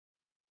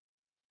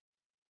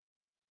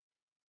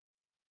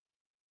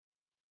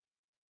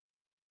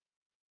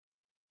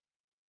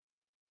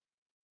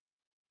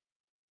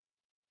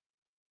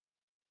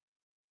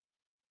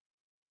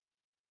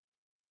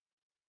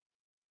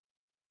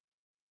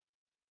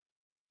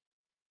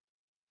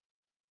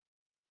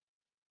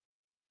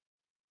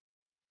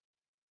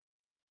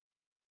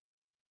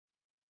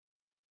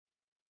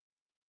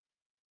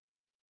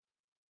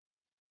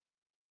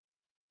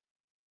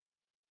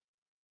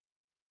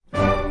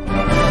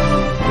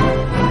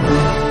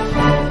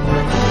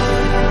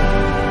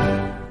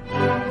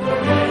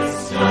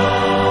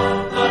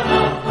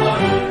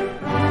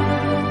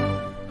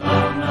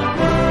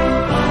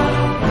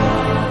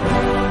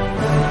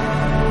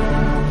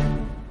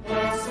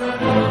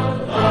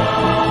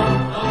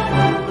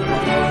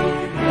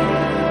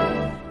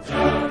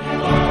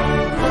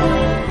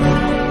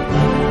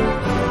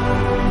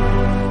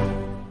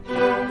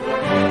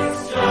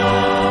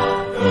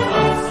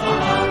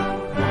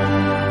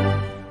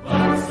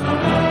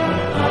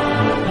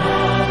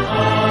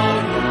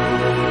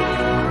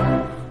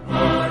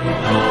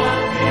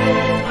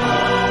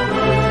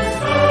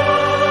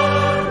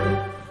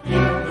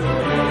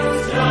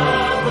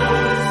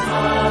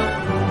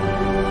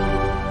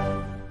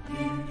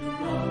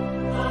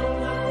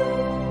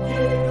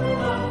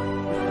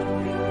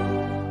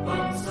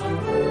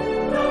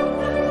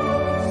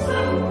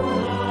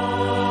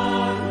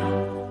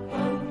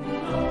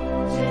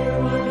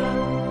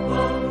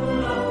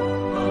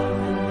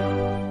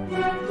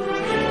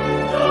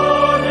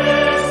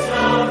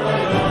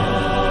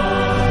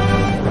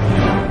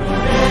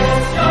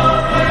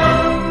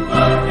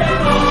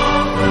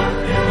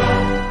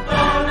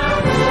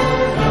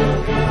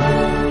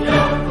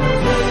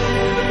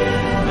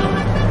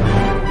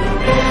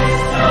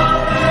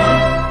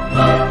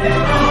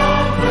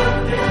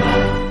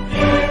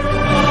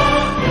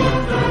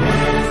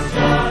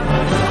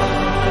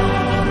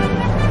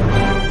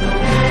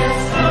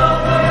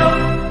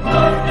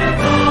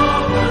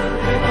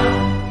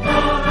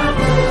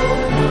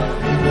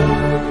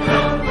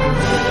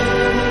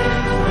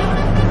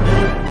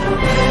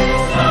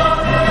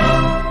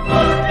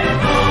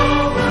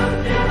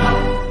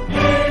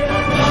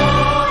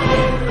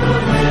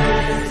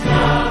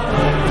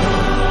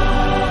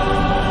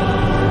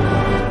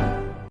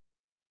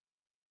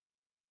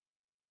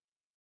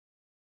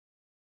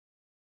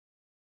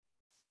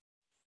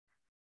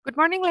Good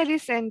morning,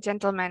 ladies and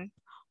gentlemen.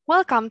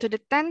 Welcome to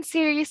the 10th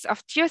series of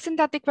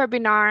Geosynthetic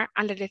webinar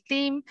under the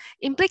theme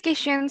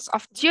Implications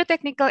of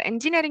Geotechnical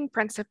Engineering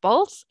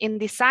Principles in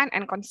Design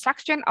and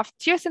Construction of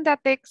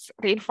Geosynthetics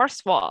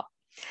Reinforced Wall.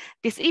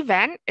 This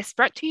event is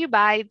brought to you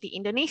by the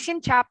Indonesian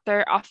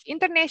chapter of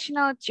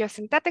International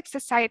Geosynthetic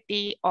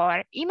Society,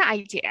 or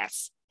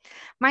INA-IGS.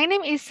 My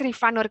name is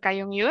Rifa Nur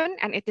Kayung Yun,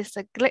 and it is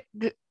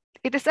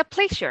a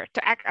pleasure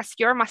to act as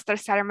your master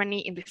ceremony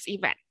in this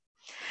event.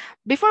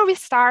 Before we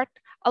start,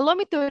 allow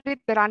me to read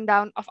the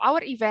rundown of our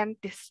event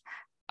this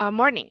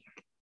morning.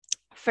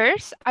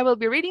 First, I will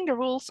be reading the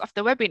rules of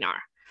the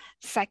webinar.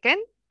 Second,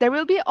 there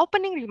will be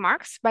opening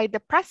remarks by the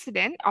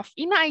President of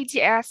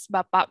INA-IGS,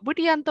 Bapak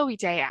Budianto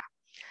Wijaya.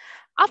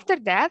 After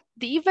that,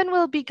 the event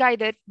will be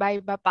guided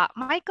by Bapak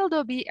Michael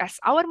Dobi as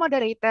our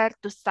moderator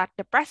to start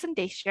the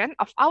presentation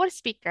of our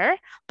speaker,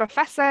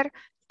 Professor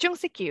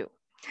Chungsik.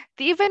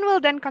 The event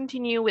will then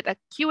continue with a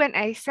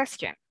Q&A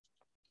session.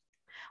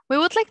 We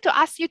would like to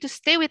ask you to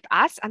stay with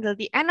us until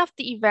the end of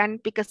the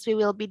event because we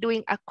will be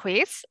doing a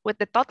quiz with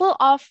the total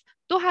of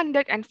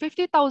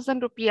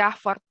 250,000 rupiah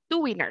for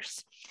 2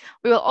 winners.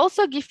 We will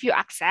also give you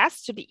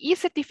access to the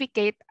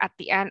e-certificate at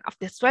the end of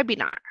this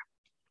webinar.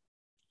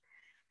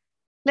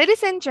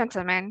 Ladies and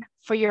gentlemen,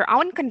 for your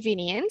own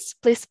convenience,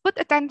 please put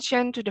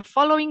attention to the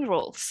following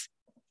rules.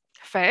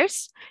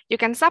 First, you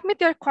can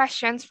submit your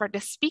questions for the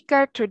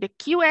speaker through the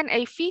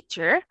Q&A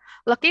feature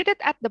located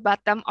at the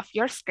bottom of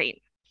your screen.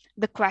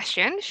 The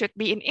question should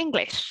be in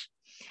English.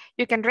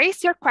 You can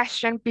raise your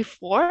question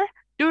before,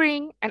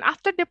 during, and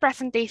after the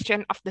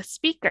presentation of the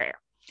speaker.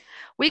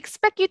 We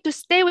expect you to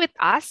stay with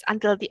us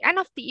until the end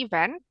of the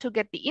event to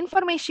get the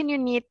information you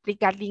need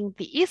regarding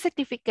the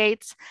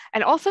e-certificates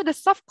and also the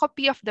soft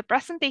copy of the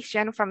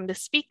presentation from the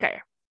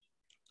speaker.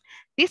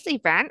 This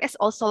event is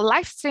also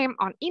live streamed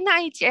on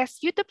INA-IGS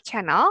YouTube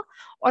channel,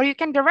 or you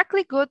can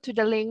directly go to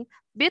the link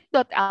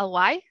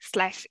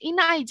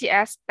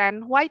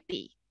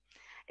bit.ly/INA-IGS10YT.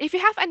 If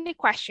you have any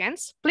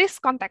questions, please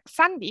contact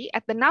Sandy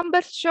at the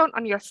numbers shown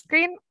on your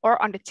screen or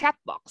on the chat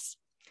box.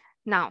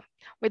 Now,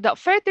 without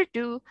further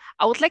ado,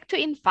 I would like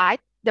to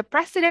invite the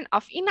President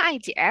of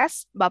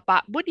INA-IGS,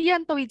 Bapak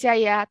Budianto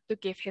Wijaya, to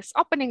give his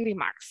opening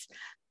remarks.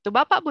 To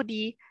Bapak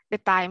Budi, the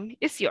time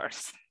is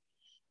yours.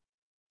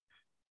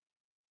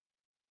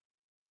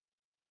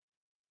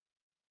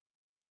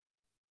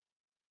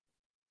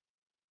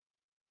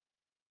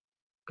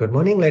 Good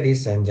morning,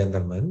 ladies and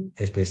gentlemen,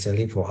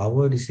 especially for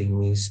our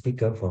distinguished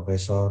speaker,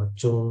 Professor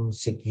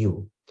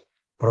Chungsik.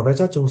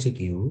 Professor Chungsik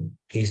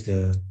is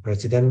the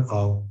president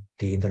of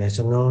the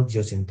International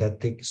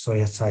Geosynthetic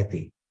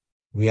Society.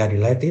 We are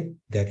delighted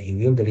that he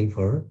will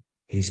deliver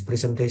his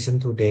presentation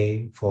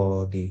today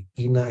for the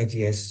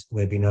INA-IGS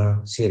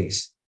webinar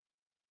series.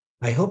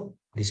 I hope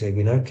this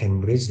webinar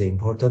can bridge the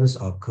importance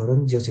of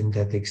current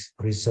geosynthetics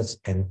research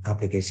and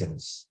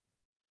applications.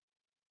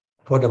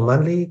 For the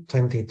monthly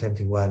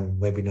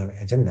 2021 webinar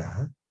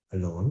agenda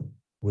alone,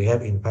 we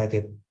have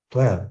invited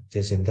 12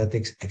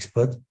 geosynthetics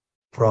experts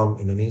from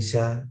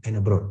Indonesia and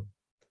abroad.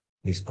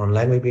 This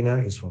online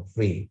webinar is for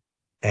free,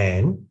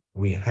 and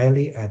we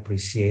highly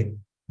appreciate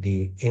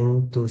the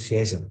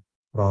enthusiasm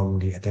from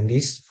the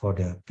attendees for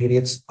the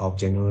periods of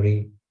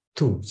January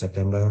to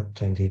September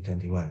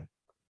 2021.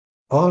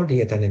 All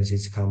the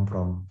attendances come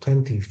from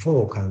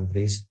 24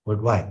 countries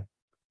worldwide,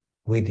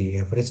 with the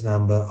average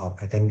number of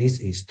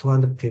attendees is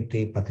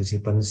 250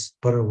 participants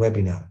per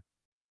webinar.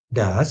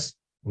 Thus,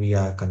 we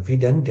are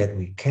confident that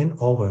we can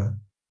offer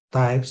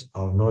types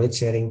of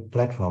knowledge-sharing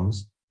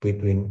platforms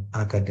between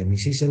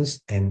academicians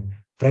and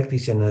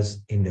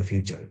practitioners in the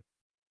future.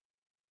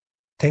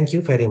 Thank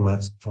you very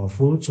much for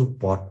full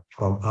support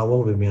from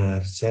our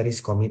webinar series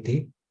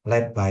committee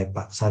led by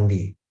Pak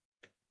Sandi.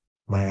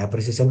 My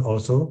appreciation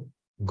also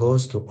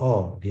goes to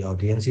all the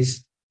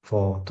audiences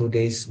for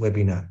today's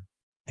webinar,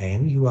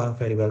 and you are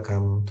very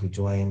welcome to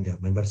join the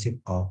membership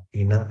of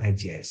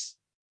INA-IGS.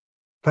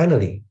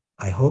 Finally,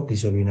 I hope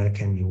this webinar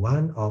can be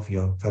one of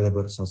your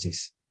valuable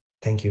sources.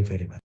 Thank you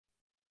very much.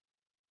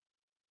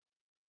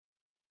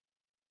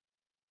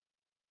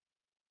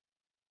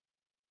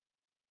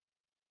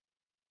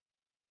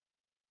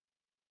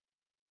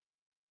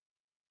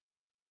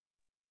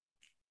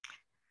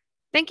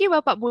 Thank you,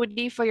 Bapak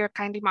Budi, for your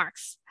kind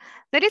remarks.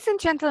 Ladies and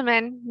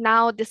gentlemen,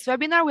 now this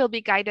webinar will be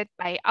guided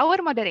by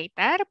our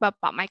moderator,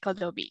 Bapak Michael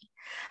Dobi.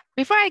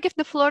 Before I give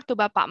the floor to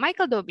Bapak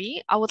Michael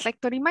Dobi, I would like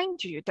to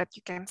remind you that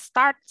you can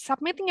start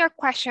submitting your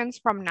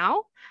questions from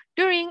now,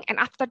 during, and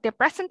after the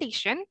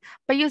presentation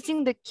by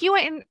using the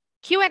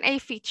Q&A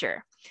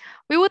feature.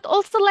 We would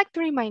also like to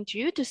remind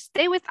you to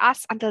stay with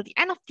us until the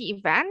end of the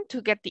event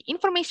to get the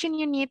information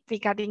you need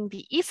regarding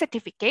the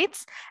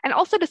e-certificates and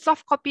also the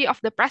soft copy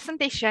of the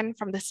presentation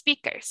from the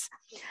speakers.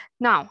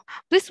 Now,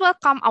 please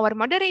welcome our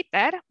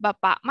moderator,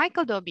 Bapak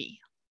Michael Dobi.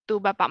 To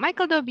Bapak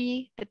Michael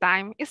Dobi, the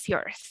time is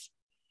yours.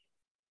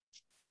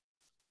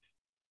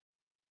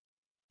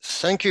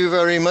 Thank you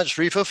very much,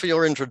 Rifa, for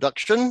your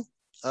introduction.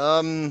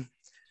 I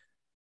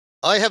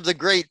have the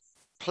great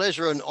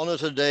pleasure and honor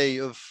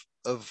today of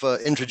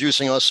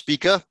introducing our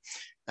speaker.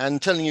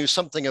 and telling you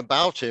something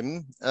about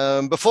him.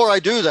 Before I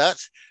do that,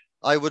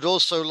 I would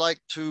also like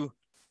to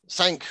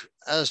thank,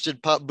 as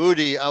did Pak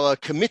Budi, our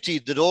committee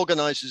that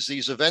organizes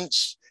these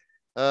events.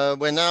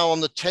 We're now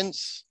on the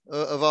 10th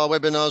of our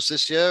webinars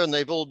this year, and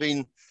they've all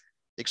been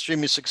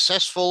extremely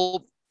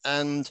successful.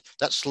 And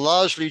that's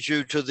largely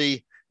due to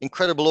the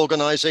incredible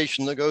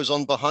organization that goes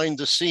on behind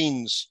the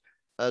scenes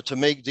to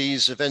make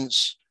these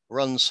events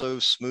run so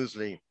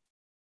smoothly.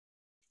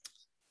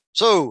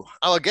 So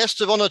our guest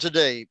of honor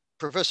today,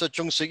 Professor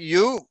Chungsik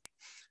Yu.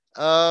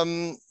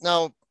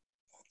 Now,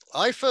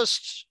 I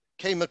first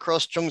came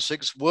across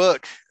Chungsik's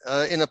work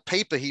in a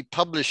paper he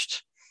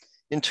published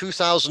in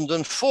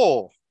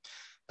 2004.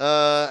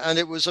 And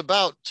it was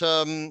about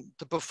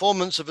the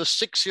performance of a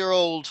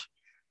 6-year-old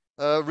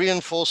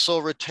reinforced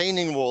soil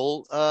retaining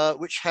wall,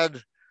 which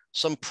had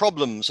some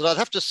problems. And I'd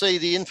have to say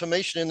the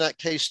information in that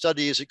case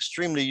study is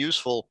extremely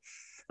useful.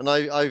 And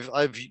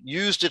I've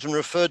used it and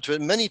referred to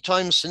it many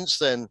times since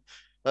then,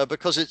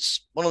 because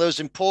it's one of those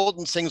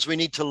important things we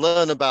need to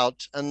learn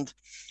about. And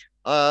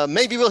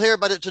maybe we'll hear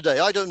about it today.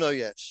 I don't know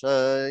yet.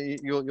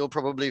 You'll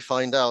probably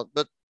find out.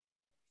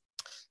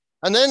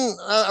 And then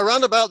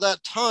around about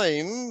that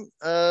time,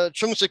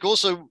 Chungsik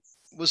also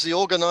was the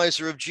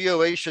organizer of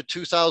GeoAsia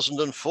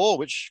 2004,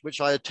 which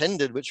I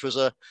attended, which was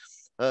a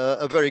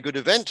very good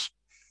event.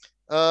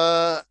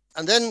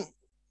 And then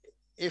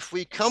if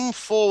we come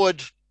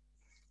forward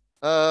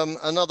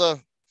another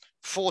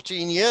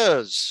 14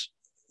 years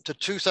to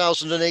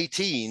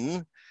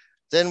 2018,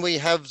 then we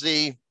have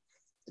the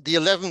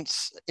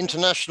 11th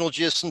International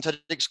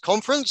Geosynthetics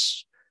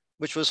Conference,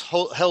 which was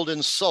held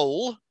in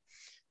Seoul.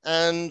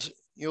 And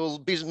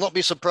you'll not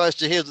be surprised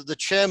to hear that the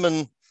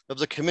chairman of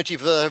the committee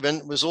for that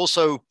event was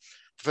also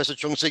Professor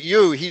Chungsik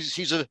Yu.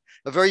 He's a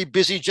very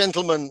busy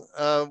gentleman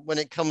when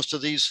it comes to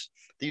these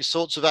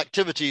sorts of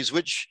activities,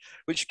 which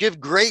give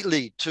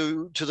greatly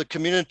to the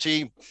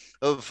community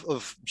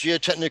of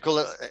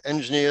geotechnical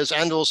engineers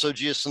and also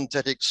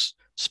geosynthetics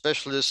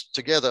specialists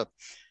together.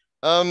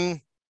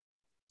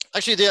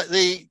 Actually,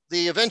 the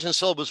event in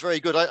Seoul was very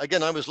good.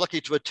 I was lucky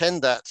to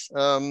attend that.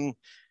 And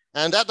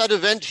at that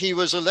event, he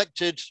was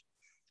elected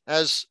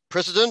as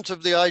president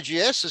of the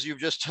IGS, as you've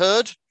just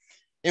heard.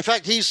 In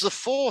fact, he's the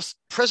 4th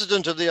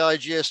president of the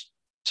IGS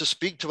to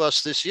speak to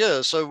us this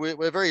year. So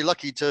we're very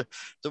lucky that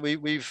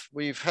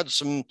we've had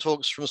some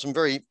talks from some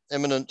very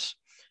eminent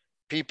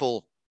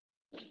people.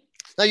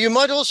 Now, you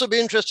might also be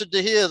interested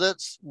to hear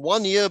that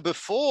 1 year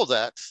before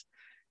that,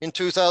 in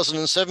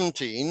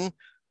 2017,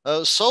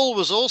 Seoul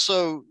was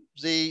also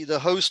the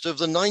host of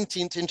the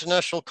 19th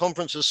International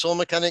Conference of Soil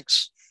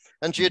Mechanics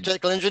and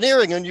Geotechnical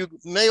Engineering. And you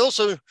may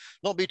also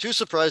not be too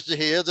surprised to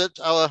hear that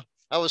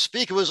our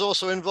speaker was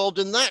also involved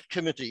in that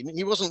committee.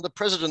 He wasn't the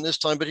president this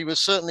time, but he was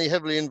certainly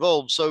heavily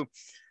involved. So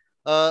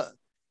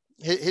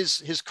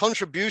his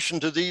contribution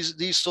to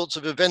these sorts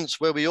of events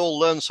where we all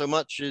learn so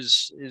much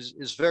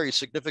is very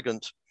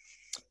significant.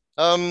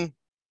 And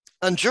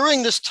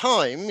during this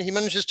time, he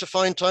manages to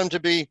find time to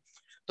be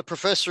the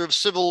professor of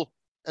civil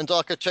and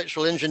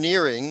architectural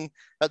engineering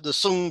at the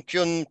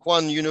Sungkyun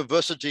Kwan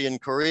University in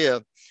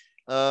Korea.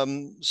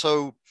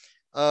 So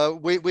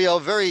we are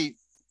very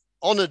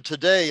honored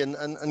today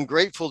and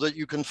grateful that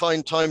you can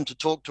find time to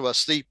talk to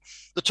us. The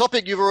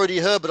topic you've already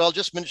heard, but I'll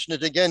just mention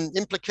it again: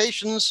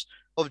 implications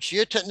of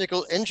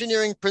geotechnical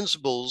engineering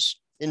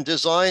principles in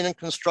design and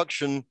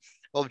construction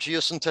of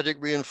geosynthetic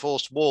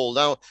reinforced wall.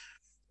 Now,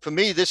 for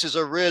me, this is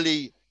a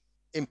really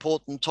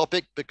important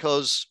topic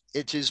because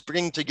it is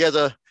bringing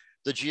together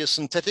the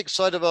geosynthetic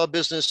side of our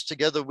business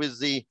together with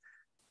the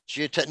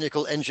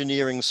geotechnical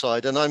engineering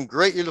side. And I'm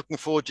greatly looking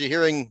forward to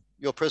hearing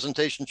your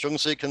presentation,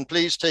 Chungsik, and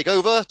please take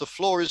over. The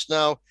floor is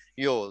now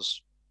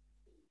yours.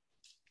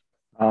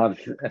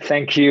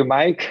 Thank you,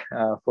 Mike,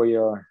 for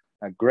your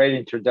great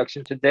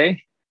introduction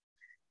today.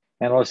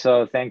 And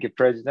also thank you,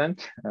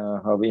 President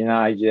of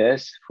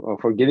INA-IGS,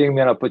 for giving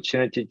me an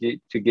opportunity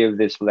to give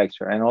this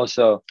lecture. And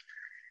also,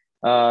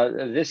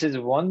 this is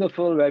a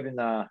wonderful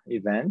webinar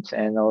event.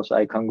 And also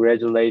I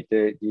congratulate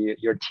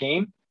your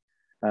team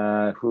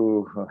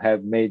who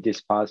have made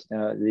this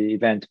the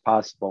event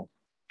possible.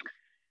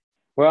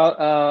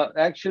 Well,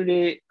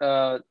 actually,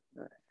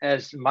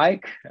 as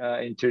Mike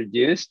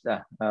introduced,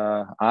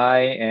 I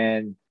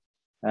and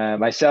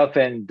myself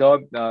and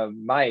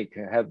Mike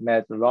have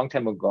met a long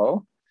time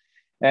ago.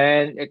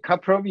 And a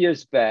couple of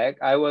years back,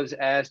 I was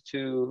asked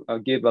to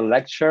give a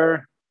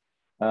lecture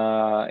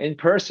in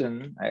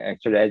person.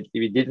 Actually,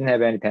 we didn't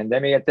have any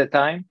pandemic at the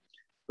time,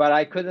 but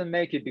I couldn't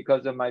make it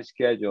because of my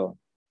schedule.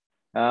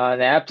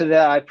 And after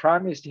that, I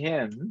promised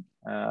him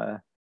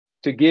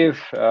to give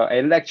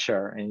a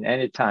lecture in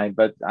any time,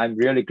 but I'm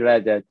really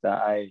glad that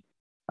I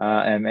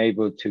am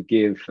able to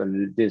give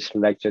this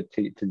lecture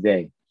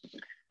today.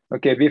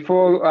 Okay,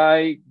 before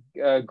I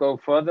go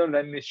further,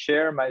 let me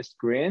share my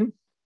screen.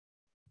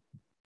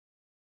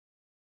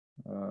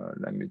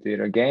 Let me do it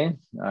again.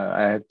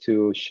 I have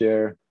to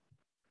share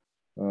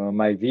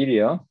my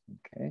video.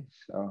 Okay,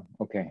 so,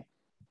 okay.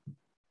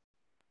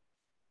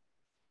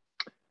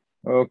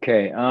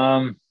 Okay,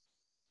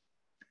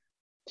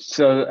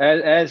 So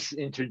as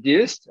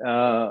introduced,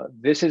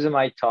 this is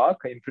my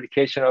talk,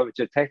 Implication of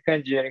Geotechnical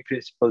Engineering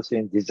Principles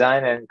in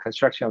Design and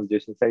Construction of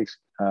Geosynthetic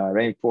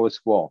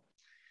Reinforced Wall.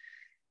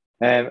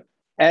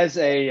 As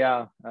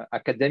a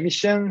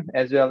academician,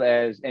 as well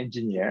as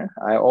engineer,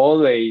 I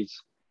always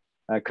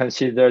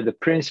consider the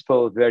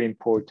principle very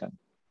important.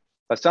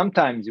 But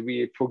sometimes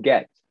we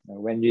forget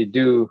when we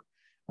do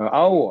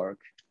our work,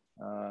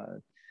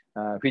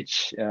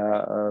 which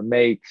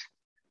makes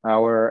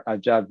our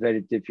job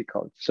very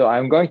difficult. So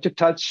I'm going to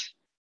touch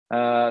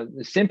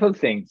the simple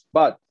things,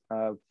 but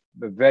the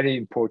very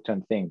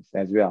important things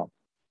as well.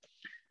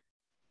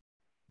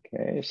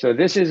 Okay, so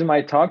this is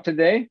my talk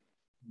today.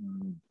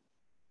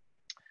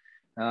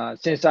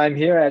 Since I'm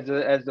here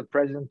as the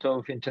president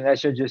of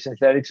International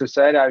Geosynthetic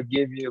Society, I'll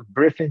give you a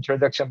brief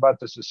introduction about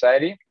the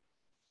society,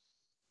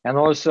 and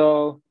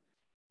also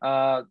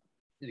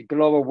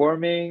global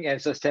warming and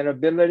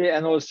sustainability,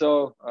 and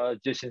also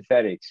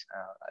geosynthetics.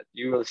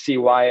 You will see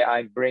why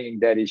I'm bringing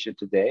that issue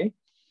today.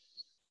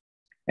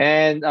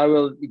 And I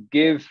will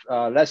give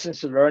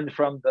lessons learned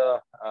from the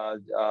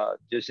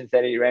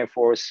geosynthetic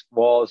reinforced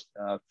walls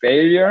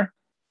failure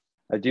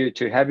due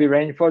to heavy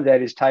rainfall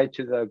that is tied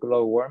to the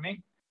global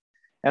warming,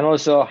 and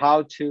also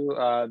how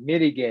to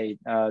mitigate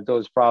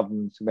those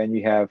problems when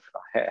you have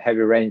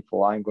heavy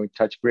rainfall. I'm going to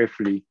touch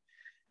briefly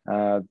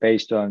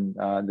based on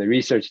the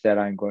research that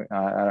I'm going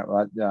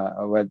where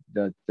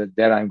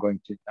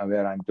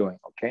I'm doing.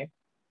 Okay.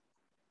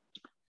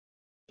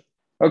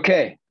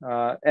 Okay.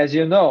 As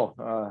you know,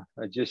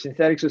 a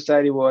Geosynthetic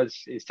Society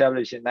was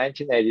established in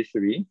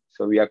 1983,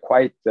 so we are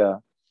quite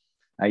a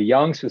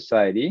young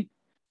society.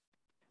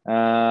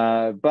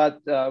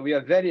 But we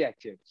are very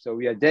active. So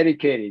we are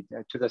dedicated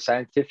to the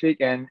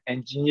scientific and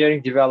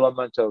engineering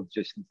development of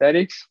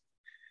geosynthetics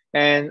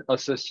and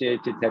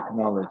associated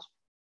technology.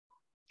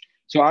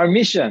 So our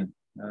mission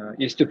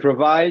is to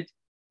provide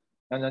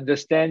an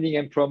understanding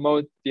and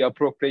promote the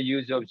appropriate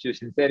use of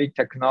geosynthetic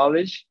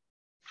technology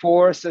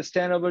for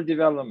sustainable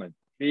development.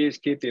 Please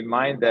keep in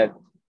mind that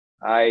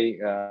I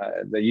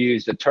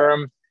use the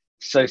term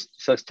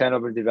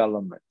sustainable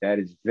development. That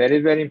is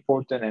very, very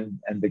important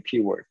and the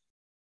key word.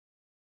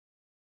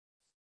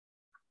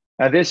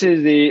 This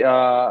is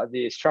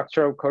the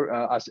structure of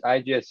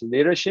IGS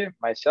leadership,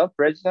 myself,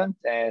 president,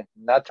 and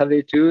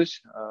Natalie Tooze,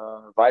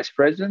 vice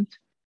president,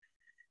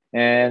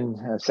 and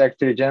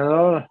Secretary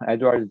General,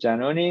 Edward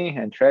Giannoni,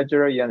 and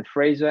Treasurer, Ian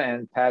Fraser,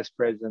 and past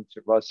President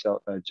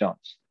Russell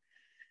Jones.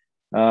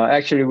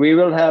 Actually, we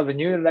will have a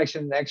new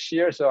election next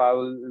year, so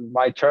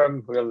my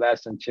term will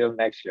last until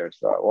next year,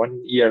 so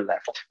 1 year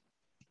left.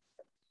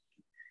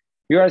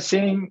 You are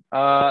seeing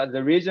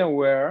the region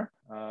where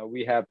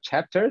we have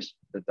chapters,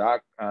 the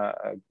dark,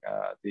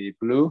 the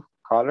blue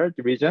colored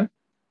region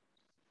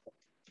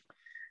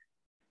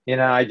in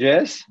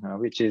IGS,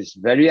 which is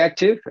very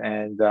active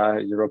and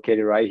is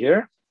located right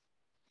here.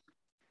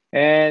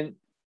 And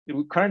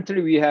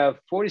currently we have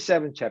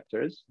 47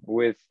 chapters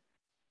with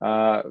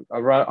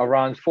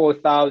around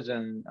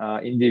 4,000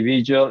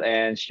 individual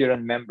and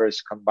student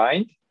members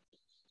combined,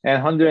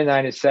 and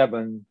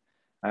 197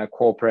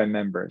 corporate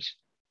members.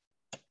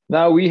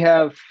 Now we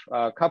have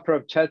a couple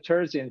of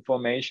chapters in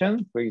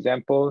formation, for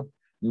example,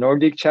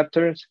 Nordic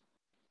chapters,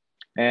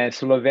 and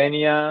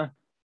Slovenia,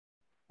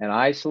 and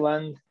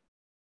Iceland,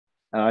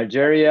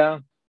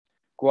 Algeria,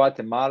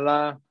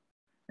 Guatemala,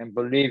 and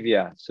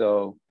Bolivia.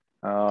 So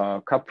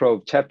a couple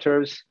of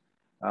chapters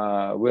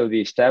will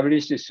be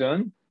established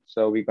soon.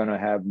 So we're gonna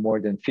have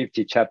more than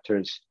 50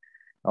 chapters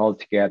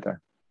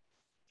altogether.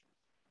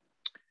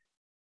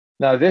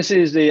 Now this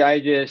is the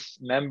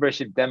IGS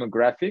membership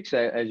demographics,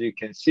 as you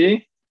can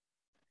see.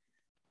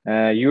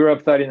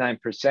 Europe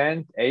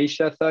 39%,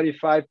 Asia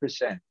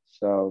 35%.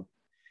 So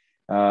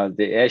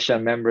the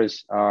Asian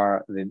members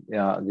are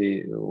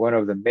one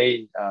of the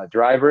main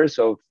drivers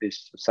of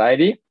this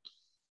society,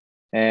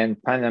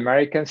 and Pan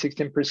American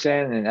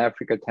 16%, and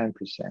Africa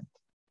 10%.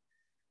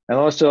 And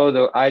also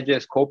the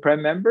IGS corporate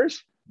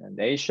members, and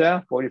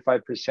Asia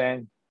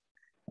 45%,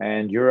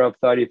 and Europe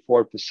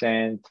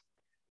 34%,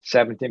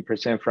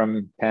 17%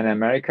 from Pan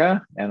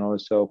America, and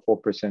also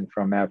 4%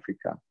 from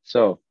Africa.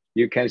 So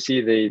you can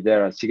see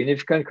there are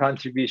significant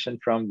contribution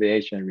from the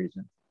Asian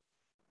region.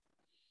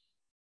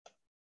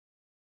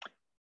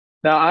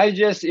 Now,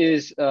 IGS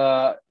is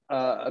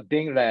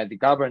being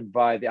governed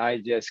by the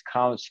IGS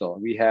Council.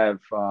 We have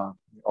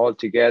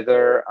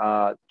altogether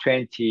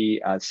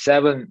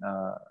 27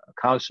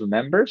 council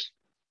members.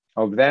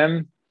 Of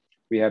them,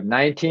 we have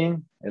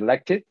 19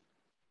 elected,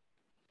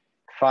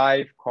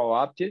 5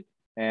 co-opted,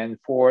 and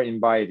 4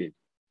 invited.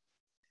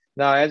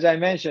 Now, as I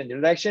mentioned,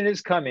 election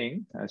is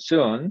coming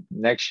soon,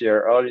 next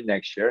year, early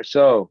next year.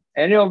 So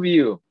any of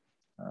you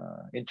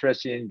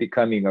interested in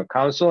becoming a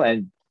council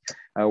and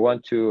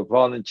want to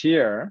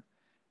volunteer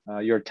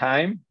your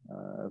time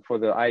for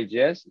the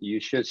IGS, you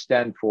should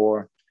stand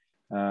for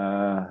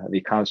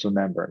the council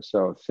member.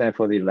 So stand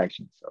for the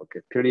elections.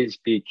 Okay, please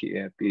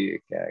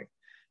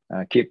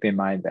keep in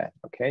mind that.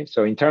 Okay,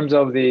 so in terms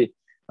of the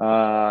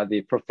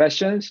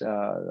professions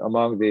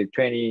among the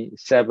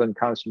 27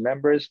 council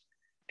members,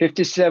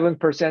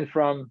 57%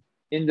 from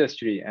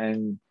industry,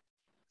 and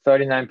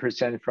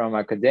 39% from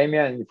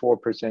academia, and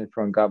 4%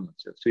 from government.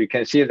 So you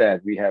can see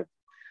that we have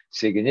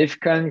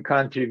significant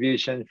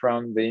contribution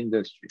from the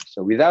industry.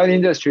 So without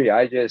industry,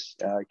 IGS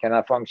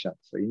cannot function.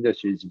 So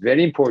industry is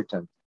very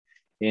important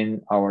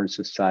in our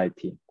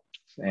society.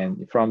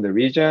 And from the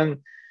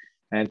region,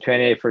 and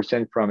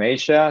 28% from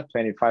Asia,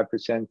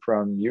 25%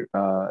 from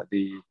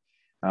the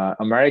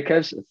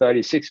Americas,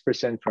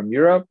 36% from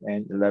Europe,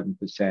 and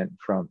 11%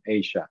 from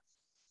Asia.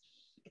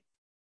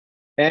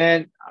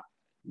 And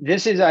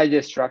this is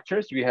IGS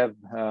structures. We have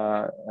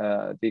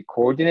the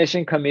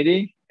coordination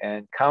committee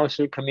and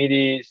council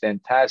committees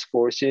and task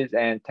forces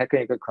and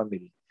technical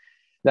committee.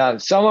 Now,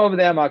 some of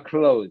them are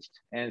closed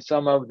and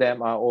some of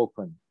them are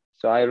open.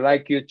 So I'd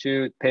like you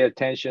to pay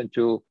attention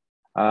to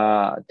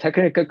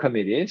technical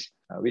committees,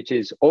 which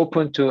is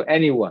open to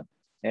anyone,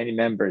 any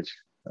members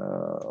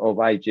of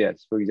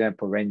IGS. For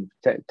example,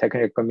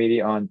 technical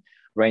committee on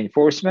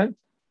reinforcement,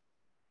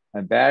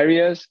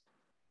 barriers,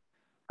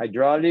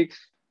 hydraulics,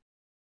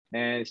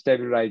 and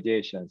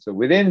stabilization. So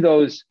within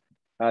those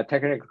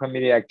technical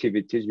committee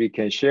activities, we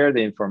can share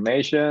the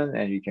information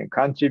and you can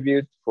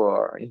contribute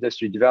for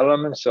industry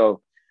development.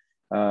 So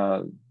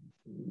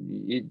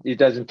it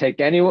doesn't take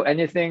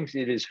anything.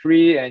 It is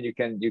free, and you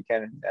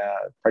can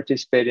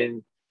participate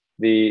in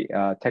the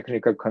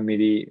technical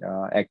committee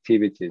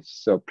activities.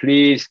 So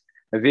please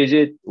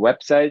visit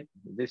website.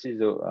 This is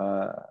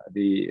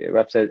the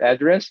website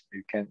address.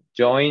 You can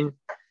join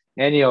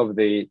any of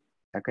the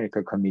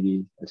technical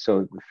committee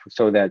so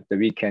that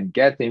we can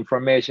get the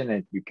information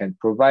and you can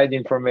provide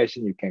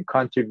information, you can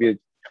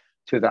contribute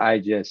to the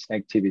IGS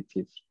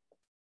activities.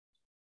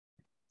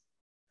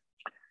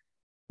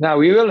 Now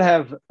we will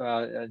have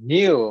a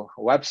new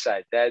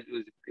website that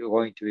is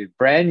going to be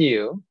brand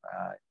new,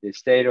 the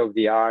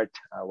state-of-the-art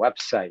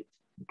website.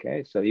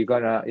 Okay, so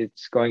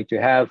it's going to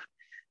have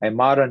a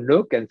modern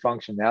look and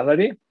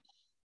functionality.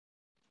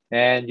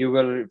 And you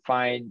will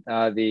find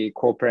the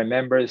corporate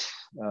members'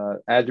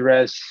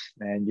 address,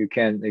 and you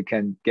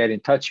can get in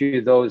touch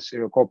with those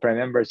corporate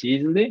members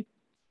easily.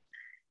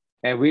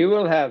 And we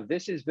will have,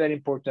 this is very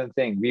important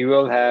thing, we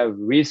will have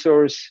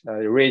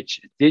resource-rich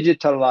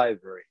digital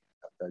library.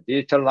 The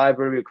digital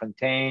library will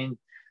contain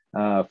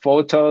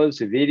photos,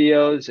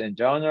 videos, and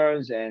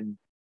journals, and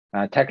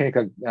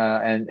technical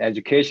and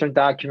education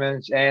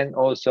documents, and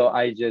also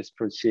IGS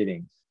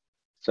proceedings.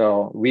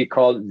 So we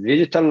call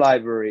digital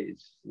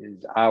libraries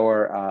is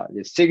our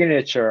the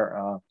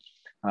signature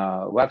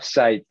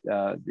website,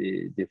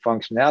 the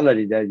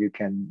functionality that you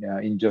can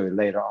enjoy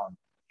later on.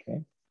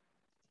 Okay.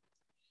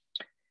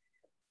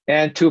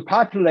 And to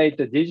populate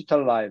the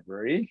digital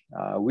library,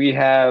 we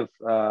have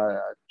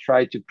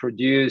tried to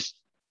produce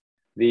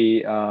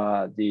the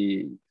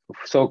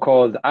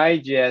so-called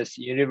IGS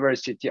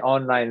University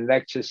Online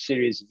Lecture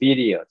Series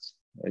videos.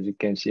 As you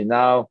can see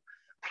now,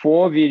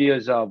 4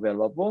 videos are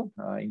available,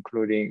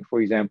 including,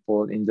 for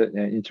example, in the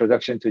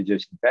introduction to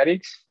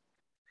geosynthetics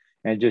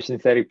and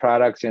geosynthetic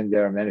products and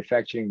their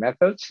manufacturing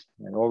methods,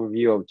 an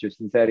overview of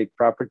geosynthetic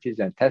properties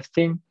and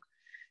testing,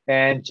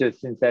 and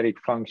geosynthetic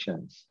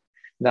functions.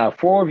 Now,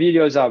 4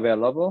 videos are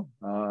available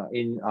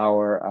in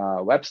our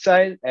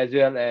website as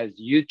well as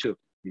YouTube.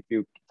 If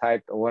you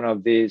type one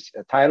of these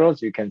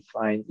titles, you can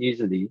find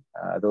easily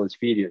those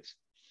videos.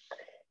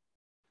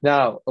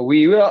 Now,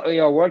 we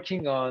are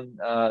working on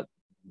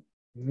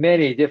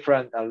many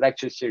different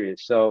lecture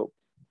series. So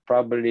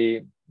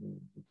probably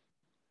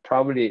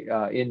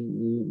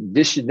in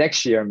this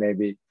next year,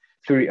 maybe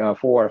 3, 4,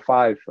 or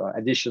 5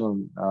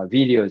 additional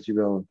videos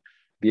will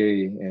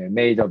be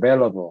made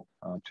available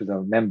to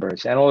the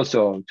members and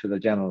also to the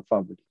general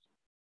public.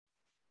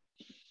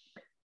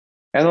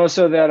 And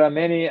also there are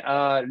many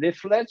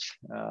leaflets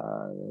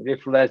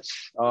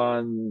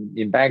on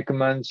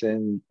embankments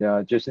and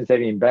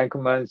geosynthetic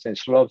embankments and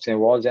slopes and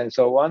walls and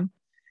so on.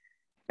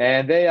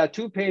 And they are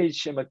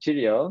 2-page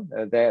material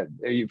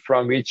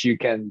from which you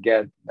can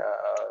get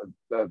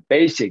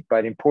basic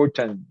but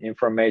important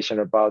information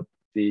about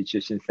the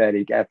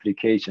geosynthetic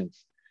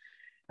applications.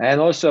 And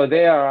also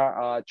there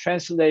are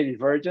translated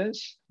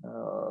versions,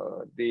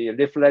 the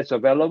leaflets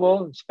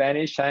available,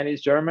 Spanish,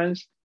 Chinese,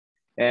 Germans.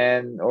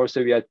 And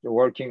also we are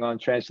working on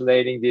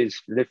translating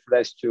these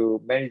leaflets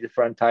to many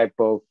different type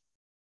of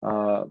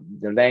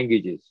the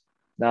languages.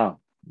 Now,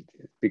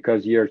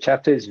 because your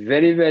chapter is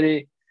very,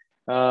 very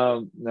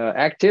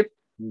active,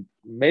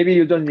 maybe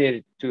you don't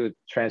need to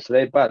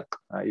translate, but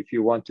if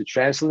you want to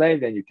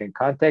translate, then you can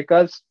contact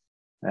us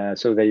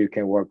so that you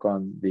can work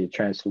on the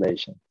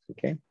translation,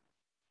 okay?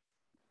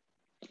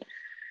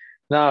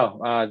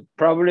 Now,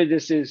 probably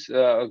this is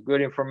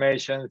good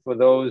information for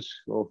those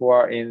who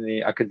are in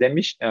the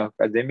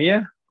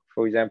academia.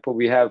 For example,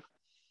 we have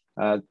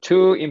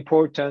 2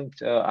 important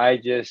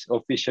IGS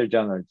official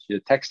journals,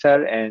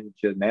 Geotextile and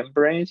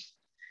Geomembranes,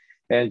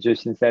 and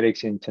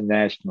Geosynthetics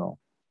International.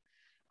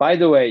 By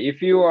the way,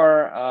 if you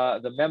are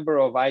the member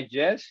of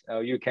IGS,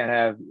 you can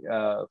have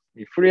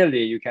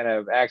freely, you can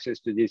have access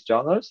to these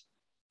journals.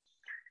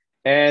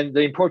 And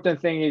the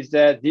important thing is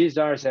that these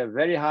journals have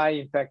very high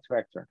impact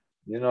factor.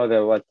 You know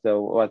that what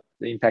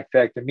the impact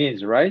factor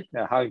means, right?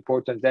 How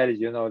important that is,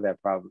 you know that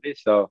probably.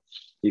 So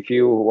if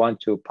you want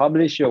to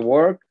publish your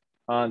work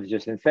on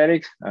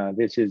geosynthetics,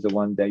 this is the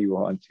one that you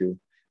want to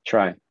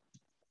try.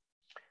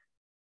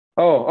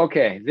 Oh,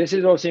 okay. This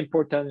is also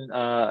important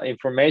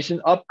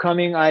information.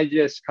 Upcoming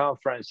IGS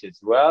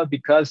conferences. Well,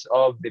 because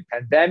of the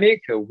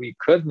pandemic, we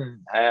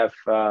couldn't have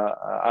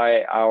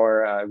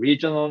our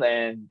regional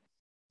and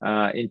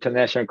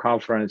international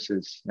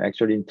conferences.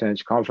 Actually,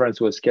 international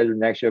conference was scheduled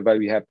next year, but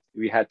we had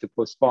to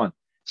postpone.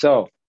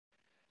 So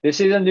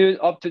this is a new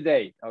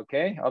up-to-date,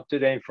 okay?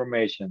 Up-to-date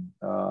information.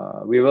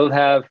 We will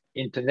have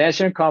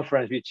international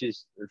conference, which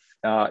is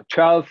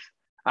 12th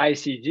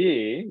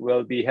ICG,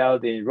 will be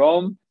held in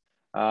Rome,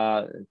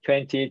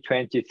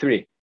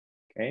 2023.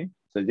 Okay,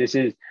 so this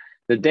is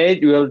the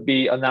date will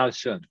be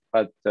announced soon,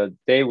 but the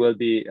date will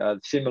be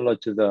similar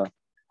to the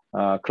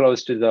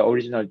close to the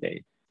original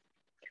date.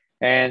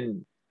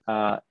 And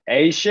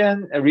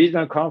Asian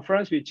regional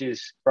conference, which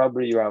is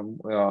probably you are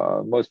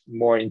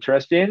more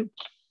interested in,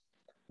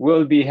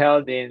 will be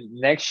held in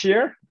next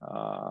year,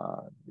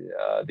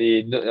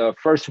 the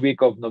first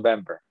week of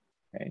November.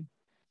 Okay,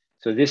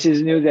 so this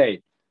is new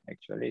date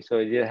actually. So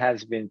it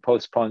has been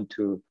postponed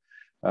to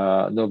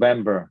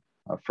November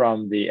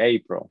from the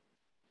April.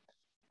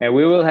 And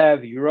we will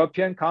have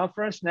European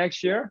conference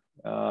next year,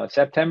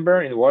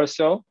 September in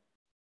Warsaw,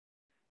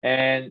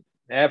 and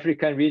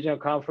African regional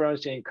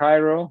conference in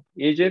Cairo,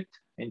 Egypt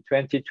in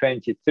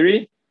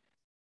 2023,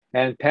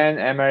 and Pan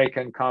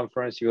American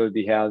conference will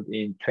be held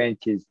in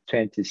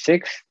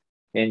 2026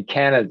 in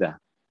Canada.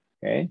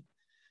 Okay,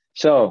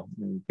 so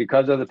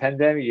because of the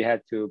pandemic, you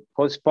had to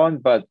postpone,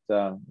 but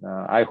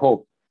I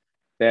hope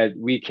that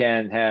we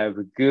can have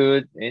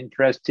good,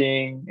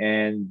 interesting,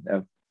 and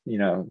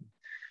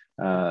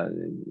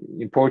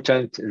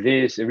important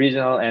this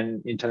regional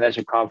and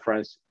international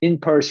conference in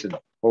person.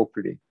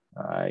 Hopefully,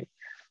 I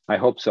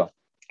hope so.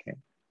 Okay.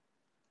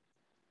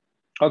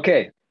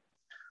 Okay,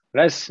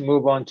 let's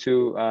move on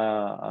to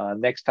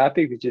next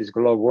topic, which is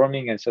global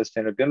warming and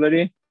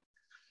sustainability.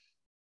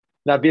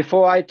 Now,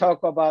 before I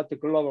talk about the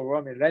global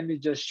warming, let me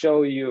just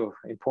show you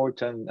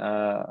important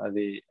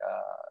the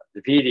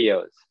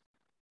videos.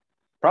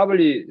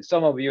 Probably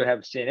some of you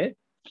have seen it,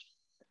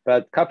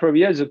 but a couple of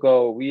years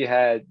ago, we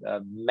had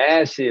a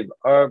massive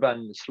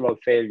urban slope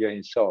failure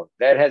in Seoul.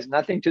 That has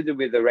nothing to do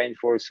with the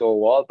rainforest Seoul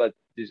wall, but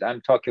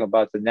I'm talking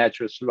about the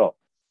natural slope.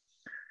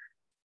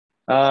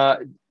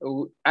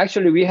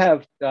 Actually, we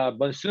have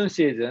monsoon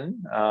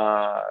season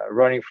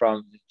running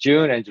from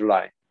June and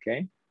July,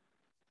 okay?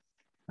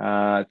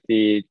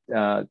 The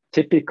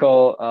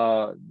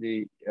typical,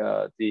 the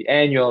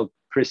annual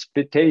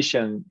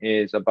precipitation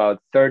is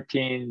about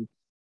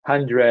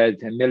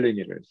 1,300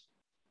 millimeters.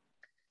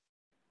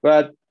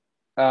 But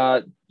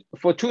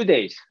for 2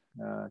 days,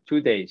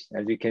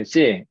 as you can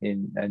see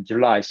in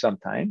July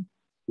sometime,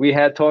 we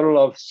had a total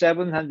of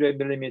 700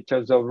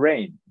 millimeters of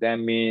rain. That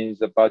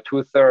means about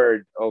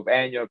 2/3 of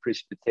annual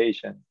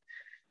precipitation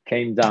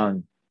came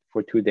down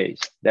for 2 days.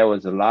 That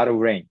was a lot of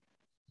rain.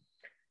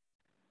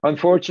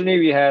 Unfortunately,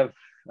 we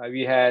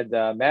had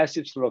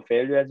massive slope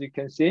failure, as you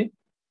can see.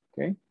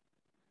 Okay,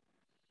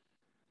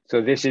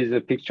 so this is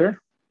a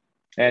picture,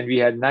 and we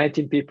had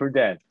 19 people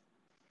dead.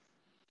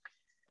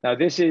 Now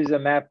this is a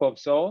map of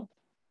Seoul.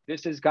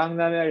 This is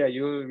Gangnam area.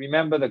 You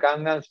remember the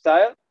Gangnam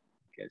style?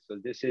 Okay, so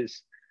this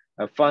is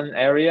a fun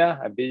area,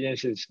 a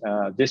business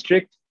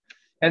district,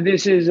 and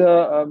this is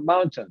a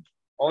mountain,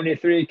 only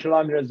 3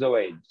 kilometers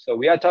away. So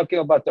we are talking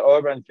about the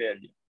urban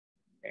failure.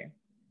 Okay.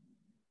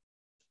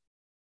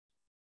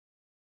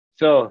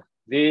 So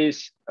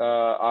these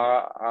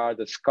are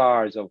the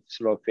scars of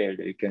slope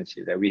failure. You can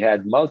see that we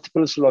had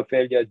multiple slope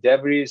failure,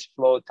 debris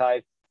flow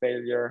type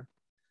failure,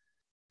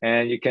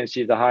 and you can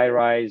see the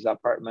high-rise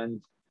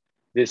apartment.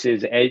 This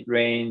is 8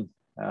 rain,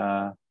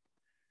 the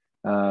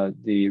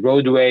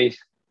roadways,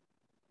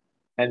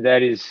 and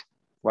that is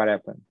what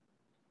happened.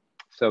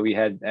 So we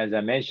had, as I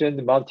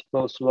mentioned,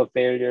 multiple slope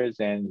failures,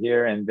 and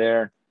here and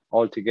there,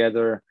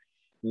 altogether,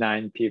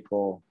 9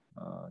 people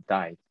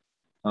died,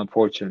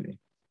 unfortunately.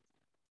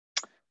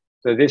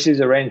 So this is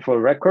a rainfall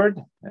record.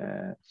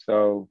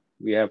 So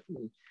we have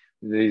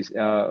this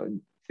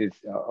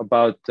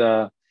about,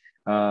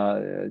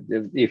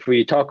 if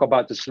we talk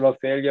about the slope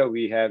failure,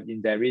 we have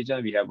in that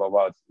region, we have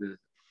about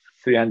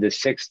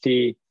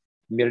 360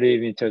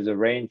 millimeters of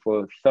rain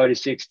for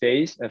 36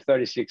 days,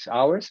 36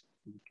 hours,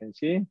 you can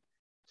see.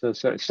 So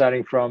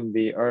starting from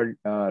the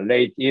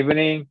late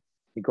evening,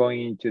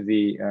 going into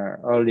the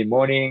early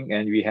morning,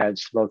 and we had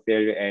slope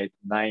failure at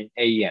 9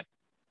 a.m.,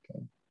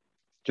 okay.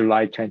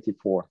 July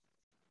 24,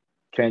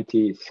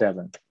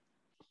 27.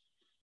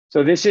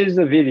 So this is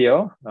the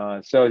video.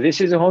 So this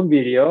is a home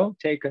video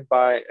taken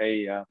by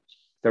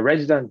the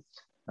resident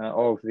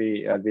of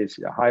this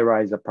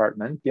high-rise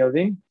apartment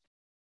building.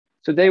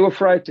 So they were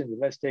frightened.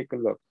 Let's take a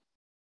look.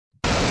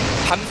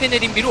 밤새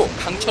내린 비로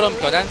강처럼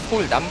변한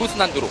서울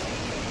남부순환도로.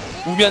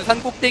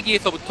 우면산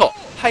꼭대기에서부터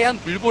하얀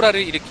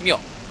물보라를 일으키며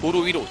도로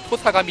위로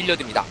토사가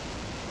밀려듭니다.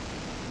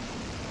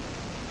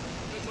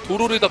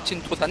 도로를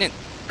덮친 토사는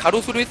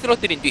가로수를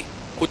쓰러뜨린 뒤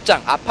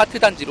곧장 아파트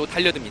단지로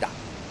달려듭니다.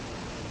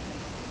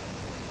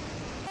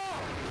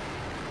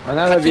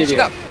 같은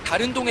시각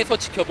다른 동에서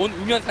지켜본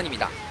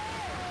우면산입니다.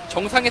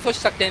 정상에서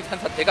시작된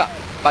산사태가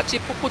마치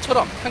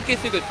폭포처럼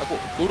산기슭을 타고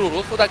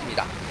도로로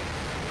쏟아집니다.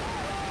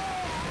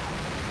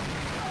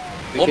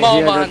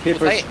 어마어마한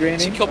도사에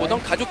지켜보던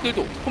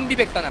가족들도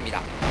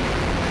혼비백산합니다.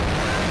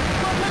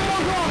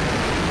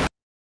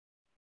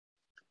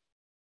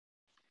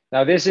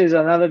 Now this is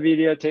another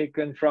video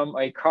taken from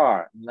a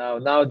car.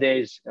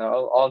 Nowadays,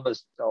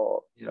 almost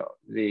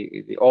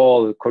the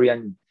all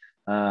Korean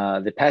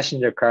the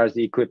passenger cars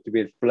equipped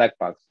with black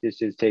box.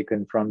 This is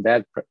taken from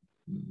that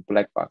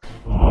black box.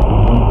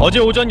 어제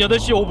오전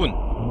 8시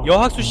 5분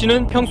여학수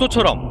씨는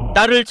평소처럼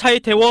딸을 차에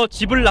태워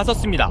집을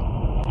나섰습니다.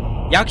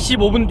 약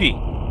 15분 뒤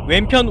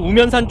왼편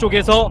우면산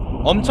쪽에서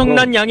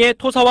엄청난 양의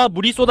토사와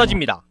물이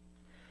쏟아집니다.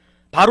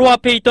 바로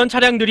앞에 있던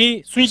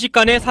차량들이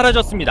순식간에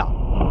사라졌습니다.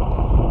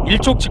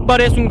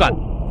 일촉즉발의 순간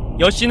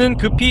여 씨는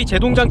급히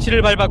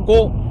제동장치를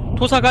밟았고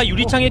토사가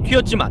유리창에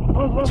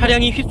튀었지만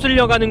차량이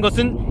휩쓸려가는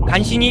것은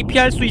간신히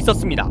피할 수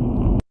있었습니다.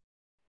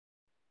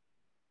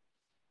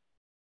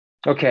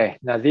 Okay,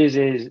 now this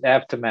is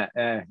aftermath.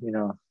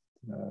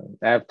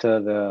 After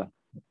the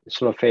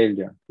slow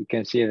failure, you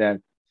can see that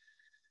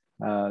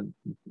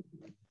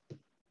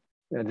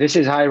this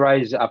is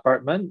high-rise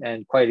apartment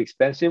and quite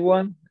expensive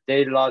one.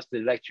 They lost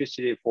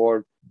electricity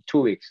for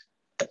 2 weeks,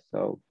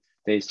 so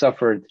they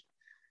suffered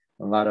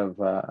a lot of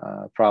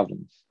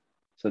problems.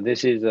 So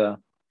this is a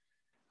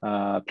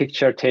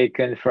picture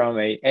taken from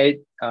the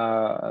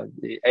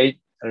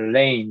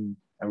 8-lane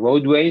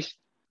roadways,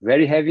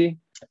 very heavy.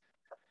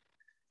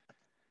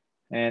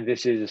 And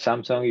this is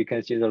Samsung. You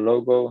can see the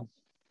logo.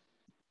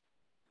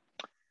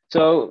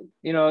 So,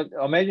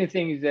 amazing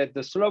thing is that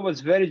the slope was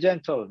very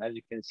gentle, as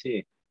you can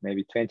see,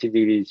 maybe 20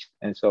 degrees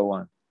and so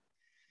on.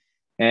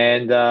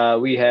 And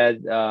we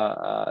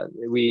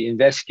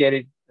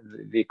investigated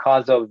the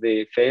cause of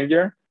the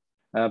failure,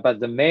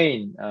 but the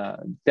main,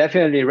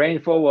 definitely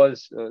rainfall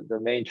was the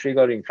main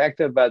triggering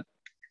factor, but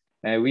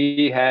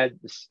we had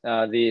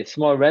the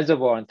small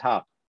reservoir on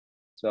top.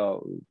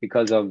 So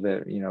because of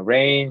the,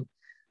 rain,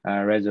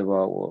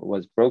 reservoir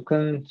was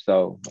broken,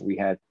 so we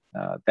had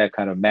that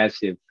kind of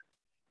massive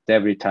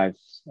debris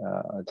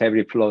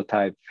flow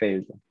type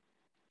failure.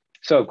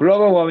 So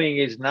global warming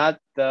is not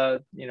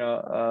the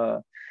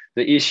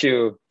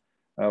issue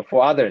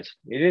for others.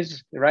 It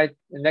is right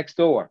next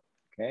door.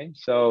 Okay,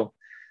 so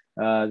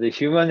the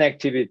human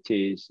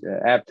activities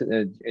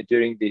after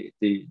during the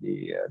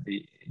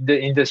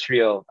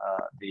industrial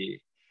the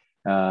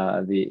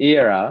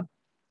era.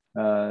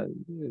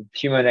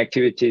 Human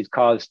activities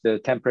caused the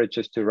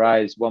temperatures to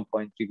rise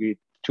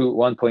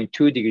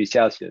 1.2 degrees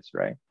Celsius,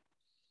 right?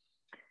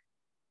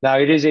 Now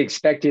it is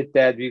expected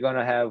that we're going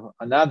to have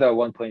another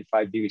 1.5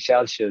 degrees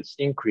Celsius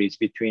increase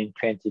between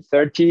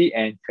 2030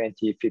 and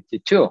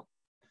 2052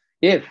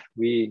 if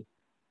we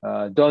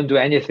don't do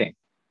anything.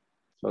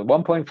 So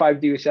 1.5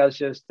 degrees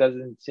Celsius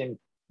doesn't seem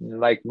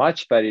like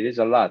much, but it is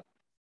a lot.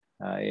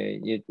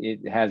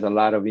 It has a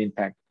lot of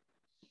impact.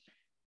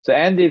 So,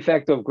 and the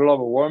effect of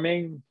global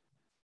warming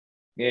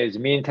is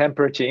mean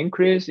temperature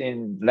increase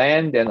in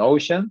land and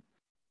ocean,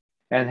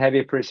 and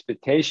heavy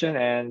precipitation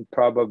and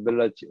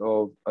probability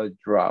of a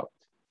drought.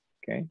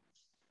 Okay.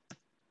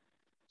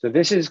 So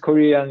this is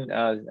Korean,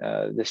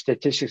 the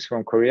statistics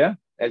from Korea.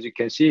 As you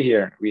can see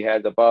here, we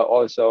had about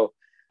also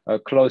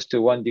close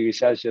to 1 degree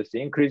Celsius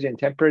increase in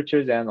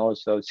temperatures and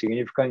also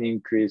significant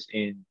increase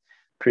in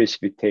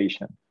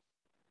precipitation.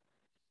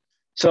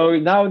 So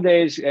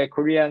nowadays,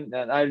 Korean,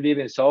 I live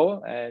in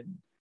Seoul,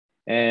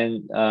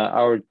 and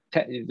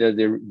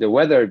the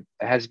weather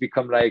has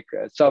become like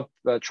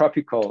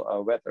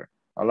subtropical weather.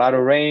 A lot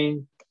of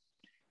rain,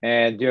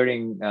 and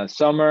during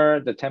summer,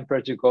 the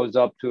temperature goes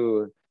up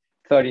to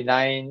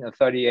 39 or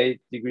 38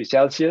 degrees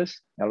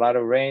Celsius. A lot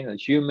of rain and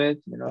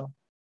humid,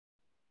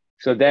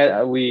 So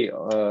that we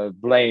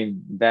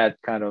blame that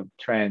kind of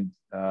trend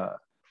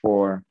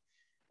for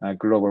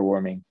global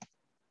warming.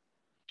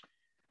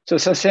 So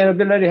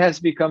sustainability has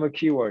become a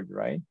keyword,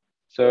 right?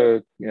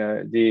 So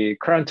the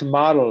current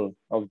model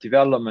of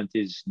development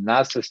is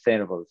not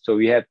sustainable. So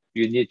you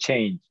need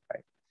change,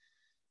 right?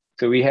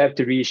 So we have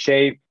to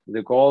reshape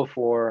the goal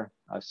for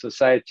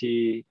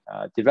society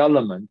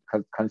development,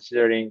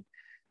 considering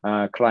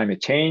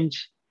climate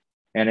change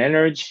and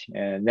energy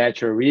and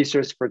natural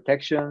resource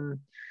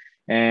protection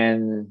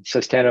and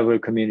sustainable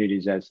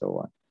communities and so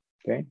on,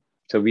 okay?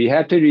 So we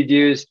have to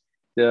reduce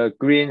the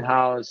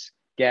greenhouse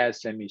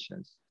gas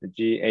emissions, the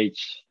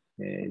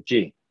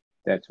GHG,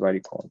 that's what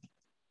it's called.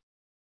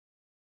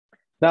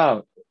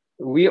 Now,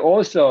 we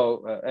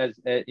also, as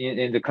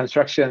in the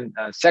construction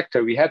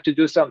sector, we have to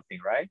do something,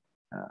 right?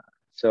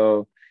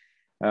 So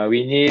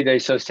we need a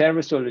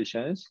sustainable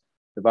solutions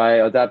by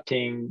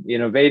adopting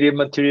innovative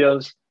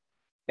materials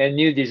and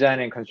new design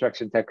and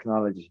construction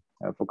technology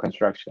for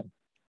construction.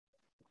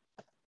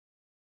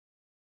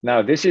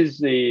 Now, this is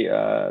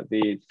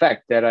the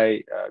fact that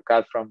I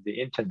got from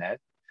the internet.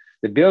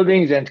 The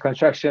buildings and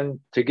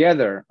construction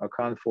together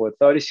account for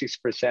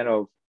 36%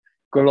 of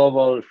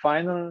global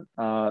final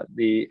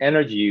the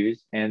energy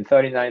use and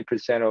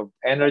 39% of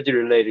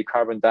energy-related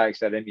carbon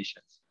dioxide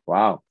emissions.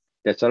 Wow,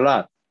 that's a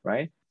lot,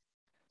 right?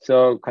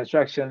 So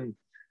construction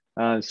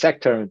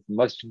sector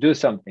must do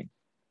something.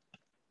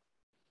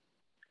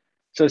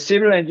 So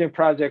civil engine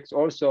projects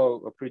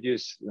also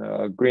produce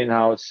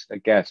greenhouse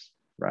gas,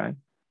 right?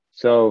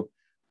 So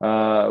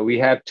we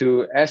have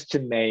to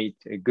estimate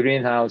a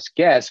greenhouse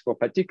gas for a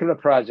particular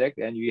project,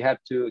 and we have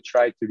to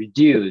try to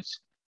reduce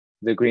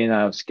the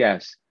greenhouse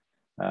gas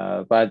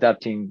by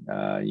adopting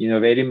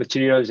innovative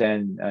materials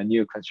and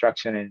new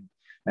construction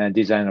and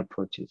design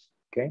approaches,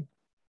 okay?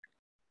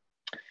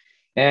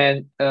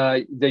 And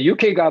the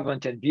UK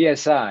government and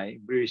BSI,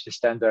 British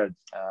Standard,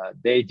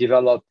 they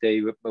developed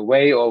a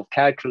way of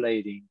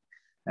calculating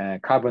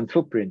carbon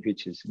footprint,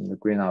 which is the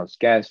greenhouse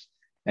gas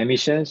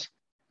emissions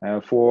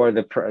for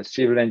the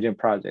civil engine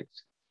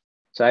projects.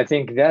 So I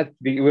think that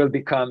will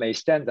become a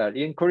standard.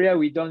 In Korea,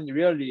 we don't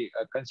really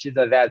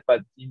consider that,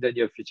 but in the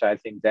near future, I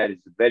think that is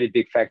a very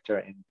big factor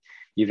in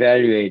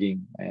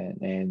evaluating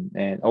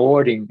and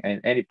awarding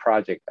any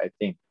project, I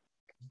think.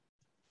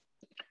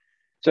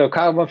 So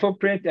carbon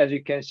footprint, as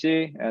you can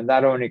see,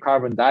 not only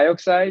carbon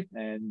dioxide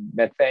and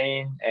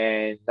methane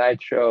and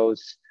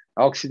nitrous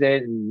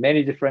oxide,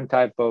 many different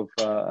type of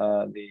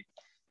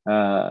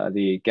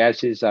the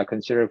gases are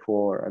considered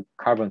for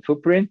carbon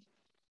footprint.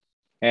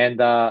 And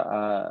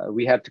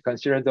we have to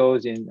consider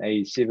those in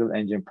a civil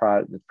engine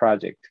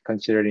project,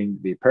 considering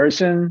the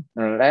person,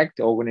 elect,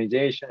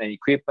 organization, and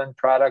equipment,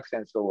 products,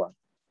 and so on.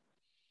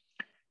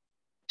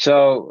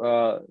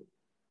 So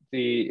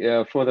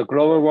for the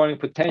global warming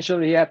potential,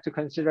 we have to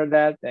consider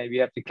that, and we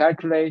have to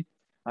calculate.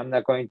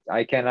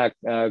 I cannot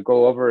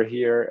go over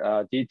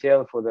here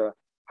detail for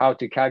how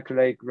to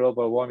calculate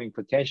global warming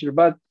potential,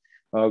 but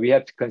we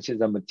have to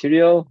consider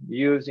material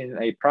used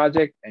in a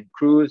project and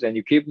crews and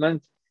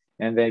equipment,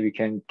 and then we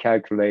can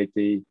calculate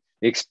the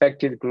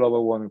expected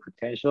global warming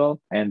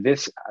potential. And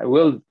this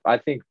will, I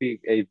think, be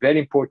a very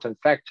important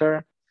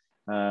factor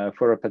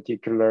for a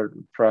particular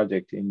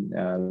project in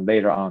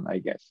later on, I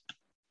guess.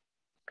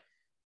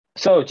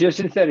 So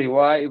geosynthetic,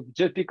 why?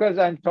 Just because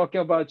I'm talking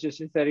about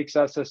geosynthetics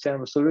as a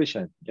sustainable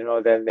solution, you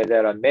know, then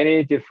there are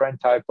many different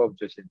types of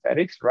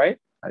geosynthetics, right?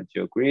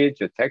 Geogrid,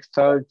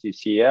 geotextile,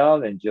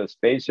 GCL, and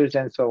geospacers,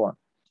 and so on.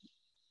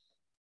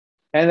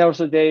 And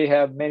also they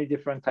have many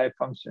different type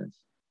functions.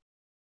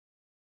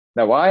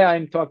 Now, why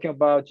I'm talking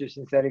about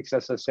geosynthetics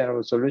as a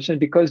sustainable solution?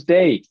 Because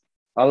they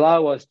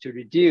allow us to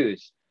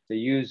reduce the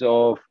use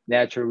of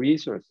natural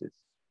resources,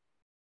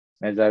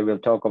 as I will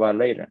talk about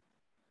later.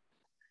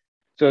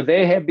 So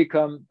they have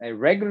become a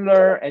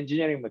regular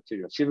engineering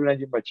material, civil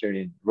engine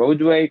material in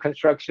roadway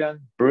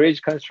construction,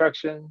 bridge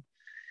construction,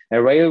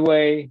 a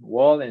railway,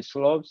 wall and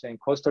slopes and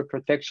coastal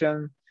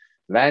protection,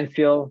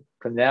 landfill,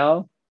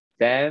 canal,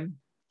 dam,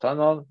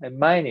 tunnel, and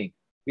mining.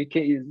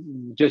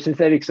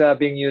 Geosynthetics are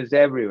being used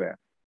everywhere.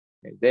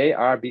 They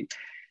are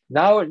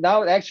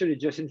now actually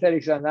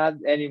geosynthetics are not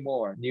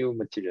anymore new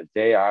materials.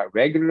 They are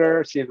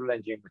regular civil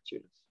engine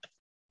materials.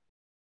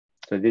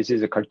 So this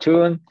is a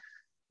cartoon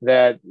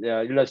that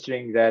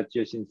illustrating that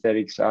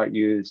geosynthetics are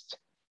used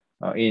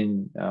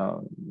in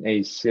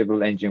a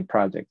civil engine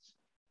project.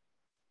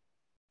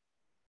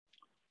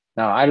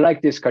 Now, I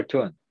like this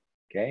cartoon,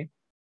 okay?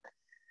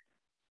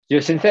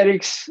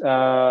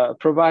 Geosynthetics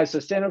provides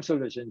a sustainable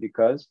solution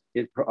because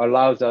it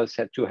allows us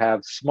to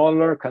have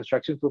smaller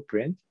construction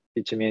footprint,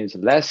 which means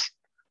less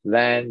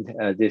land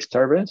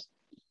disturbance.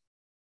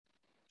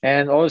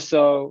 And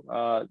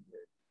also,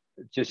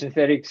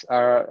 geosynthetics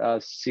are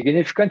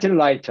significantly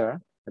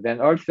lighter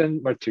than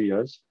earthen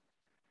materials.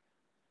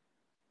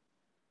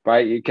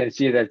 Right, you can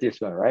see that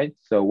this one, right?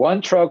 So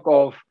one truck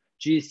of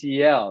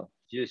GCL,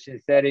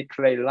 geosynthetic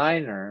clay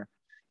liner,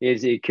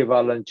 is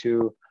equivalent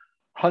to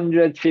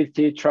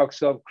 150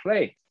 trucks of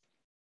clay.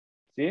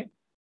 See,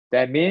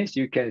 that means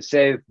you can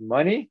save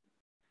money,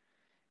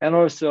 and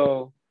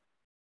also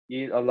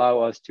it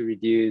allows us to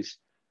reduce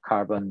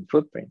carbon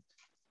footprint.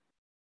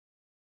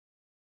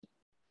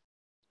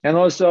 And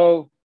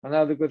also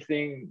another good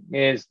thing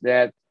is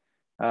that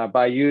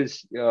by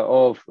use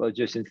of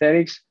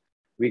geosynthetics,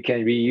 we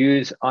can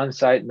reuse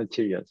on-site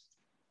materials,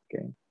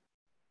 okay?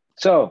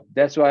 So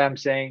that's why I'm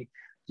saying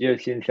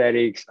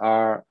geosynthetics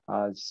are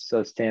a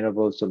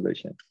sustainable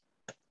solution.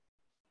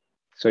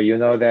 So you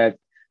know that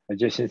a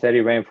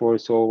geosynthetic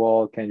reinforced soil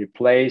wall can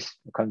replace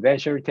a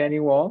conventional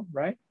retaining wall,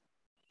 right?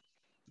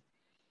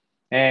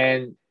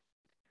 And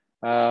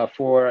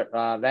for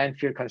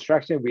landfill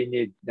construction, we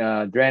need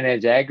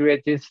drainage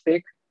aggregate this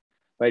thick.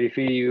 But if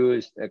we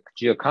use a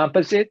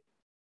geocomposite,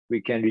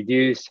 we can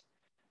reduce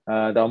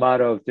the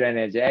amount of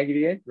drainage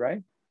aggregate,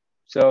 right?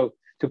 So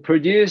to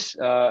produce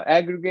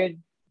aggregate,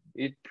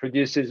 it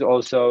produces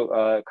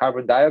also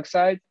carbon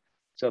dioxide.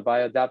 So by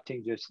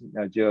adopting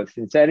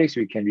geosynthetics,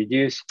 we can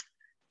reduce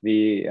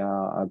the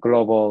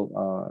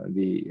global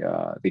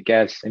the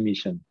gas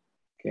emission.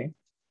 Okay.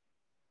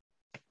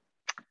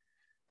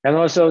 And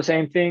also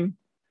same thing,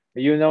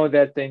 you know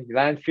that in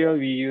landfill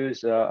we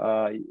use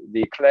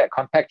the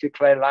compacted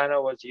clay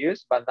liner was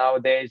used, but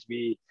nowadays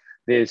the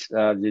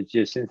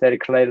geosynthetic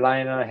clay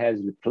liner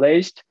has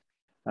replaced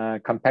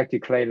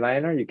compacted clay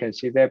liner. You can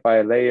see that by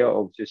a layer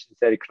of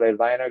geosynthetic clay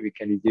liner, we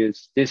can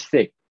reduce this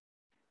thick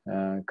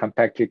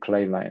compacted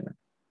clay liner.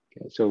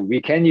 Okay, so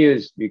we can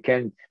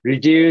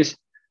reduce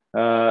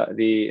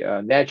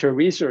the natural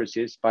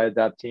resources by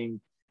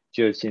adopting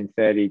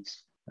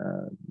geosynthetics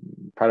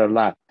quite a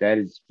lot. That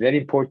is very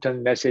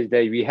important message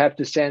that we have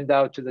to send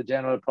out to the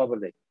general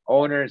public.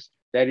 Owners,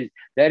 that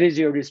is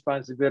your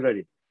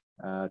responsibility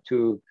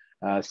to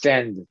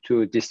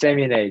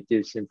disseminate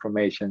this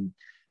information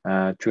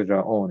to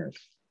the owners.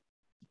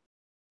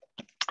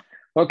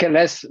 Okay,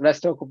 let's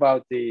talk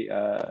about the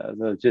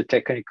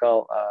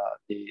geotechnical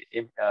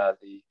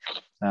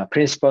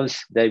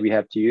principles that we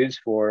have to use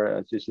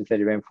for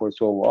geosynthetic reinforced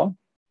soil wall.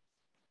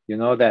 You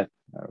know that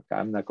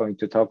I'm not going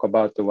to talk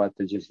about what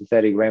the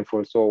geosynthetic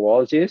reinforced soil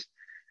walls is,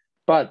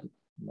 but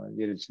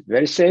it is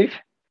very safe,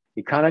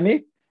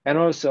 economic, and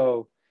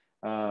also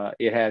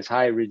it has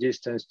high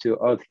resistance to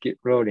earth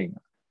eroding.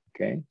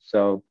 Okay,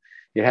 so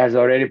it has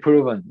already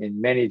proven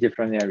in many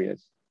different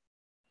areas.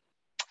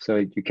 So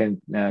you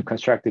can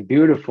construct a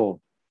beautifully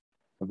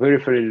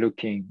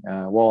looking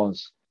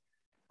walls.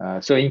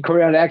 So in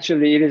Korea,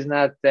 actually, it is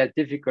not that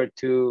difficult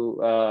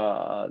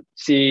to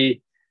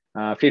see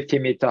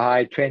 50-meter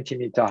high,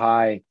 20-meter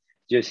high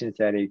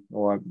geosynthetic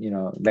or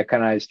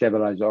mechanized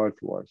stabilized earth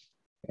walls.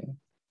 Okay?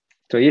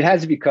 So it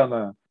has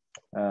become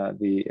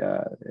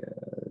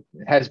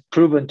has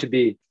proven to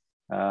be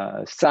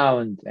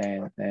sound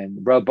and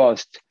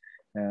robust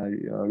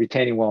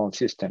retaining wall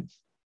systems.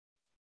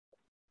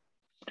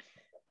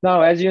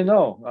 Now, as you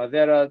know,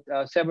 there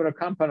are several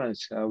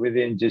components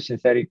within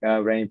geosynthetic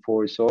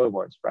reinforced soil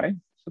walls, right?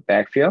 So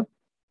backfill,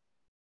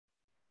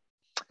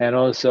 and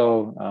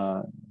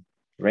also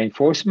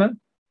reinforcement,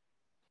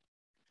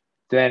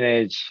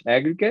 drainage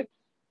aggregate,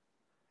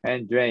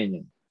 and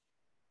draining.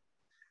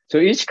 So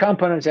each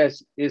component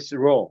has its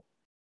role.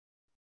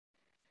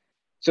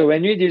 So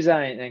when we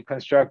design and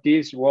construct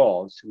these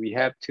walls, we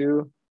have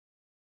to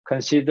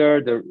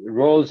consider the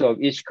roles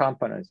of each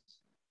component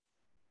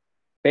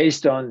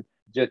based on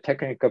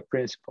geotechnical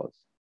principles,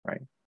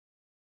 right?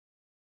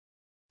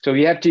 So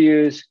we have to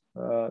use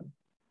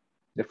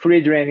the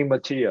free draining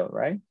material,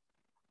 right?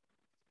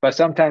 But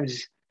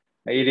sometimes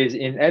it is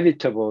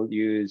inevitable to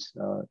use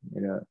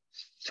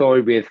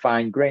soil with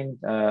fine grain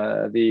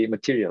the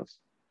materials.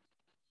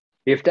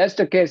 If that's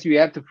the case, we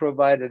have to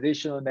provide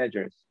additional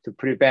measures to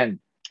prevent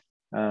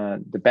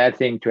the bad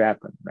thing to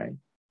happen, right?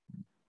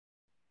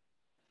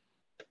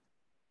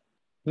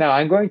 Now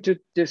I'm going to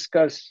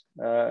discuss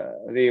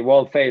the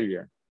wall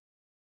failure.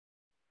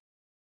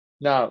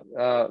 Now,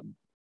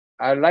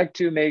 I'd like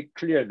to make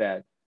clear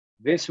that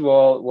this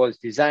wall was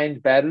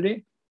designed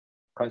badly,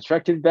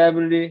 constructed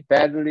badly,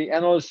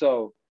 and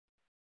also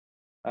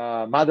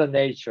Mother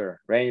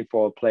Nature,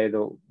 rainfall played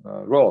a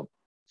role.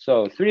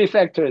 So 3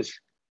 factors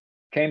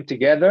came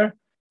together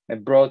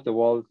and brought the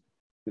wall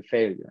to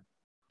failure,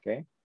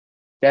 okay?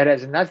 That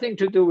has nothing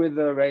to do with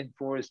the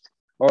reinforced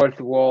earth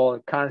wall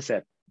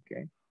concept,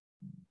 okay?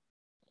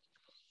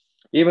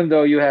 Even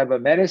though you have a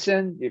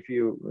medicine, if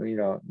you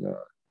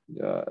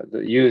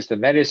use the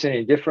medicine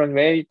in different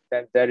way,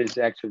 then that is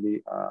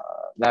actually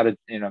not a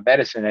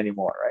medicine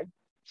anymore, right?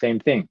 Same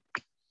thing.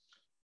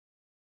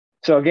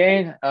 So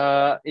again,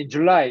 in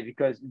July,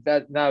 because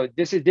now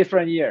this is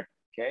different year,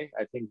 okay?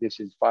 I think this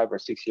is 5 or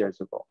 6 years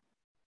ago.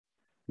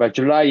 But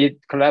July,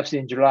 it collapsed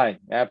in July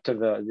after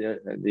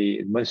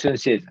the monsoon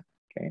season,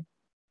 okay?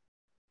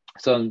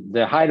 So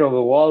the height of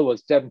the wall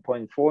was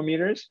 7.4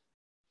 meters.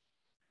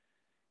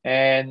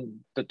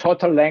 And the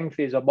total length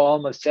is about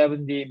almost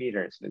 70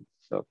 meters.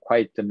 So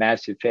quite the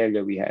massive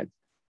failure we had.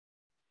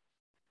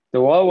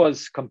 The wall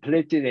was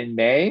completed in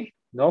May,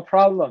 no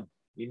problem,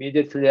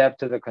 immediately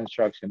after the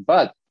construction,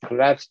 but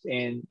collapsed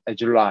in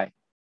July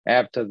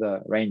after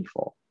the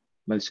rainfall,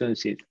 monsoon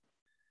season.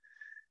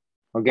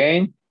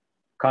 Again,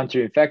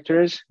 contributing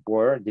factors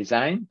were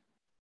design,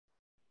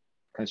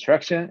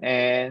 construction,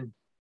 and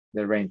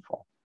the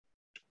rainfall.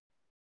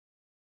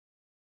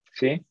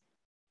 See?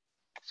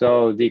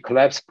 So the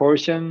collapsed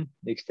portion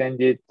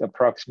extended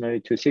approximately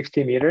to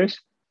 60 meters.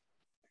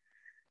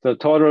 The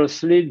total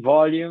slid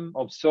volume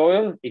of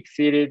soil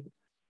exceeded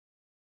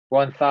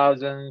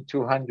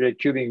 1,200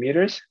 cubic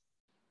meters.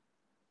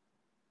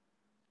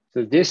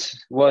 So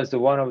this was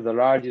one of the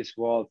largest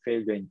wall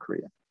failure in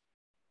Korea.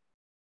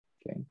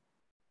 Okay.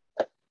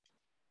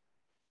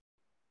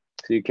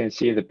 So you can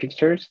see the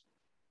pictures.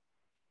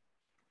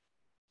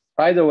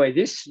 By the way,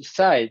 this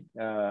site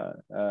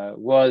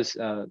was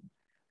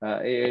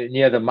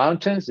near the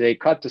mountains. They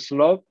cut the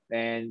slope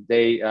and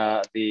they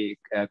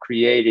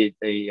created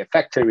a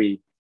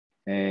factory,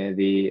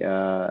 the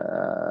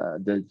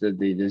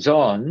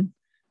zone,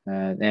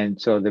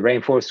 and so the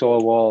reinforced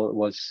soil wall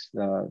was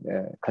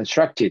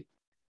constructed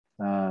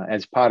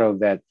as part of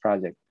that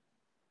project.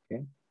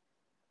 Okay,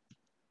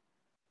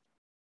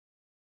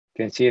 you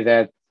can see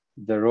that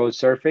the road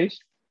surface.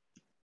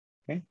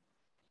 Okay,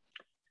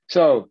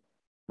 So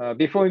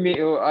before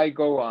I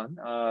go on,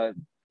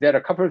 there are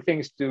a couple of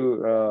things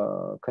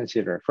to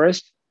consider.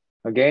 First,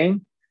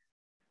 again,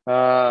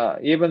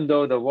 even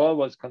though the wall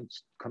was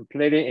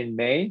completed in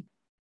May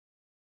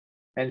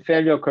and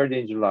failure occurred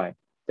in July,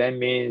 that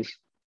means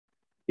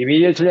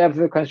immediately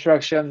after the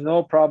construction,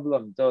 no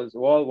problem, the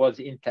wall was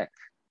intact,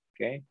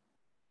 okay?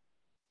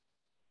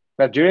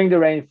 But during the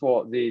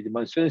rainfall, the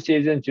monsoon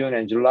season, June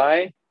and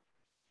July,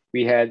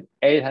 we had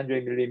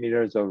 800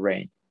 millimeters of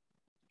rain,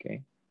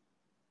 okay?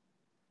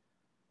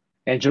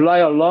 In July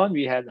alone,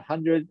 we had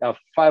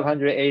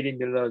 580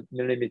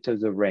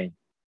 millimeters of rain,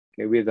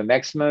 okay, with a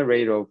maximum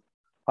rate of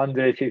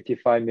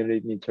 155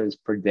 millimeters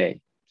per day.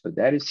 So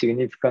that is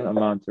significant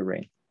amount of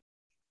rain.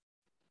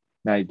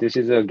 Now, this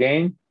is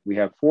again, we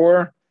have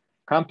 4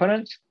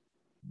 components.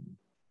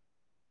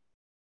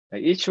 Now,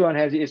 each one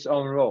has its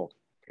own role,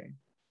 okay?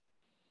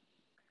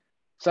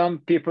 Some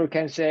people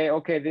can say,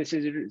 okay, this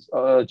is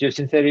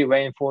geosynthetic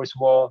reinforced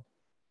wall.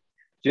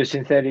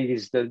 Geosynthetic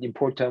is the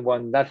important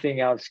one.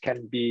 Nothing else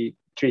can be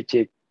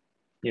treated,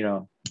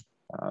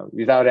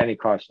 without any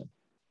caution.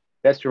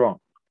 That's wrong.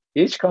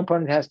 Each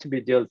component has to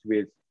be dealt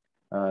with,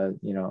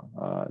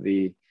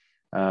 the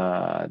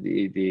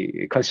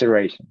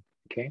consideration.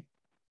 Okay.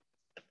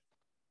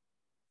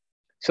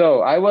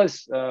 So I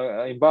was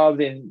involved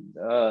in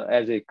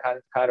as a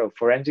kind of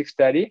forensic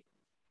study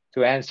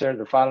to answer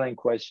the following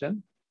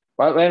question: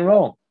 what went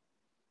wrong?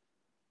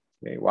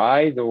 Okay,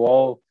 why the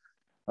wall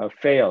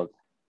failed?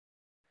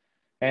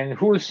 And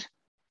whose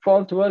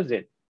fault was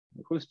it?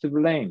 Who's to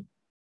blame?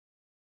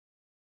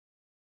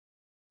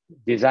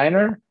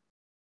 Designer,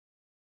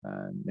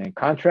 and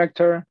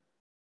contractor,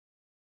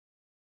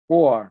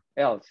 or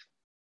else?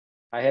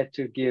 I had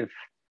to give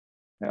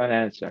an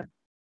answer.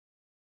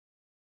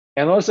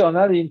 And also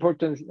another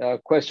important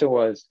question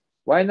was,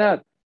 why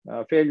not?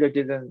 Failure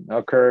didn't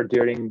occur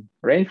during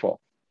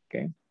rainfall,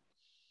 okay?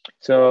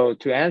 So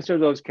to answer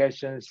those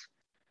questions,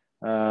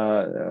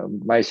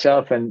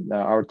 myself and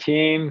our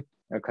team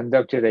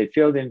conducted a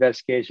field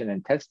investigation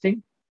and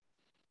testing,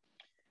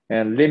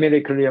 and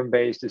limited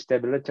equilibrium-based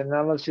stability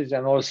analysis,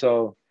 and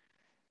also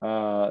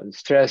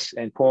stress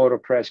and pore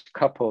pressure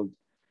coupled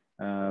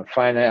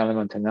finite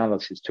element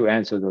analysis to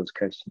answer those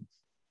questions.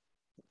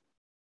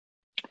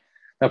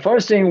 The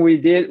first thing we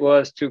did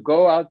was to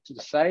go out to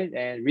the site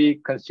and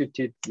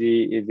reconstitute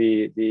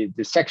the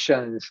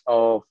sections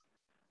of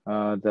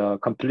the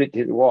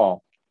completed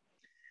wall.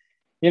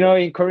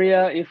 In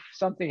Korea, if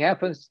something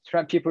happens,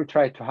 people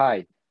try to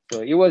hide.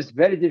 So it was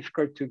very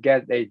difficult to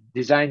get a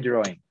design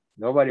drawing.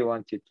 Nobody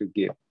wanted to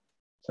give.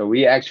 So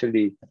we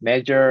actually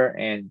measure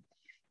and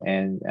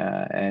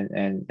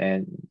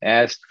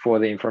asked for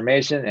the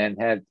information and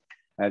had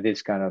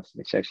this kind of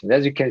section.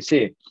 As you can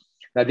see,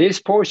 now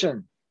this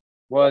portion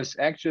was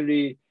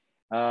actually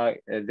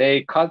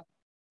they cut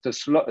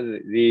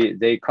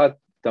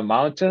the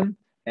mountain,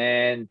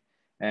 and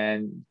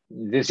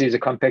this is a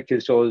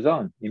compacted soil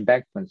zone,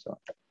 embankment zone.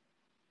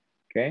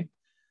 Okay,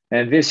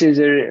 and this is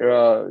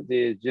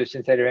the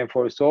geosynthetic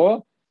reinforced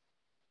soil.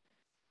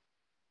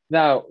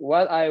 Now,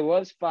 what I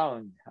was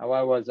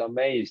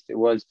amazed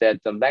was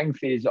that the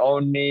length is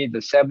only the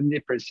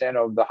 70%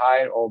 of the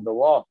height of the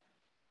wall.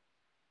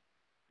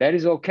 That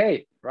is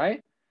okay,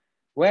 right?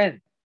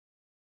 When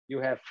you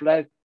have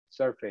flat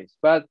surface,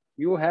 but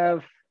you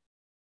have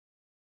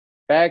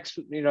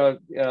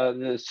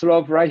the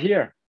slope right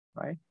here,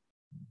 right?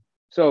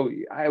 So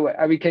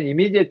we can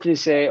immediately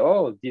say,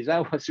 oh,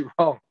 design was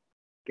wrong,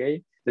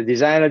 okay? The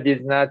designer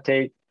did not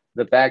take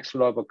the back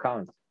slope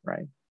account,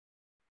 right?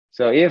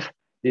 So if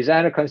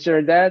designer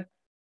considered that,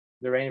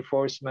 the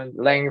reinforcement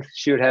length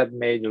should have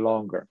made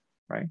longer,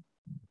 right?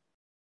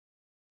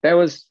 That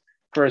was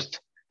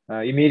first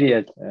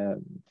immediate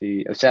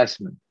the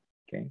assessment,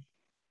 okay?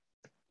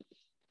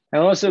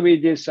 And also we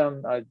did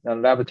some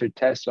laboratory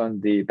tests on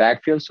the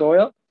backfill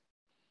soil.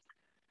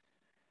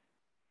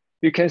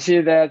 You can see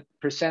that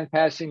percent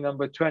passing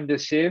number 20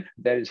 sieve,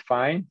 that is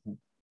fine,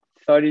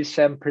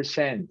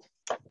 37%,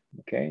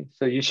 okay?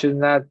 So they should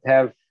not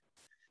have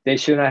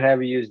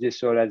used this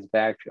soil as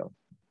backfill,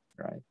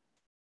 right?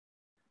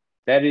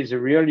 That is a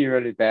really,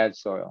 really bad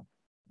soil,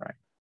 right?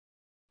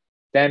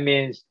 That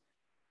means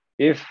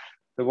if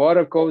the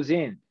water goes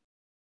in,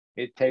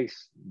 it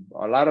takes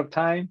a lot of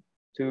time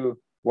for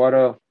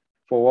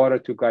water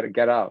to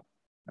get out,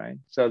 right?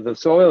 So the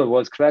soil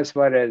was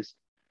classified as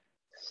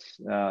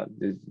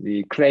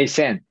the clay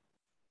sand,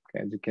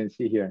 okay, as you can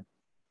see here.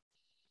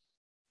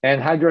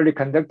 And hydraulic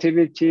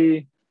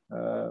conductivity,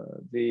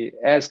 the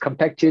as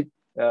compacted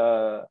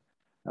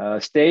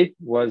state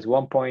was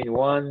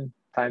 1.1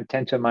 times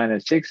 10 to the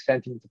minus 6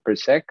 centimeter per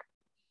sec,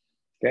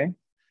 okay?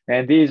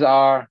 And these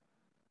are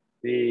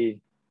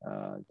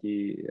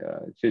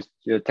just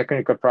the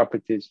technical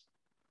properties,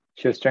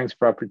 shear strength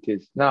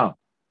properties. Now,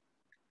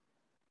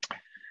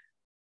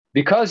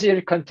 because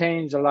it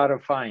contains a lot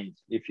of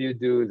fines, if you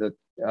do the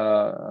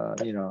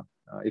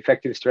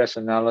effective stress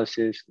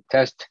analysis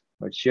test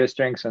or shear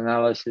strength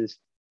analysis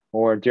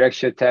or direct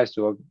shear test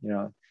or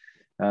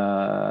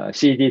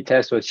CD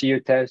test or CU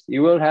test,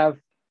 you will have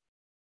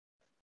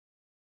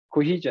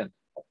cohesion.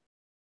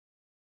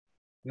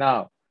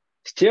 Now,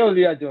 still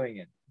we are doing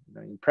it.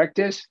 In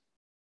practice,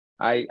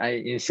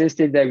 I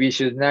insisted that we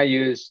should not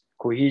use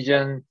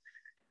cohesion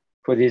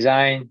for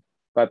design,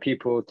 but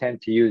people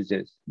tend to use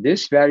this.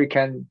 This value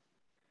can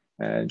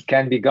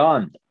be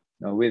gone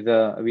with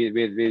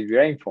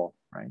rainfall,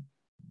 right?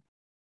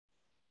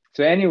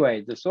 So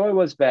anyway, the soil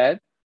was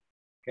bad,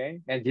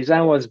 okay, and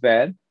design was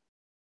bad.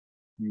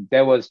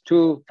 There was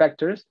 2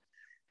 factors,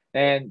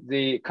 and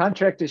the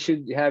contractor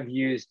should have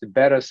used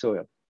better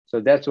soil. So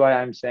that's why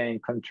I'm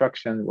saying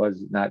construction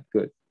was not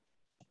good.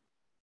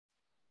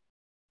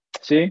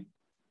 See,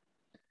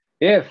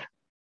 if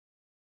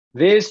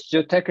these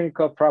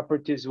geotechnical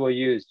properties were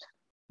used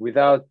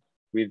without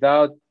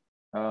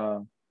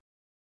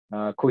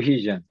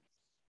cohesion,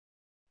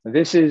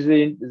 this is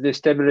the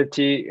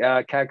stability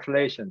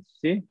calculations.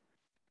 See,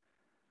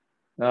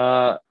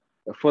 for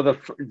the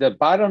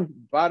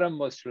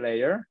bottommost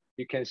layer,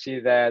 you can see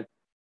that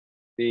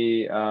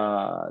the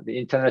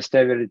internal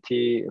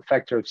stability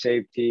factor of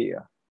safety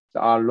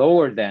are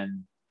lower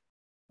than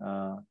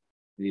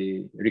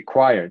the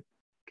required.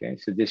 Okay,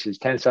 so this is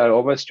tensile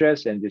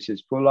overstress and this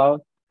is pull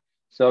out.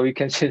 So we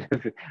can see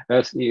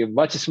that's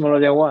much smaller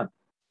than 1.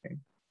 Okay.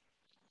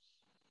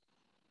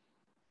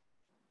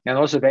 And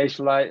also base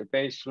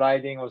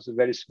sliding also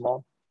very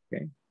small.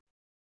 Okay.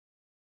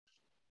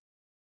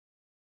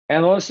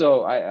 And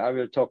also, I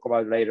will talk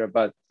about later,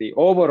 but the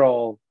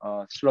overall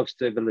slope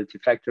stability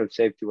factor of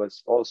safety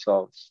was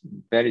also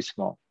very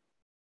small.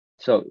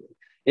 So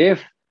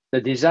if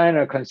the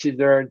designer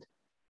considered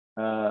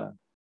the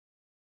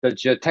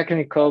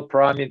geotechnical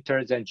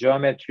parameters and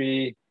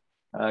geometry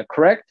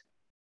correct,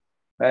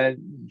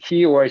 and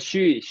he or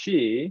she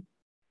should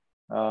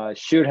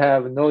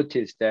have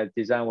noticed that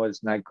design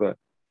was not good,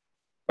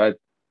 but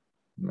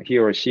he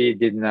or she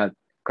did not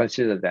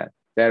consider that.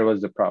 That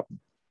was the problem.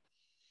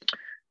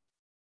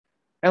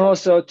 And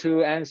also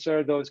to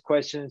answer those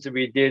questions,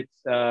 we did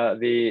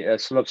the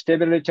slope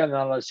stability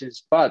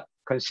analysis, but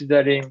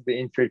considering the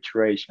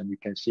infiltration, you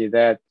can see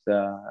that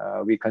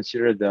we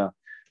consider the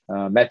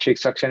metric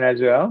suction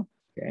as well.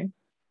 Okay.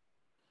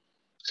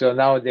 So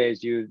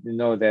nowadays, you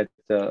know that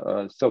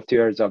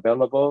software is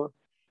available.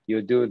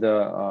 You do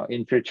the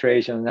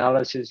infiltration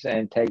analysis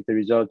and take the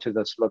result to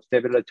the slope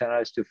stability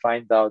analysis to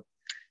find out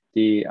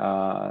the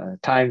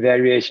time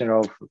variation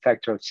of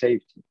factor of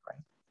safety,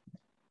 right?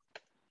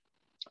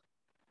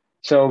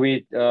 So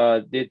we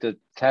did the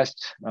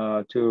test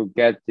to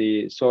get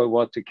the soil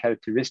water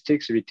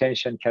characteristics,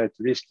 retention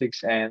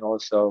characteristics, and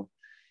also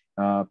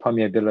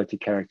permeability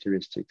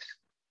characteristics.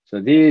 So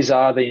these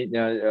are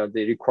the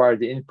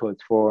required input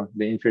for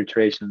the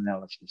infiltration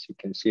analysis. You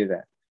can see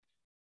that.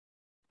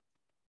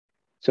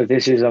 So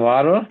this is a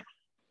model.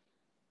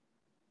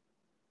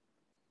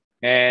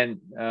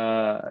 And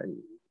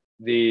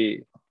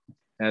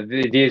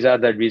these are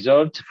the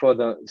results for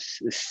the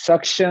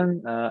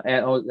suction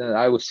and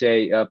I would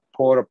say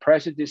pore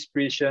pressure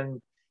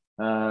distribution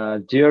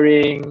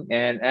during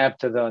and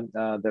after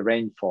the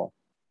rainfall.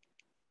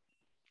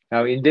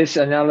 Now in this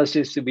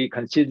analysis, we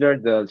consider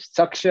the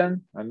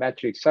suction,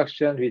 metric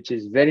suction, which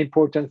is very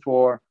important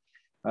for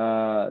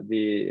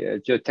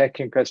the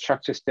geotechnical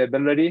structure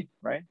stability,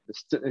 right?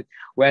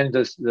 When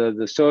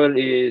the soil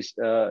is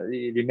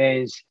it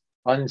remains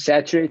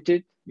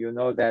unsaturated, you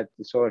know that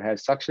the soil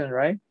has suction,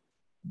 right?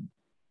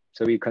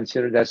 So we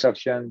consider that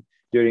suction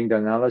during the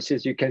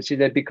analysis. You can see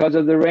that because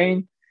of the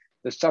rain,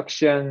 the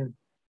suction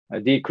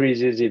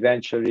decreases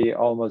eventually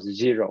almost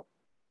zero.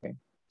 Okay?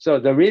 So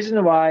the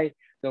reason why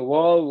the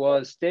wall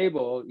was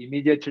stable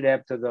immediately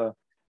after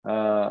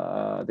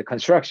the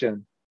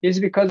construction is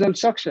because of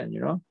suction.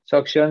 You know,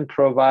 suction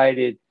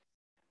provided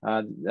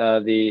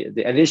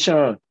the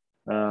additional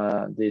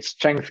the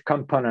strength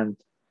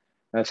component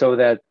so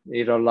that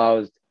it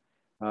allows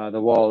the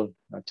wall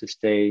to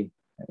stay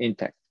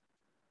intact.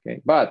 Okay,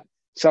 but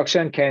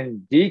suction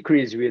can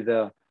decrease with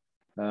the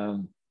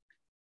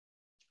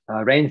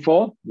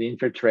rainfall, the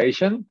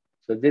infiltration.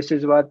 So this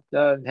is what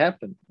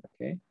happened.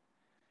 Okay,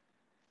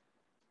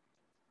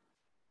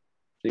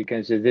 so you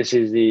can see this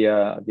is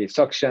the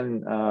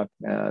suction,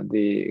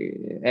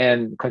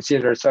 and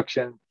consider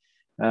suction,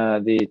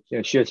 the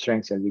shear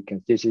strength as you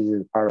can. This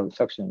is part of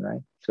suction, right?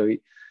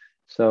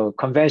 So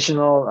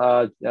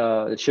conventional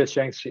shear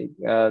strength,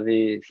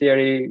 the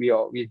theory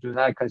we do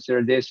not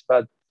consider this,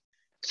 but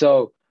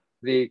so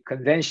the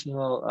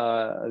conventional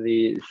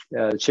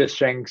shear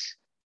strengths,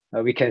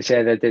 we can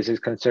say that this is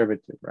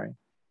conservative, right?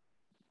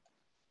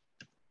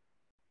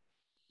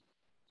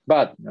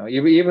 But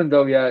even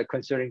though we are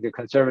considering the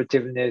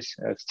conservativeness,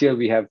 still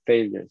we have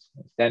failures.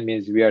 That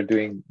means we are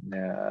doing,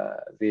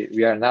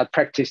 we are not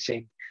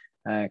practicing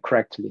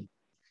correctly.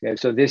 Okay,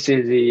 so this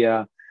is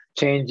the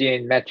change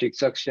in metric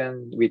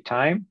suction with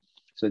time.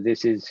 So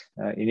this is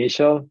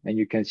initial, and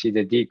you can see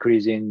the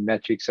decrease in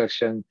metric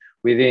suction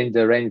within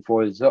the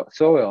rainfall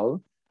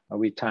soil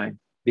with time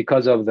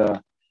because of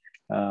the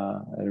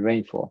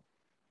rainfall.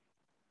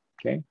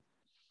 Okay,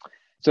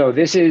 so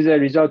this is a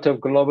result of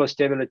global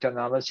stability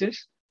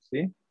analysis.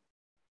 See,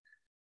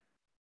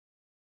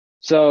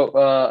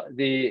 So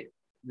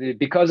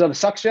because of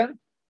suction,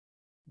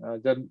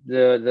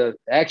 the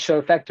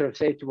actual factor of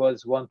safety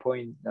was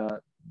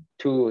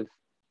 1.2,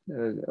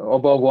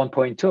 above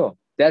 1.2.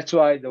 That's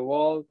why the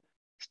wall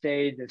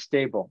stayed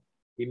stable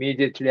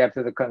immediately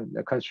after the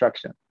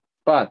construction.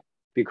 But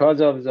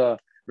because of the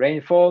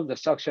rainfall, the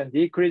suction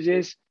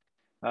decreases.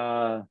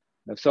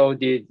 So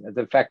did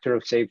the factor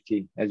of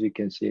safety, as you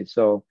can see.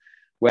 So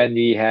when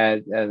we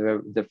had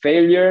the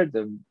failure,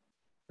 the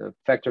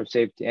factor of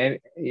safety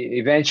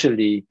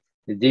eventually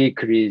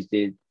decreased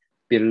it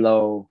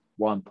below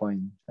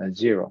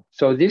 1.0.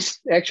 So this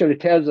actually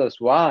tells us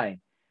why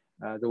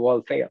the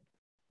wall failed.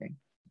 Okay.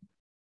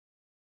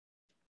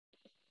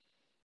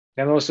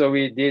 And also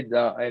we did,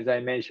 as I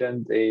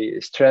mentioned, a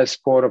stress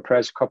pore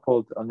press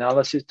coupled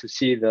analysis to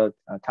see the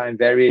time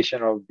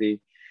variation of the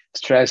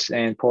stress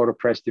and pore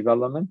press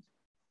development.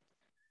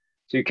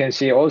 So you can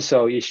see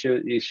also it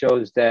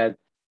shows that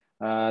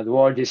the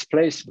wall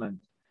displacement,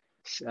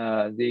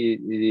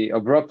 the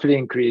abruptly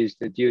increased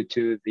due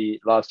to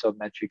the loss of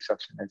metric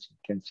suction, as you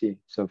can see.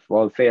 So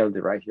wall failed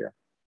right here.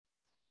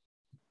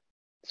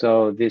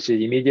 So this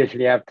is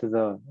immediately after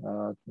the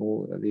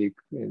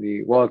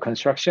wall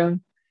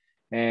construction,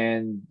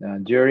 and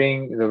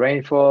during the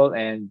rainfall,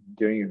 and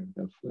during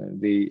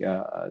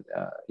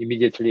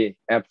immediately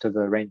after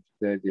the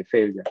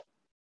failure.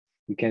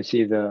 You can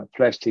see the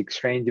plastic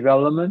strain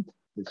development.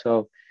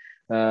 So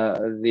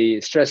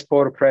the stress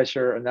pore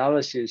pressure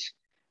analysis,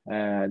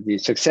 they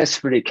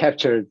successfully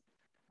captured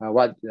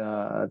what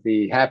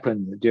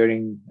happened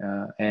during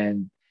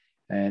and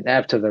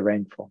after the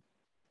rainfall.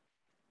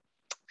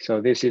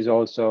 So this is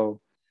also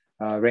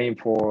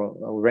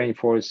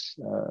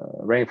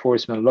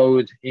reinforcement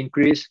load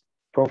increase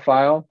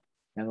profile,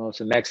 and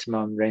also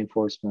maximum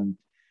reinforcement,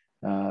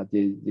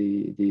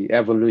 the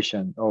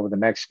evolution over the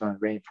maximum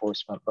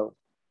reinforcement load.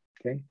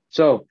 Okay,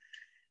 so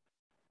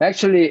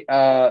actually,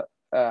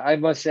 I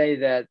must say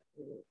that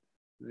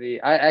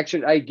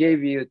I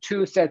gave you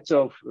two sets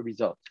of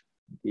results: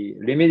 the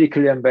limit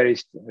equilibrium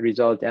base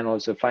result and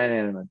also finite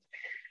element.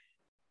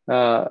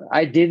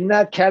 I did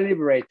not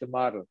calibrate the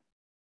model.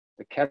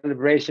 The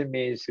calibration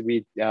means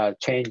we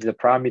change the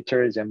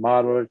parameters and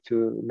model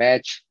to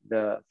match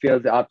the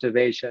field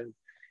observation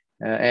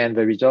and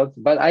the results,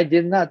 but I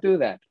did not do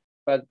that.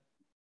 But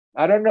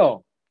I don't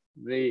know,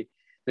 the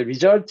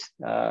results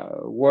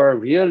were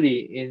really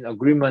in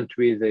agreement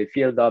with the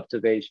field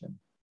observation.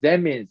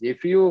 That means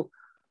if you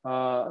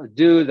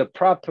do the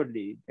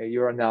properly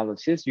your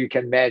analysis, you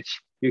can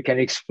match, you can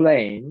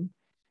explain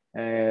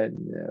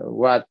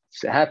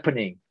what's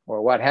happening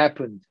or what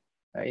happened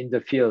in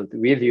the field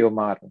with your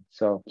model.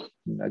 So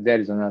that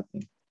is another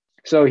thing.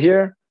 So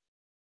here,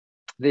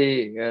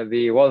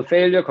 the wall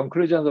failure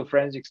conclusion of the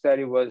forensic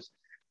study was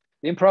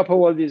improper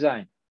wall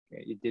design.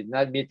 It did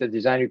not meet the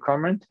design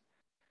requirement,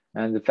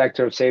 and the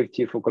factor of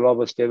safety for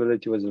global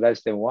stability was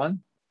less than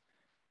 1.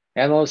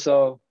 And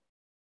also,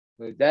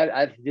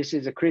 this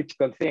is a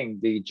critical thing.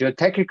 The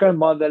geotechnical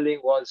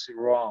modeling was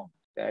wrong.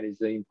 That is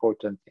the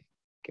important thing.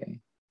 Okay,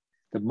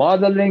 the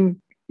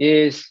modeling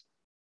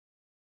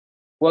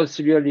was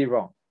really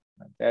wrong.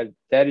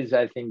 That is,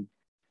 I think,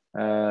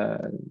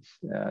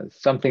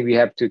 something we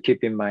have to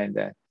keep in mind.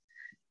 That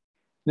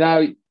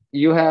now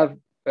you have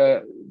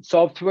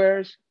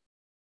softwares,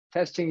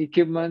 testing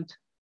equipment.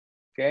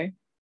 Okay,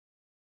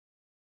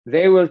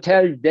 they will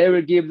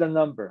give the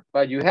number,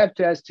 but you have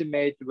to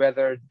estimate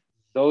whether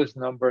those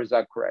numbers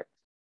are correct.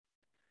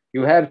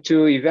 You have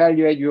to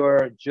evaluate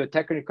your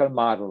geotechnical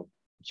model,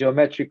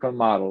 geometrical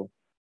model,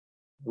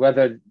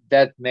 whether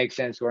that makes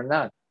sense or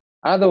not.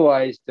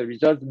 Otherwise, the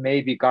result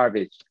may be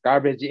garbage.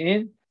 Garbage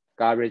in,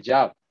 garbage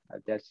out.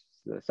 That's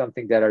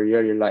something that I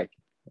really like,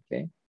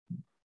 okay?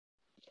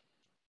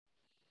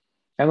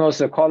 And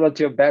also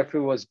quality of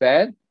backfill was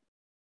bad,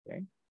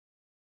 okay?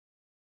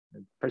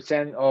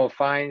 Percent of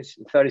fines,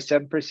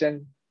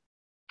 37%.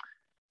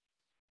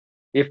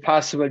 If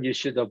possible, you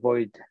should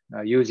avoid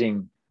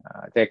using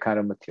that kind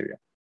of material.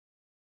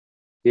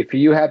 If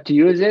you have to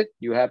use it,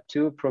 you have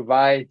to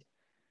provide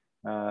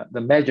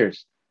the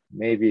measures.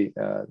 Maybe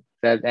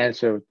that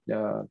answer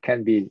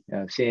can be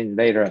seen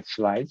later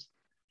slides.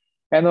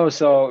 And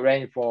also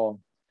rainfall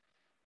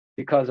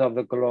because of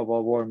the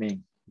global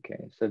warming. Okay,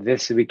 so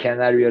this, we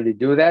cannot really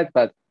do that,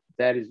 but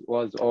that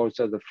was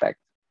also the fact.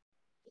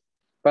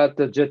 But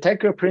the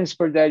geotechnical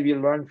principle that we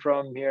learned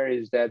from here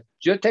is that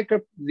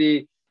geotechnical,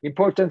 the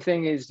important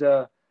thing is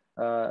geotechnical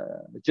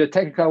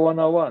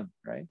 101,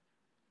 right?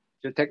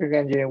 Geotechnical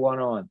engineering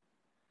 101.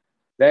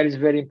 That is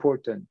very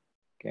important,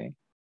 okay?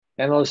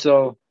 And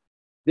also,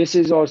 this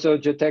is also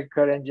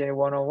geotechnical engineering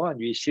 101.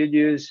 We should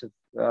use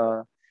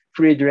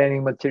free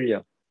draining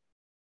material.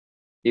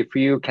 If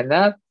you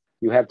cannot,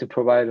 you have to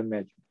provide a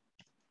measure.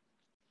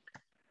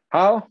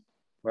 How?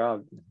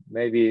 Well,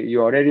 maybe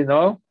you already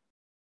know,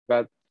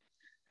 but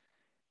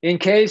in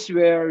case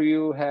where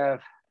you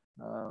have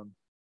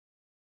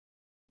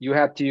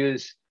to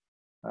use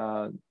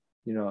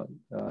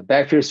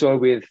backfill soil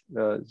with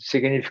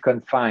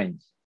significant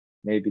fines,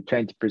 maybe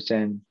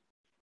 20%,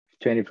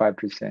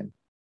 25%.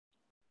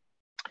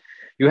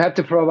 you have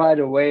to provide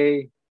a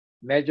way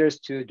measures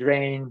to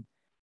drain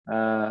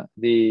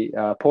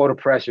the portal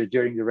pressure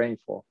during the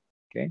rainfall.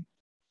 Okay,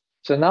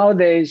 so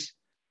nowadays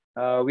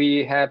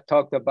we have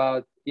talked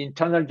about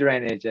internal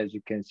drainage, as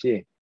you can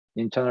see,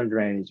 internal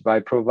drainage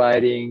by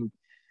providing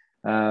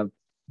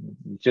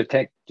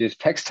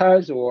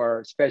textiles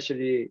or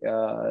specially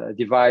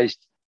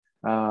devised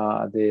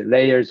the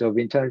layers of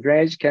internal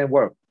drainage can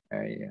work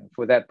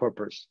for that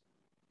purpose.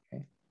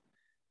 Okay.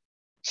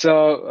 So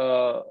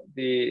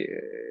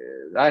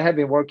I have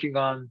been working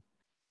on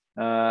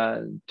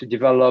to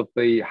develop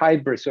a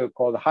hybrid,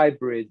 so-called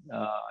hybrid,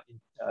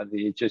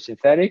 the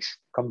geosynthetics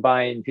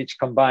which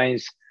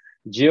combines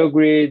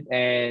geogrid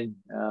and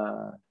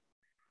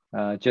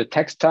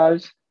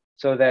geotextiles,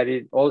 so that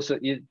it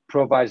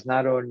provides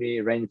not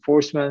only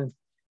reinforcement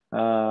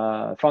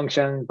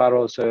function, but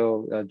also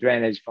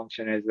drainage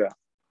function as well.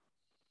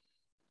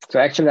 So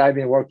actually I've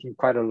been working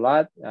quite a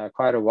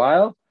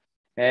while,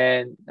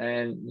 and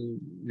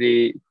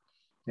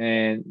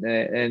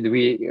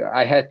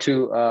I had to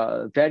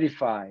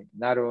verify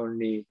not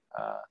only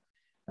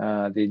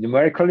the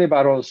numerically,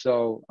 but also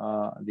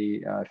the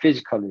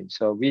physically.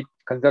 So we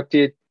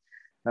conducted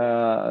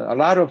a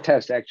lot of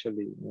tests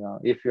actually.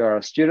 If you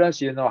are students,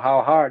 you know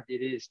how hard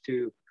it is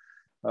to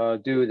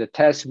do the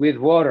test with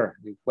water.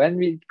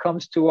 When it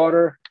comes to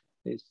water,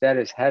 that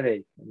is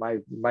headache.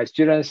 My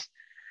students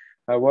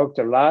worked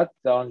a lot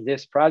on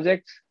this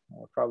project,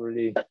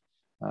 probably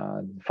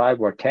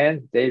 5 or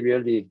 10. They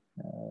really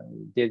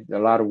did a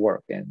lot of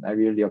work, and I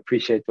really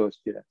appreciate those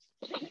students.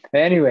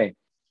 Anyway,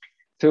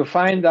 to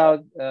find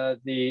out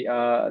the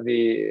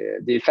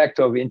effect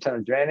of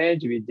internal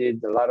drainage, we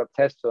did a lot of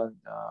tests on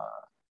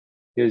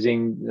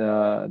using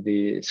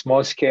the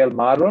small scale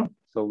model.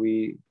 So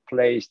we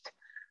placed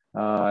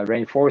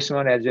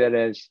reinforcement as well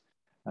as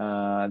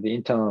the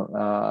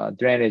internal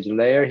drainage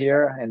layer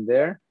here and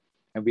there,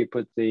 and we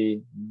put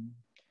the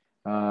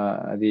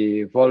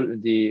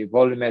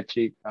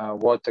volumetric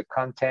water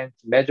content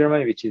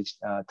measurement, which is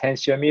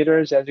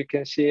tensiometers, as you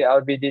can see,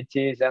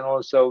 LVDTs, and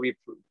also we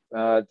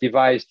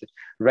devised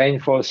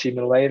rainfall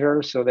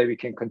simulator so that we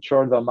can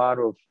control the amount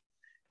of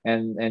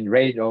and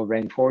rate of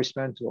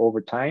reinforcement over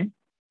time.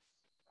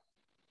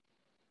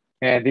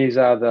 And these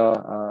are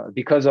the,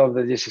 because of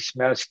this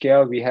small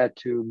scale, we had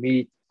to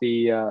meet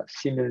the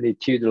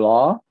similitude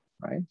law,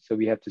 right? So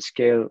we have to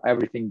scale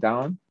everything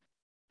down.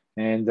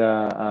 And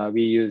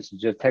we use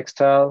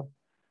geotextile,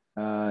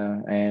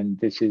 and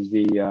this is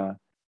the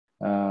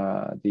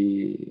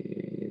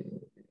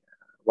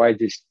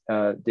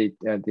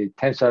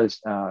tensile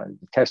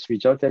test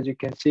result, as you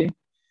can see.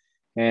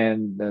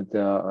 And the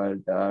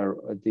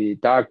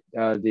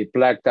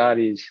black dot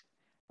is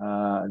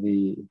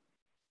the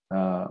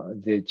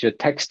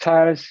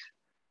geotextiles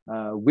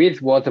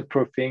with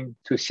waterproofing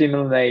to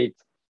simulate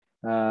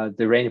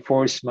the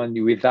reinforcement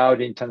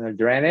without internal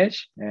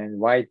drainage, and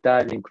white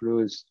dot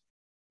includes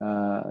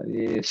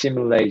it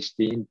simulates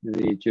the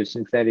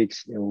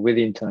geosynthetics with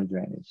internal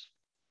drainage.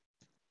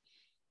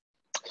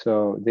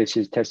 So this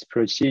is test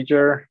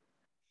procedure.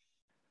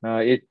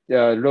 It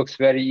looks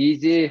very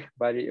easy,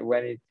 but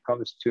when it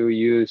comes to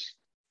use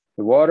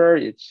the water,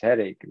 it's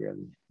headache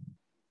really.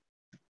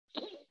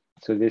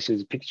 So this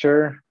is a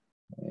picture,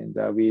 and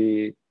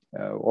we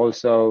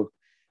also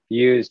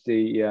use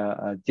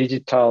the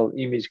digital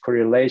image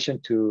correlation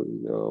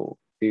to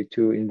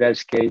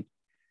investigate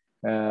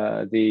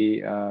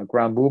the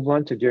ground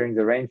movement during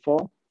the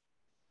rainfall.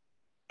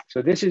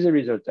 So this is a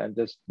result. I'm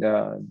just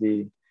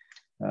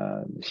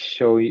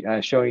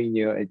showing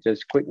you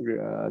just quick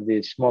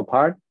the small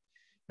part,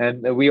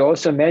 and we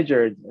also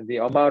measured the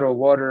amount of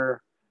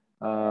water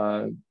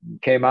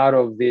came out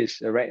of this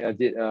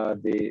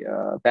the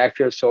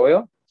backfill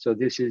soil. So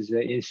this is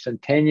the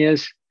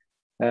instantaneous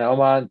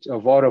amount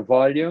of water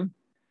volume,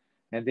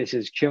 and this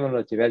is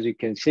cumulative. As you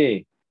can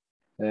see,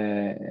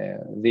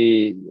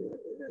 the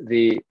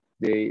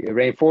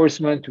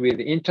reinforcement with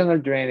internal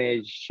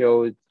drainage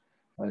showed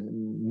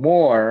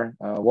more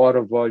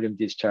water volume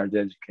discharge,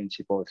 as you can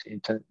see, both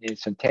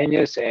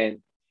instantaneous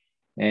and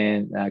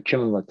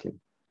cumulative.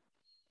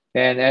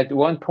 And at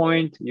one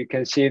point, you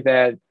can see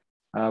that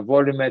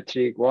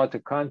volumetric water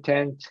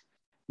content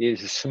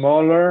is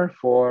smaller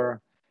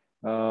for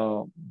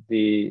with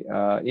the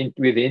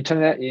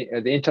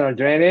internal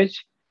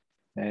drainage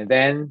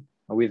than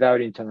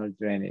without internal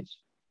drainage.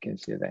 You can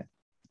see that.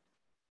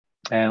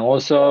 And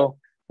also,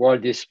 wall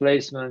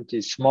displacement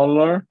is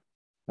smaller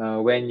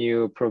when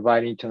you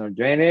provide internal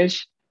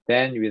drainage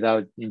than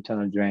without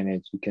internal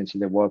drainage. You can see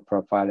the wall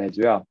profile as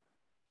well.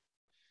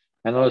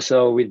 And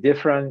also with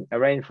different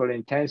rainfall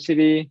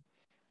intensity,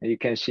 you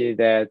can see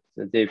that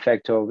the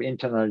effect of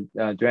internal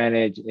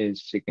drainage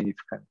is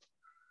significant.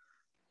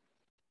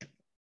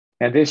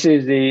 And this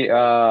is the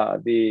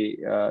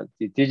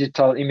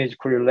digital image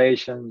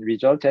correlation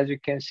result. As you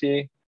can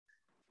see,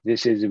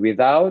 this is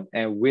without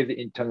and with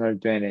internal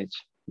drainage.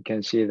 You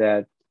can see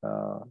that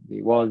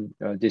the wall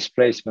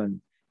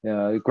displacement,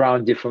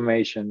 ground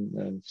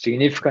deformation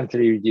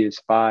significantly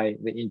reduced by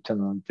the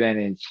internal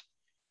drainage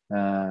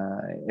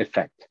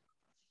effect.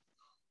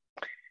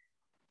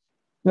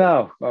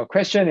 Now,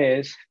 question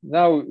is,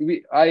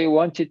 I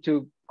wanted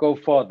to go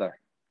further.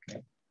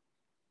 Okay.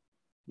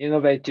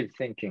 Innovative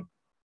thinking.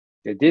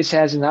 This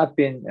has not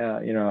been,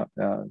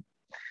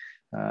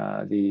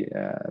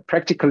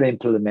 practically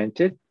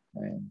implemented,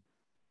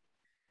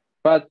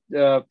 but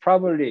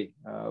probably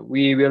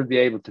we will be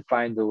able to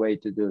find a way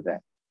to do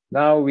that.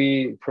 Now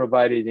we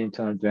provided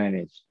internal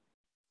drainage.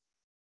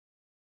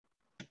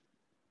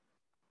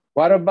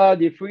 What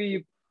about if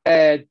we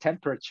add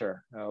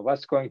temperature?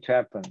 What's going to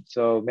happen?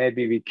 So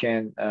maybe we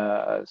can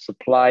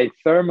supply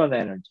thermal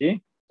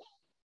energy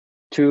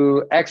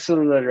to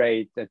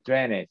accelerate the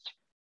drainage.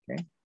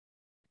 Okay.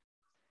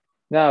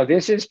 Now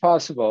this is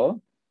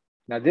possible.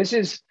 Now this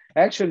is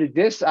actually,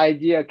 this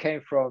idea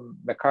came from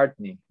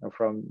McCartney,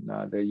 from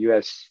the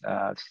US,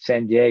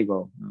 San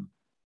Diego.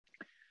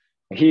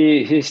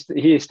 He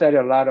studied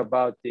a lot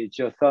about the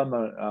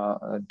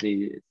geothermal,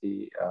 the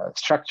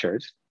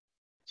structures.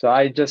 So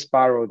I just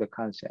borrowed the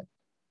concept.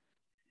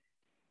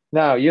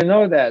 Now, you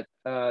know that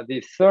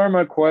the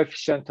thermal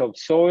coefficient of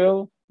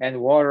soil and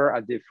water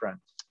are different.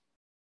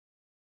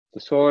 The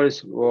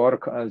soil's water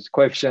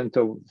coefficient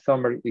of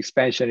thermal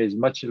expansion is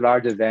much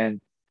larger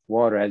than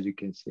water, as you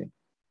can see.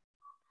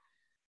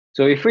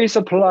 So if we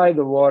supply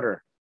the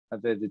water,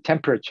 the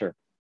temperature,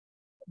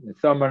 the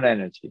thermal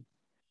energy,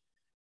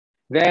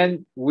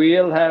 then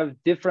we'll have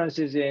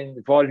differences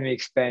in volume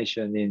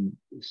expansion in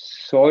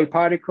soil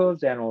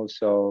particles and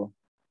also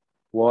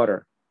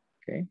water,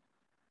 okay?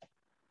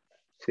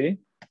 See?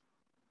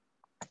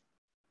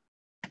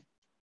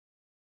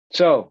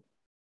 So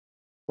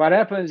what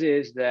happens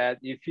is that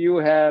if you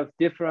have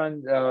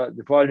different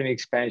volume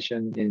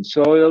expansion in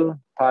soil,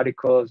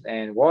 particles,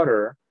 and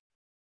water,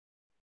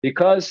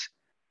 because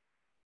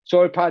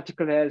soil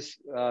particle has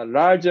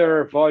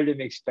larger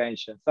volume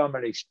expansion,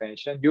 thermal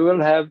expansion, you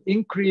will have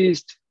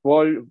increased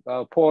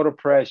pore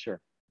pressure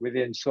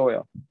within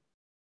soil,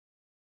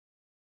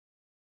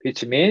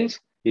 which means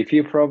if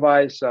you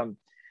provide some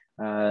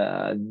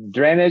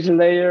drainage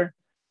layer,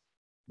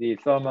 the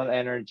thermal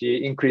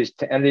energy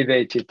increased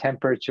elevated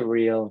temperature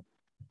will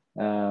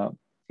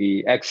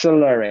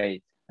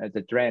accelerate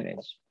the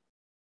drainage.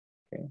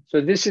 Okay.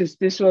 So this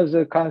was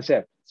the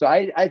concept. So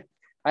I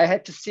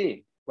had to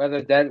see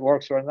whether that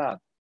works or not.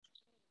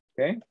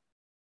 Okay.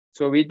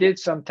 So we did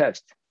some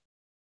tests.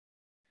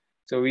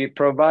 So we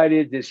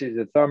provided, this is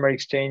a thermal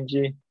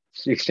exchanger.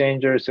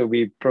 So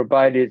we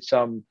provided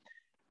some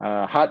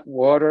hot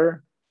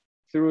water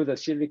through the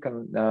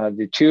silicon,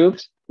 the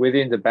tubes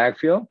within the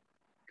backfill,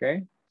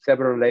 okay,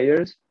 several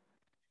layers.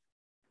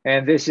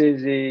 And this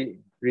is the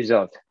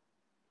result.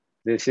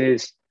 This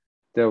is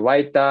the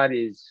white dot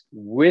is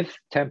with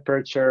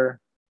temperature,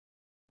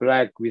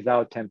 black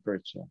without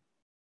temperature.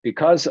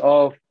 Because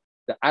of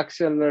the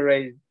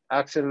accelerated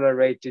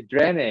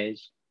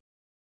drainage,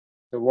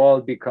 the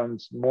wall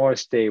becomes more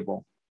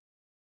stable.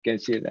 You can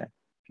see that,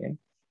 okay?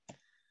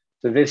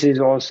 So this is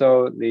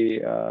also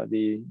the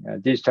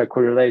digital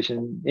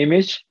correlation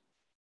image.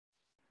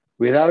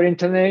 Without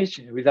internal,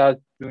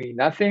 without doing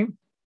nothing,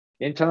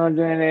 internal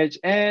drainage,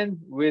 and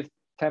with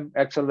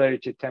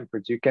accelerated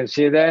temperature. You can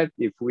see that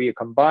if we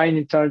combine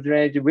internal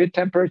drainage with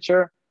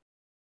temperature,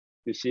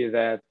 you see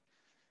that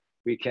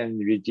we can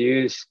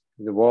reduce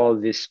the wall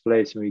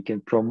displacement,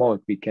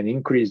 we can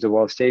increase the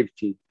wall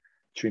safety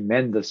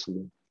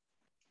tremendously.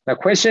 The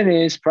question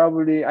is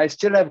probably, I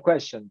still have a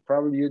question,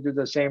 probably you do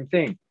the same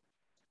thing.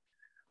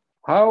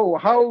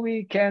 How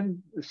we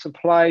can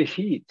supply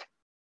heat?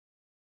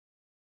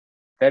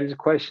 That is a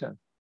question.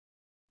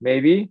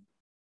 Maybe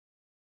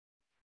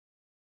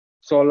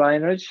solar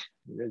energy,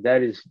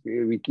 that is,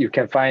 you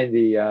can find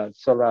the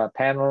solar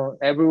panel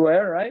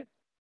everywhere, right?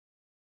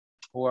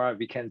 Or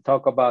we can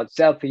talk about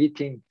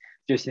self-heating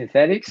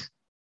geosynthetics.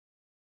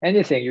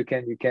 Anything you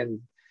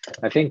can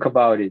think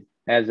about it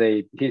as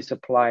a heat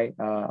supply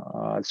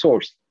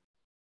source.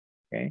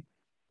 Okay.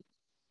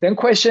 Then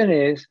question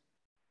is,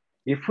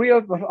 if we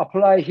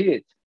apply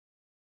heat,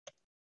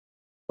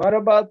 what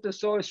about the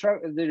soil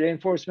structure, the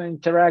reinforcement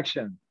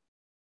interaction?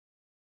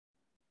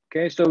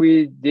 Okay, so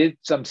we did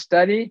some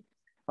study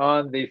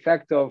on the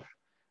effect of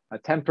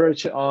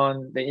temperature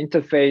on the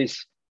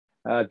interface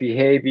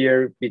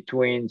behavior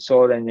between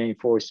soil and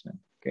reinforcement.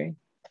 Okay,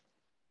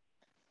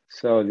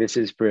 so this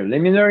is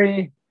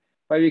preliminary,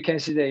 but you can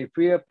see that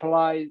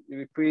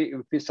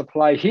if we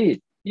supply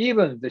heat,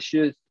 even the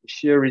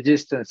shear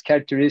resistance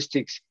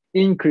characteristics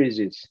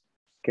increases.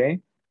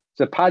 Okay,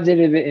 so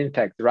positive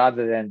impact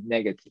rather than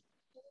negative.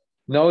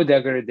 No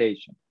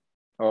degradation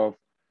of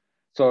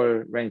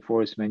soil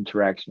reinforcement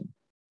interaction.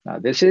 Now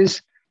this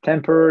is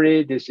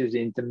temporary, this is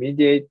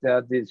intermediate,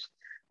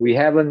 we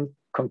haven't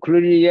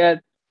concluded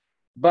yet,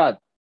 but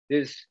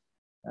this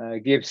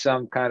gives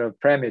some kind of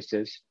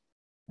premises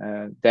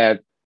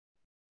that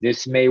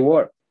this may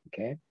work,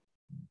 okay?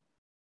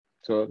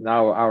 So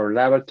now our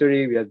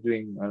laboratory, we are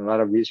doing a lot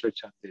of research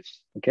on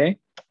this, okay?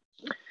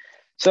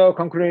 So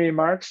concluding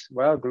remarks,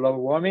 well, global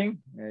warming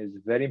is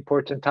a very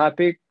important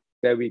topic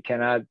that we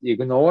cannot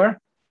ignore,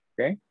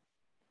 okay?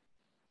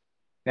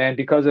 And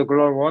because of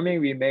global warming,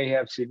 we may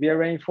have severe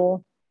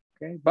rainfall,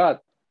 okay?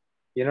 But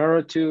in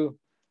order to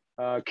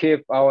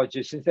keep our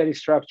geosynthetic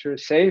structure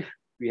safe,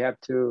 we have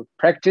to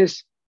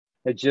practice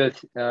the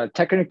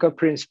geotechnical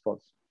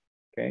principles,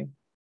 okay,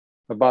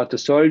 about the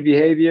soil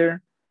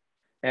behavior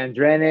and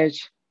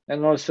drainage,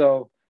 and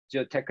also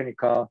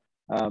geotechnical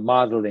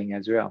modeling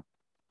as well,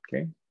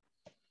 okay?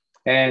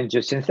 And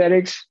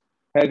geosynthetics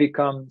have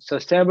become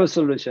sustainable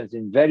solutions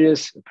in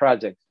various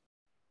projects.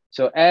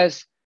 So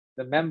as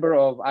the member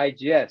of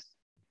IGS,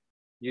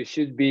 you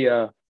should be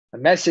a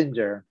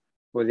messenger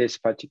for this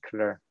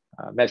particular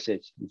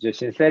message.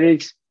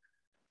 Geosynthetics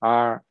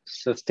are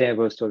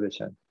sustainable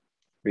solutions.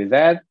 With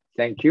that,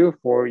 thank you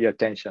for your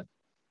attention.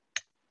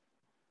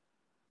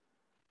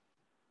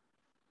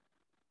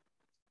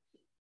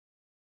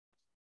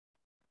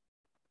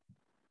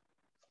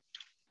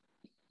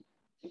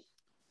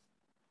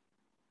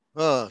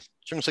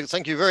 Chungsik,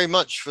 thank you very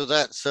much for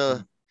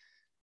that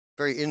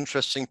very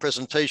interesting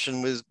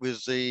presentation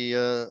with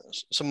the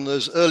some of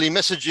those early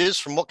messages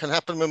from what can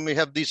happen when we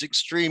have these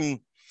extreme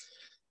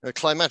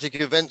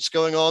climatic events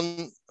going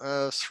on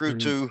through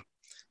to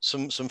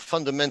some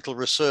fundamental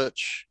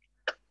research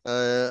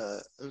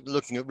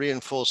looking at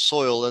reinforced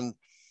soil. And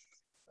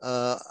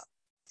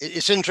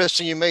it's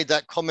interesting you made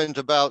that comment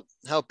about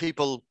how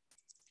people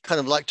kind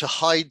of like to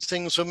hide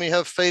things when we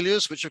have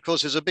failures, which of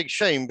course is a big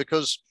shame,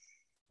 because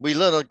we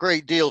learn a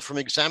great deal from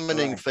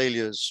examining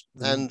failures.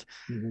 And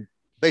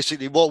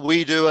basically what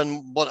we do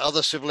and what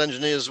other civil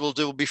engineers will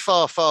do will be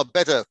far, far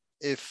better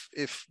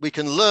if we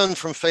can learn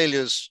from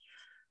failures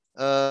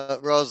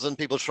rather than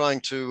people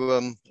trying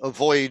to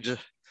avoid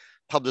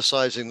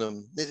publicizing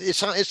them. It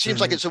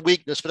seems like it's a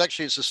weakness, but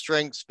actually it's a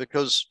strength,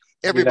 because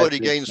everybody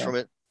gains from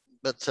it.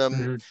 But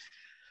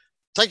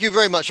thank you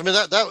very much. I mean,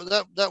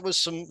 that was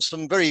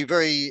some very,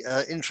 very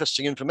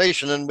interesting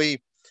information, and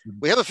we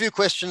have a few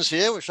questions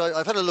here, which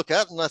I've had a look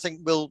at, and I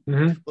think we'll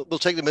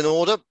take them in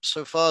order.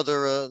 So far,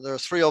 there are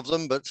 3 of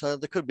them, but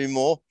there could be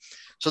more.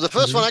 So the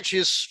first one actually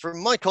is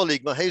from my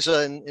colleague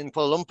Mahesa in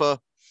Kuala Lumpur,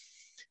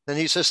 and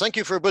he says, "Thank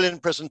you for a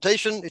brilliant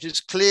presentation. It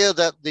is clear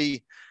that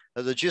the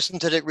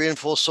geosynthetic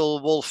reinforced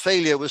soil wall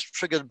failure was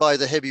triggered by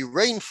the heavy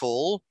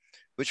rainfall,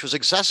 which was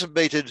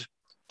exacerbated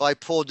by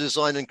poor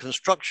design and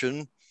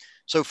construction.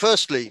 So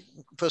first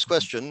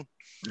question,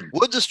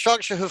 would the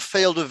structure have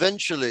failed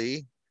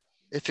eventually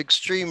if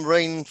extreme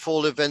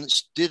rainfall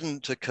events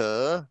didn't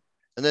occur?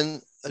 And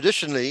then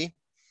additionally,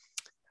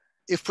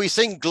 if we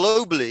think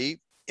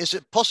globally, is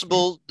it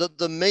possible that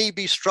there may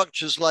be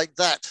structures like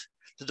that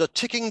are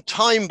ticking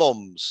time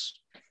bombs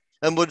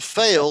and would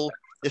fail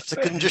if the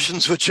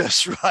conditions were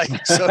just right?"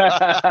 So,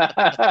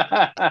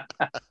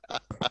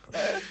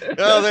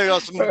 oh, there are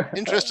some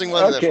interesting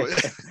ones there for you.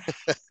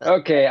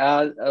 Okay,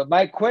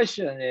 my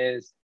question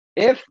is,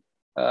 if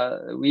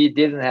we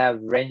didn't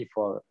have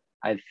rainfall,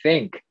 I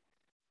think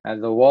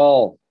the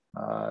wall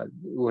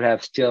would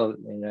have still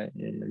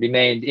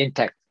remained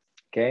intact,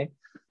 okay?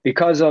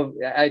 Because of,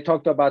 I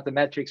talked about the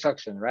metric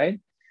suction, right?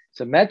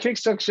 So metric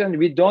suction,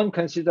 we don't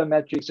consider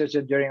metric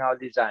suction during our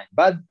design,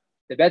 but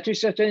the metric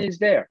suction is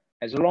there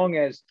as long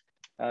as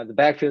the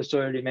backfill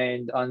soil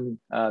remained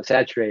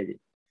unsaturated.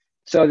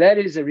 So that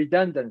is a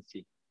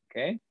redundancy,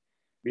 okay?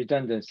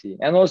 Redundancy.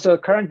 And also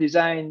current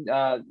design,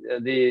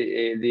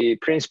 the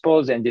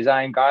principles and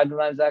design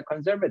guidelines are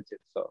conservative.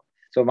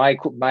 So my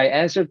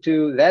answer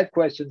to that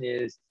question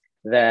is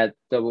that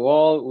the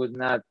wall would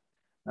not,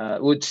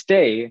 would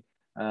stay,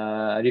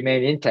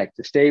 remain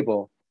intact,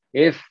 stable,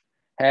 if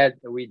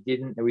we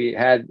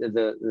had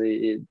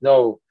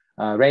no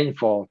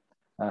rainfall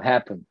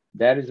happen.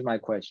 That is my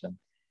question.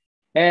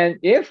 And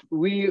if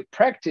we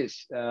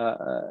practice,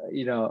 the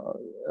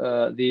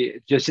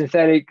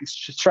geosynthetic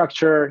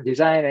structure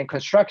design and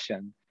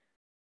construction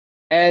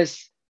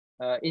as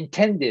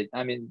intended,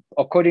 I mean,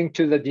 according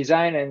to the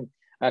design and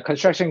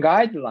construction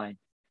guideline,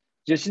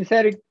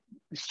 geosynthetic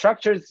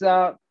structures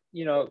are,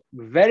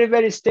 very,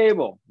 very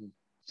stable.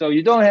 So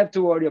you don't have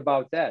to worry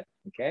about that,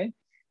 okay?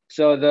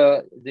 So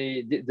the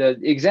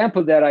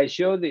example that I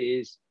showed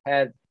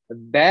had a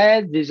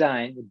bad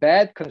design,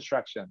 bad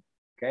construction,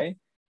 okay?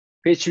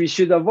 Which we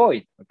should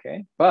avoid,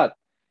 okay? But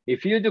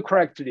if you do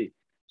correctly,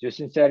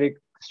 geosynthetic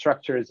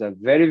structures are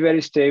very,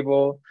 very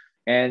stable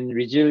and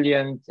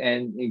resilient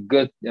and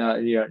good,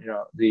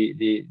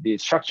 the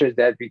structures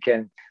that we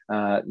can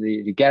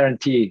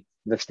guarantee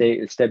the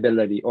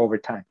stability over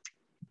time.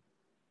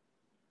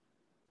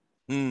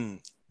 I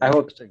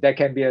hope that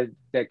can be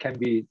the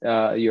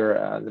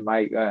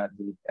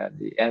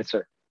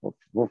answer,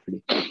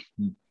 hopefully.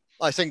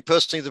 I think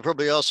personally there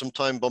probably are some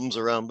time bombs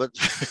around, but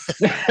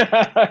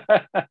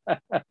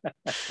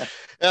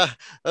yeah.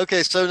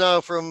 Okay, so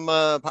now from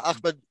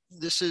Ahmed,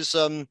 this is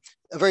a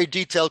very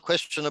detailed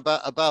question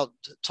about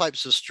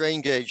types of strain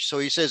gauge. So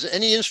he says,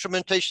 any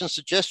instrumentation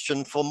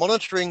suggestion for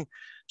monitoring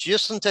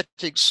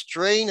geosynthetic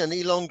strain and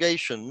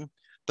elongation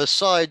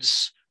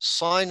besides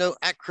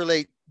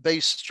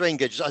cyanoacrylate-based strain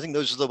gauges? I think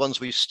those are the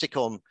ones we stick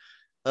on.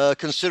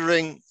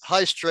 Considering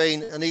high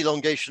strain and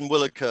elongation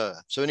will occur.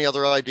 So any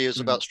other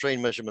ideas about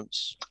strain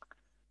measurements?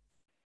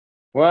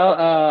 Well,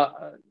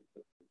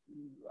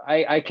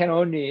 I can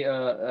only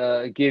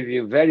give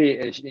you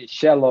very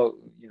shallow,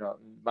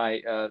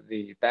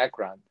 the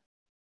background.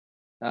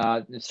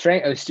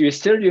 We're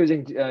still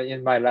using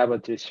in my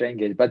laboratory strain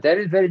gauge, but that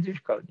is very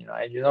difficult, and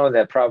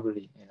that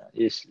probably,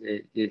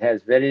 it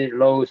has very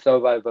low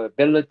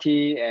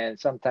survivability, and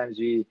sometimes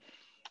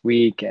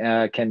we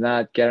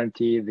cannot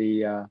guarantee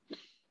the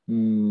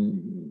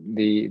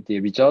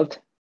result.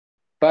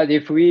 But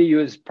if we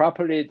use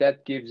properly,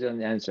 that gives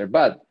an answer.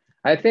 But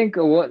I think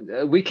what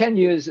we can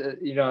use,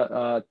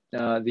 the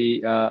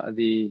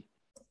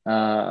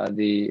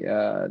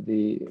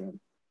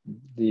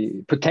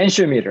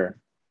potentiometer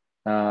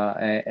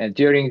and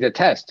during the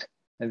test,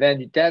 and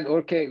then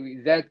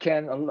that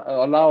can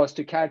allow us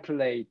to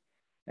calculate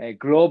a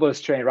global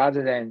strain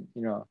rather than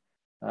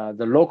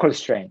the local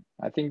strain.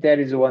 I think that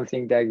is one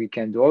thing that we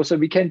can do. Also,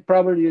 we can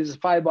probably use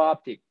fiber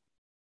optic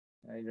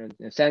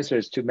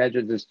sensors to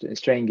measure the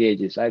strain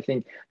gauges. I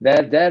think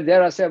that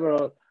there are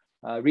several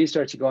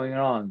research going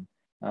on,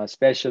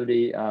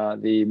 especially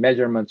the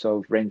measurements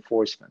of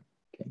reinforcement.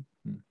 Okay.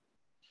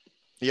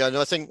 Yeah,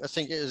 no, I think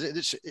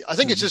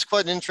it's just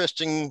quite an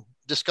interesting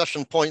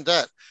discussion point.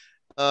 That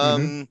I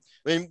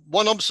mean,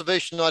 one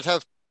observation I'd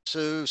have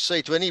to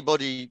say to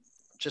anybody,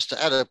 just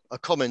to add a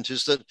comment,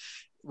 is that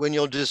when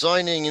you're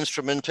designing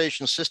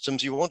instrumentation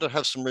systems, you want to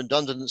have some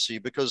redundancy,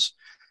 because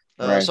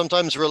Right.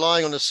 sometimes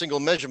relying on a single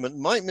measurement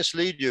might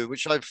mislead you,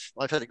 which I've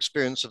had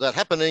experience of that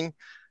happening.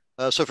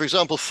 So, for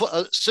example,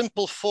 a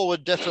simple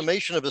forward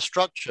deformation of a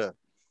structure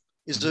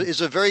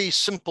is a very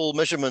simple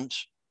measurement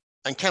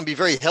and can be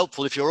very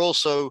helpful if you're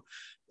also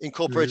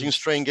incorporating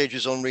strain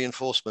gauges on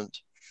reinforcement.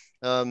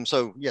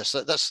 So yes,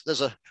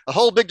 there's a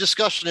whole big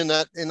discussion in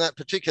that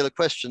particular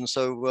question.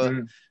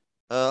 So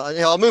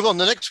I'll move on.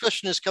 The next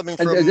question is coming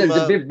from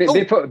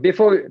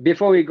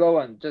before we go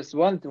on, just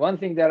one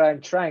thing that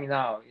I'm trying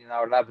now in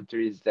our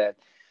laboratory is that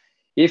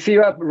if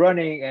you are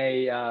running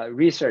a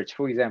research,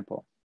 for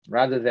example,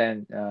 rather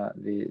than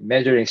the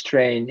measuring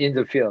strain in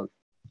the field,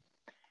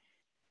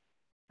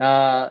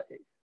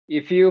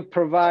 if you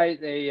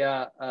provide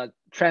a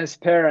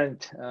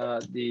transparent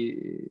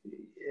the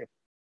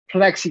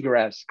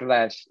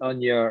plexiglass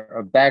on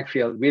your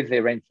backfield with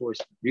a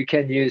reinforcement, you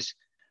can use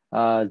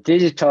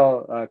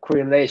digital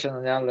correlation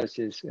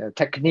analysis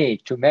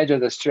technique to measure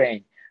the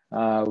strain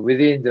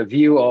within the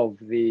view of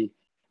the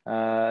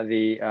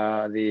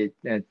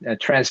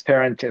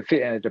transparent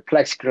the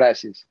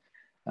plexiglasses.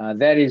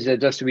 That is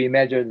just we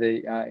measure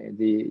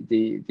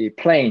the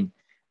plane,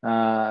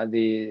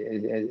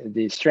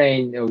 the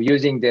strain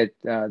using that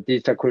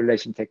digital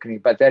correlation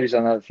technique. But that is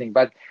another thing.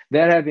 But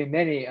there have been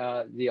many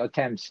the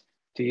attempts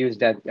to use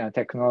that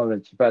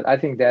technology. But I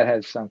think that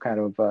has some kind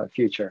of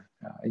future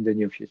in the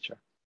near future.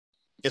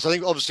 Yes, I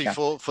think obviously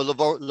for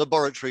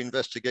laboratory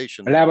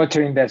investigation.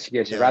 Laboratory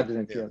investigation rather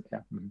than field.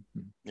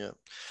 Yeah.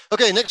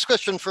 Okay, next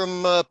question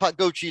from Pak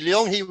Gochi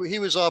Leong. He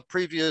was our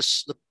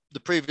previous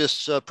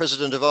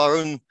president of our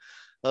own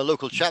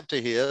local chapter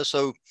here.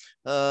 So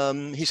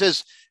he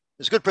says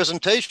it's a good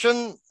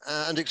presentation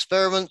and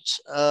experiment.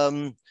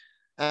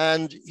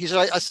 And he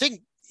said, I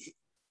think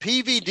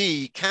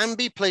PVD can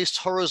be placed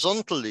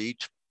horizontally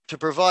to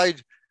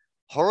provide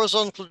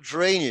horizontal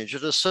drainage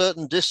at a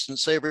certain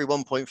distance, say every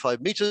 1.5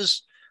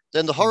 meters.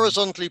 Then the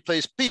horizontally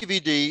placed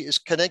PVD is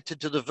connected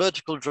to the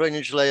vertical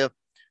drainage layer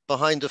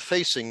behind the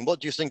facing. What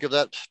do you think of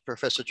that,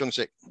 Professor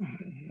Chungsik?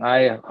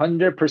 I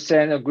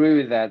 100% agree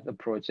with that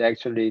approach.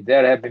 Actually,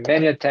 there have been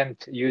many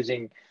attempts to use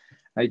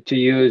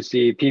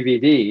the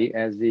PVD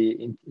as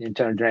the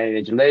internal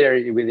drainage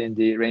layer within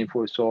the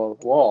reinforced soil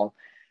wall.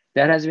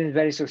 That has been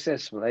very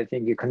successful. I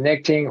think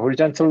connecting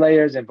horizontal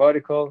layers and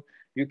vertical,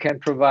 we can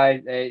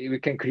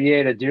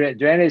create a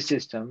drainage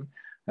system,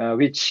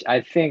 which I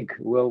think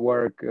will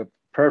work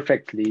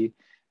perfectly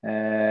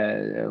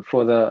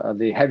for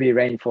the heavy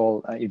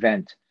rainfall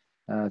event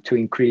to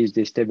increase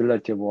the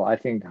stability of wall. I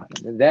think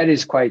that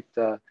is quite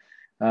the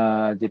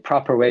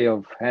proper way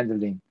of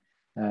handling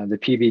the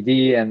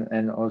PVD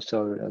and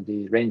also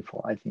the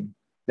rainfall. I think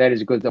that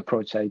is a good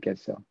approach, I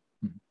guess so.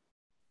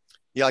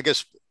 Yeah, I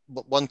guess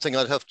one thing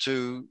I'd have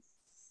to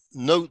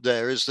note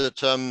there is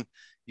that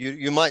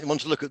you might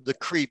want to look at the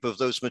creep of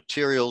those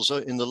materials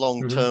in the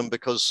long term,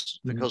 because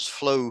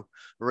flow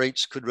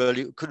rates could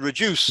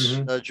reduce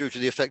due to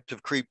the effect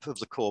of creep of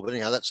the core. But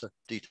anyhow, that's a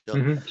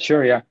detail.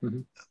 Sure, yeah.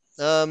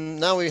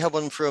 Now we have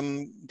one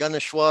from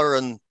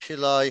Ganeshwaran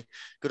Pillai.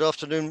 Good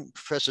afternoon,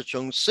 Professor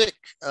Chungsik.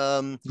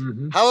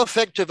 How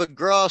effective are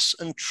grass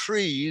and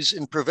trees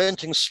in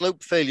preventing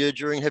slope failure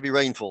during heavy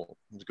rainfall?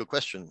 That's a good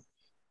question.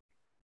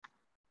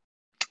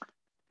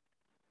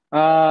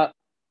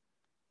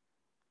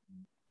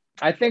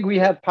 I think we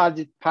have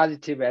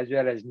positive as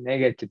well as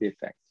negative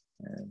effects.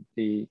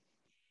 The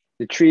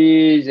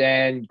trees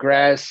and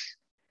grass,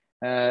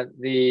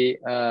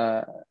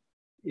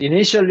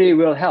 initially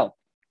will help,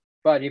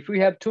 but if we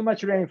have too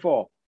much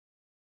rainfall,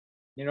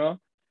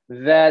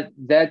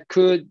 that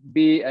could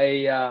be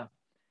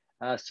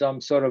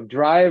some sort of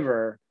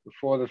driver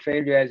for the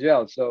failure as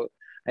well. So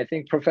I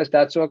think Professor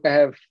Tatsuoka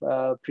have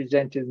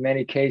presented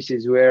many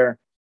cases where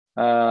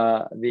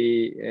the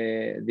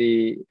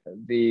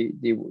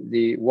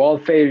wall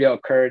failure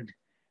occurred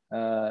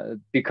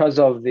because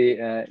of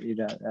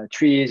the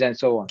trees and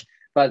so on.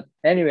 But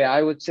anyway,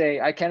 I would say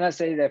I cannot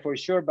say that for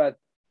sure, but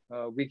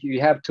we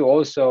have to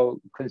also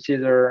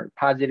consider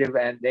positive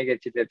and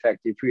negative effect.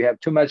 If we have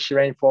too much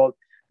rainfall,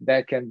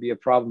 that can be a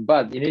problem.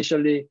 But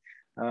initially,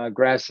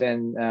 grass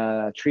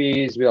and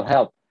trees will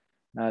help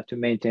to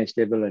maintain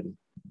stability.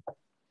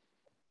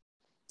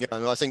 Yeah,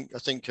 no, I think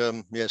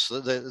yes,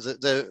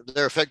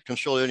 their effect can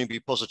surely only be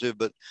positive,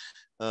 but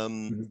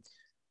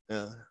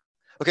yeah.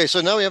 Okay,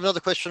 so now we have another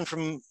question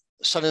from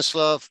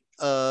Stanislav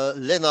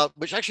Lenart,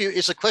 which actually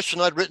is a question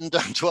I'd written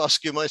down to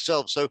ask you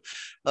myself. So,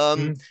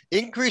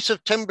 increase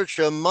of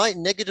temperature might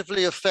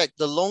negatively affect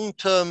the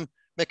long-term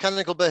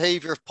mechanical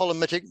behavior of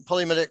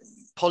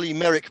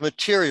polymeric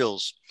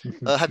materials.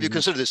 Have you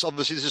considered this?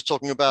 Obviously, this is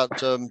talking about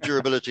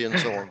durability and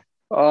so on.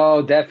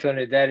 Oh,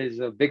 definitely. That is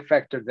a big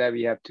factor that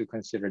we have to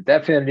consider.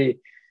 Definitely,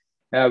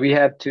 we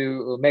have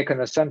to make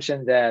an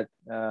assumption that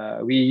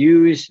we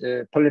use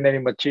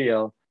polymeric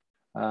material,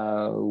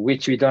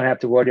 which we don't have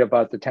to worry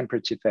about the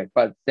temperature effect.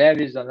 But that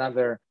is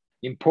another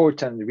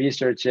important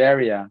research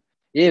area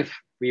if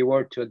we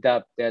were to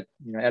adopt that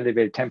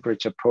elevated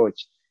temperature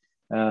approach,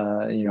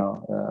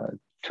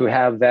 to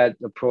have that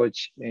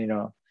approach,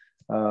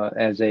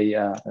 as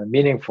a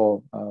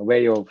meaningful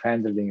way of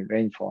handling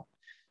rainfall.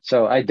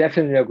 So I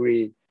definitely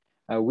agree.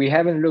 We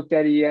haven't looked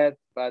at it yet,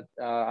 but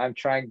I'm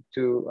trying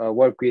to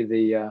work with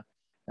the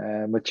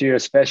material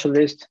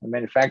specialists,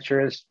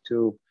 manufacturers,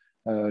 to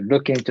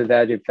look into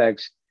that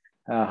effects.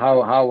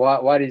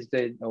 What is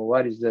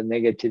the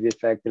negative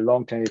effect, the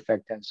long-term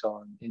effect, and so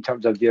on in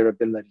terms of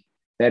durability.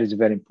 That is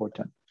very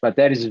important. But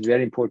that is a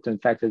very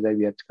important factor that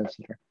we have to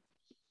consider.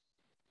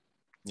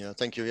 Yeah,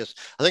 thank you. Yes,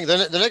 I think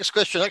the next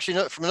question,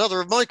 actually, from another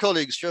of my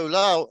colleagues, Joe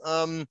Lau.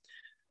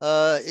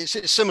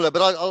 It's similar,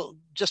 but I'll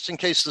just in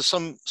case there's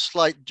some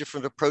slight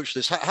different approach to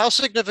this. How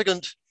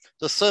significant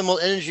the thermal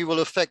energy will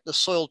affect the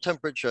soil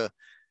temperature,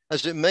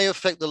 as it may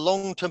affect the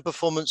long-term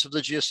performance of the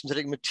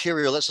geosynthetic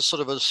material? That's a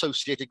sort of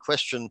associated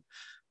question.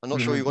 I'm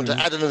not sure you want to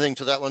add anything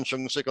to that one,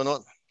 Chungsik, or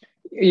not.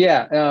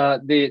 Yeah,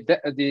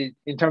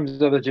 in terms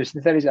of the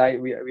geosynthetics,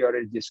 we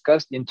already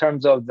discussed. In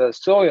terms of the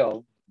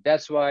soil,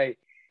 that's why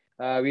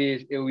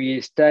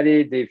we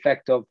studied the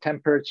effect of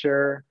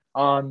temperature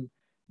on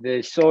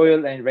the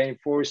soil and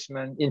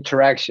reinforcement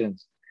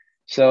interactions.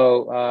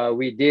 So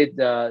we did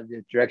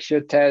the direct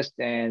shear test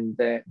and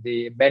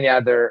the many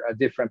other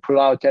different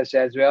pull-out tests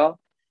as well.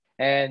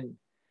 And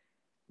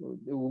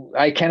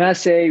I cannot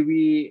say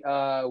we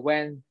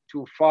went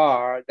too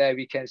far that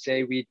we can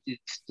say we did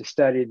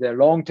study the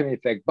long-term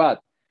effect, but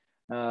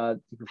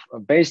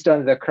based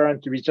on the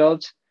current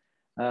results,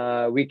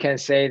 we can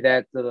say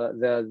that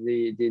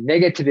the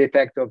negative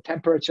effect of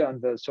temperature on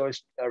the soil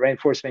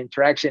reinforcement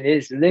interaction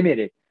is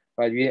limited.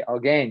 But we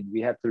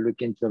have to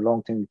look into the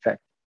long-term effect.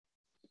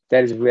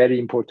 That is a very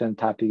important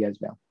topic as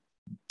well.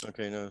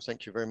 Okay, no,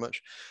 thank you very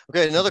much.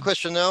 Okay, another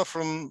question now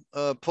from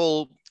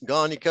Paul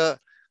Garnica.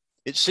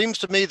 It seems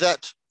to me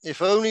that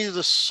if only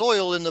the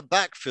soil in the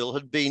backfill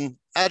had been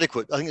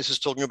adequate, I think this is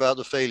talking about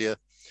the failure,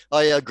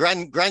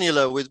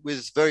 granular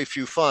with very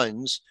few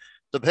fines,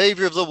 the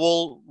behavior of the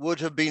wall would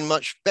have been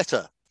much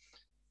better,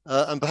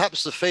 and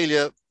perhaps the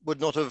failure would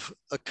not have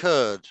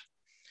occurred.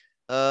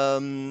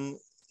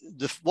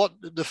 What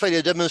the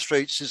failure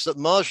demonstrates is that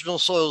marginal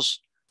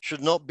soils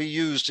should not be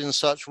used in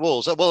such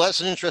walls. Well,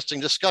 that's an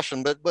interesting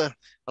discussion, but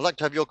I'd like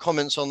to have your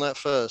comments on that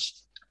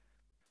first.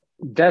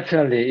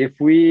 Definitely. If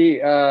we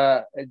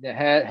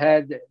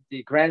had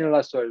the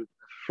granular soil,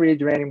 free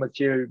draining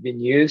material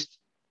been used,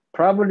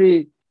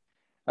 probably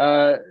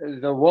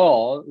the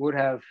wall would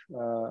have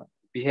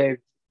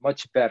behaved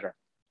much better.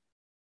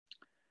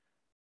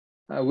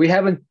 We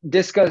haven't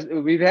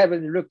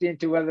looked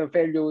into whether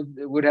failure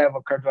would have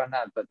occurred or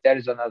not, but that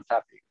is another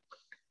topic.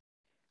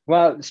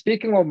 Well,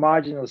 speaking of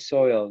marginal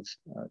soils,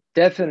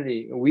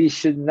 definitely we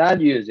should not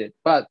use it,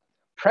 but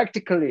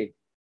practically,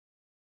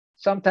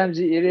 sometimes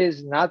it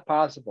is not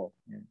possible,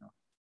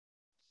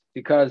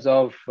 because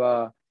of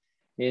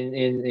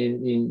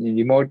in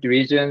remote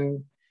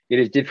region, it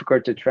is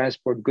difficult to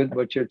transport good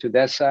material to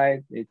that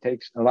side. It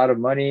takes a lot of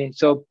money.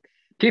 So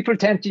people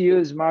tend to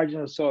use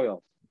marginal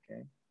soil.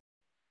 Okay.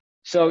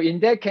 So in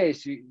that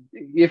case,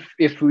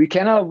 if we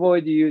cannot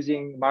avoid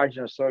using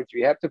marginal soils,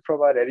 we have to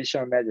provide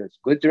additional measures.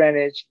 Good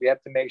drainage, we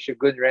have to make sure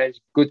good drainage,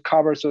 good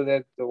cover so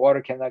that the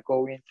water cannot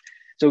go in.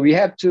 So we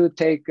have to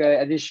take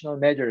additional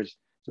measures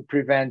to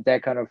prevent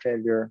that kind of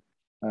failure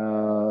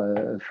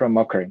from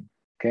occurring.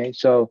 Okay,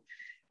 so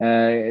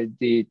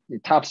the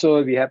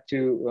topsoil, we have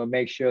to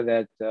make sure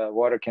that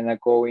water cannot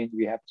go in.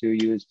 We have to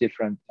use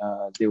different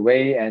the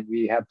way, and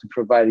we have to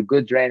provide a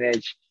good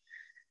drainage.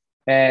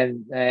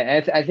 And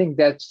I think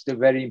that's the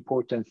very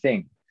important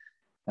thing.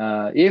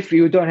 If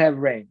you don't have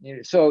rain,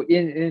 so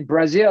in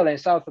Brazil and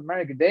South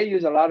America, they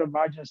use a lot of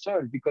marginal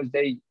soil because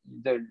they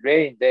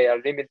are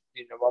limited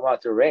in the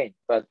amount of rain.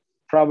 But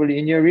probably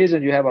in your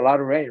region, you have a lot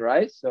of rain,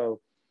 right?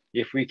 So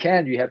if we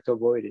can, we have to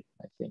avoid it,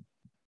 I think.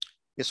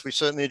 Yes, we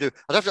certainly do.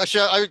 I'd have to,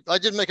 actually, I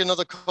did make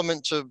another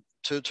comment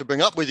to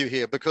bring up with you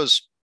here,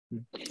 because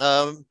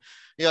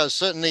yeah,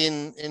 certainly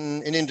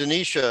in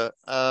Indonesia,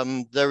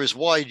 there is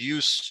wide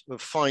use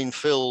of fine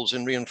fills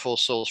in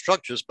reinforced soil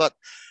structures, but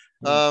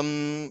we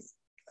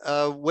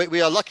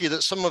are lucky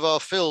that some of our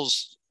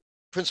fills,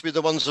 principally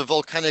the ones of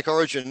volcanic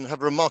origin,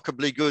 have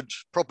remarkably good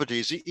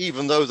properties,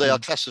 even though they are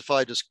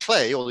classified as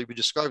clay, or we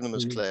describe them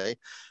as clay.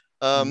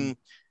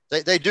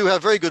 They do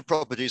have very good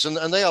properties,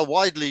 and they are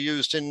widely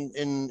used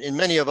in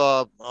many of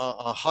our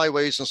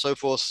highways and so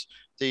forth.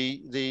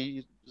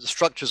 The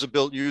structures are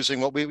built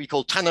using what we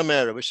call tanah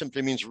merah, which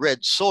simply means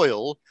red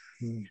soil.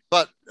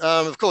 But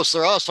of course,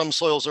 there are some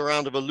soils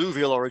around of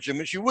alluvial origin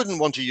which you wouldn't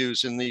want to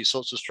use in these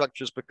sorts of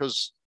structures,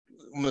 because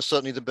almost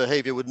certainly the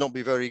behavior would not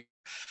be very.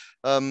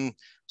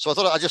 So I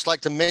thought I'd just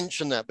like to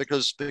mention that,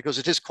 because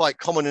it is quite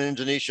common in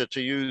Indonesia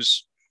to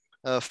use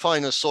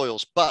finer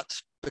soils,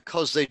 but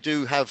because they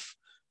do have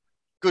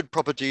good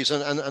properties,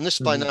 and this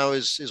by now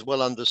is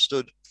well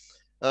understood.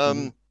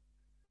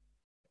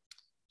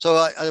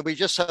 So we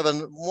just have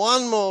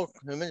one more.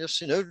 I mean,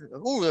 just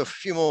a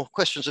few more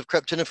questions have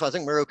crept in. If I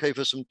think we're okay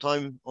for some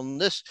time on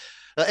this,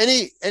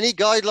 any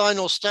guideline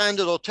or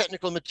standard or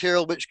technical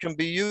material which can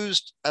be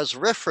used as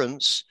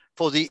reference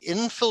for the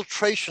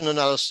infiltration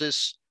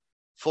analysis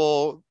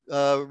for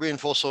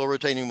reinforced soil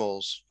retaining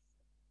walls?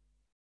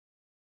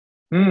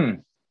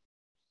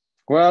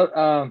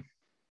 Well,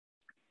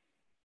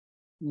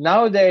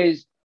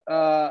 nowadays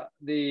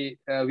we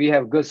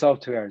have good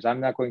softwares. I'm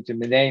not going to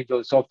name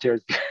those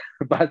softwares,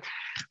 but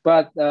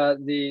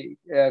the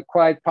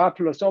quite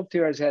popular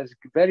softwares has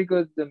very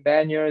good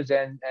manuals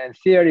and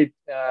theory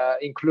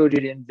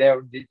included in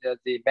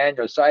the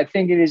manual. So I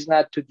think it is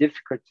not too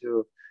difficult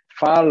to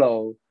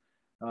follow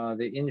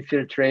the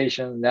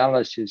infiltration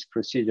analysis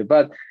procedure.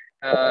 But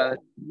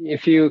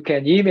if you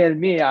can email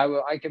me,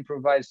 I can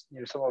provide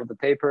some of the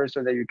papers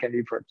so that you can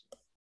refer to.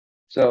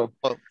 So.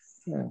 Well,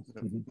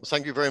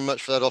 thank you very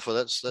much for that offer.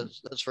 That's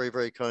very,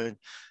 very kind.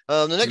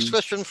 The next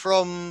question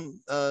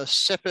from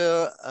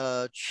Sepe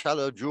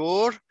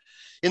Chalajur.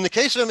 In the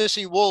case of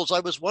MSE walls, I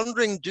was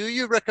wondering, do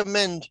you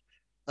recommend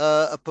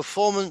a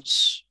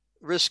performance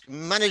risk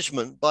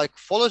management by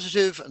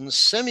qualitative and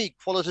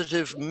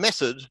semi-qualitative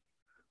method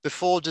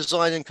before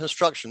design and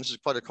construction? This is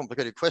quite a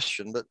complicated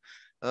question, but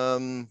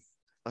I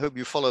hope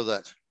you follow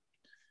that.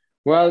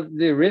 Well,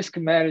 the risk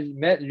assessment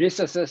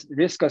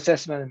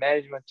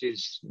management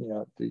is,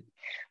 the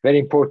very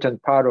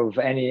important part of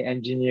any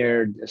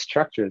engineered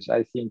structures.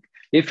 I think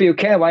if you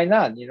can, why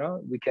not?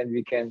 We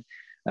can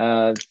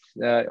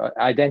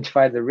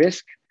identify the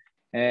risk,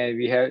 and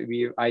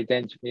we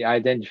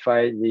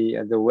identify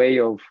the way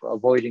of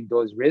avoiding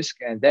those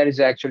risks, and that is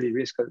actually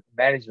risk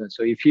management.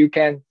 So if you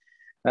can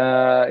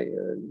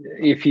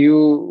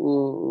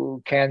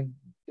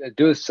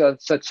do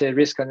such a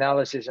risk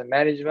analysis and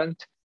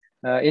management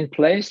in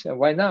place,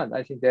 why not?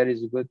 I think that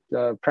is a good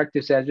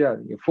practice as well,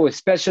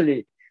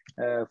 especially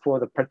for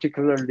the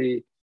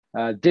particularly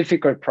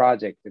difficult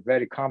project,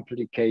 very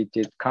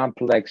complicated,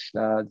 complex,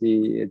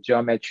 the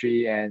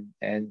geometry and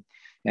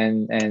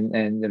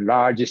the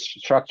large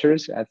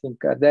structures. I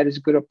think that is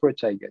a good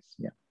approach, I guess.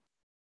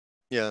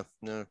 Yeah,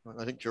 no,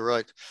 I think you're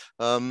right.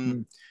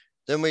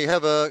 Then we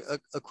have a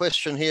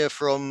question here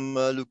from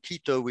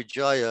Lukito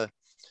Wijaya.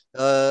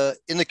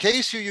 In the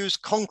case you use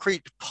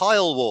concrete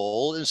pile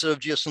wall instead of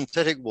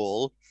geosynthetic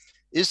wall,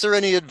 is there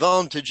any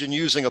advantage in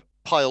using a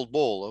piled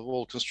wall, a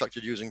wall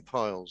constructed using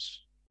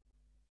piles?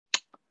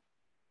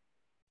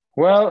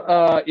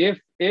 Well,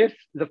 if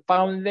the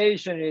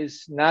foundation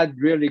is not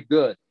really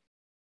good,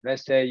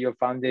 let's say your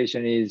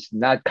foundation is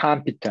not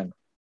competent,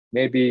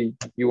 maybe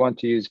you want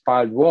to use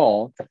piled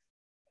wall.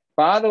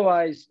 But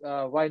otherwise,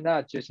 why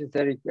not?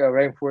 Geosynthetic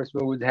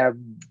reinforcement would have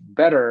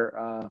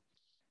better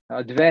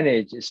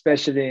advantage,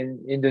 especially in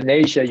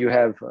Indonesia. You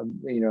have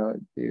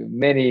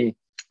many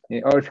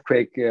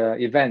earthquake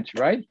events,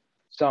 right?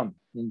 Some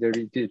in the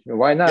region.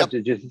 Why not?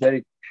 Yep.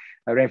 Geosynthetic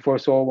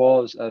reinforced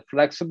walls are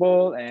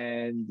flexible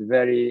and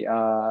very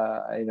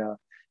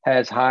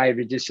has high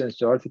resistance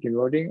to earthquake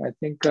eroding. I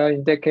think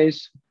in that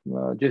case,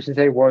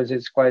 geosynthetic walls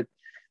is quite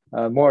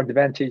more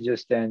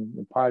advantageous than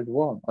the piled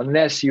wall,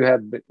 unless you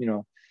have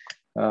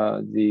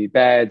the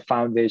bad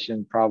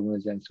foundation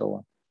problems and so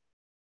on.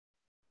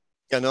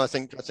 Yeah, no, I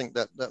think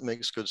that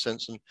makes good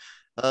sense. And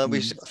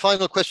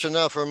final question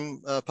now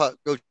from Pak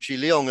Gochi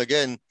Leong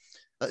again.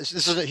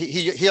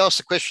 He asked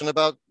a question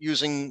about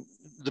using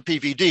the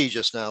PVD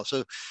just now.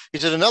 So he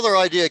said, another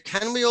idea,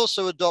 can we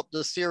also adopt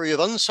the theory of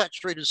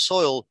unsaturated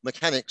soil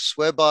mechanics,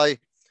 whereby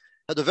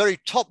at the very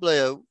top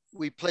layer,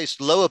 we place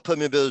lower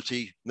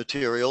permeability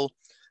material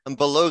and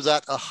below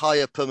that a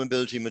higher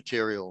permeability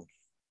material?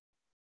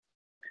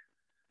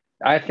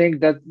 I think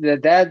the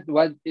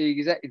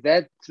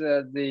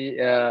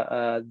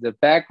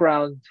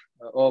background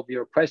of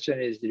your question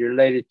is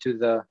related to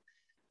the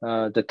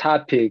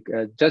topic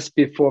just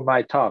before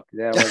my talk.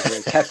 There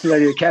was a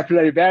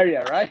capillary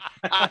barrier, right?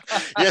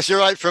 Yes, you're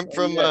right. From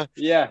Professor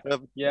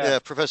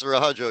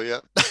Rahajo,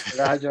 yeah.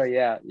 Raja,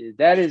 yeah,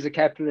 that is a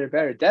capillary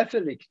barrier.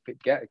 Definitely,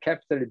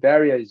 capillary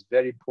barrier is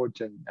very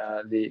important.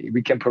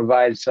 We can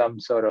provide some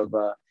sort of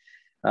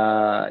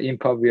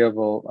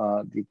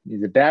impermeable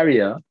the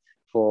barrier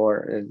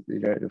for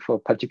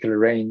particular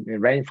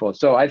rainfall.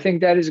 So I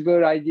think that is a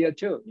good idea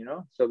too.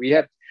 So we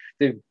have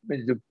the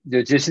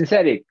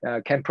geosynthetic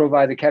can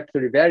provide the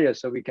capillary barrier,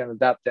 so we can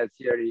adopt that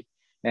theory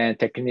and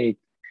technique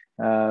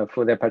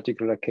for that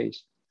particular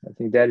case. I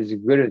think that is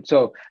good.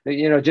 So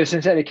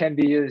geosynthetic can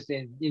be used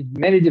in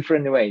many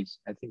different ways.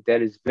 I think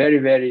that is very,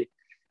 very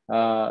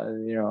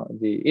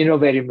the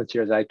innovative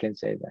materials. I can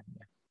say that.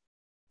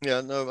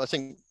 Yeah, no, I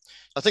think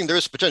there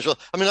is potential.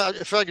 I mean,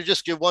 if I could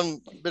just give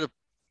one bit of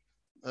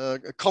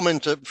a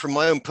comment from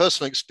my own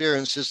personal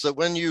experience, is that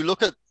when you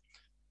look at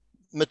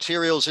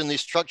materials in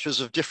these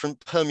structures of different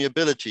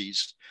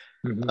permeabilities,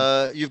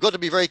 you've got to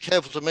be very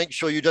careful to make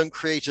sure you don't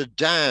create a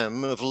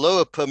dam of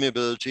lower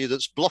permeability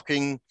that's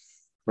blocking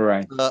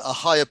a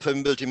higher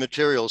permeability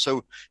material.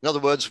 So in other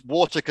words,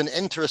 water can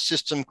enter a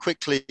system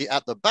quickly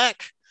at the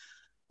back,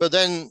 but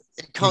then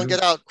it can't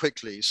get out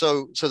quickly.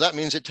 So that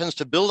means it tends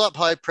to build up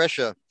high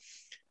pressure.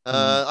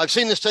 I've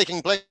seen this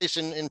taking place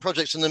in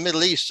projects in the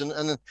Middle East,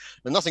 and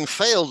nothing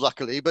failed,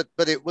 luckily, but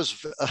it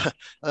was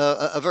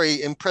a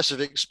very impressive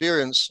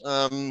experience,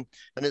 and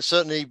it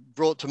certainly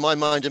brought to my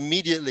mind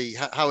immediately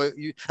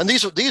and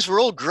these were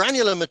all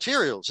granular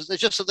materials.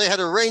 It's just that they had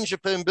a range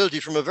of permeability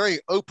from a very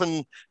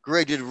open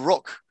graded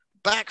rock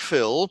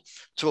backfill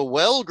to a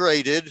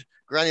well-graded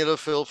granular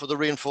fill for the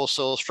reinforced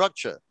soil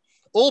structure.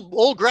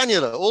 All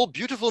granular, all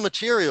beautiful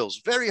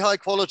materials, very high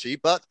quality,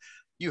 but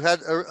you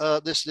had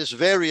this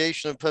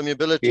variation of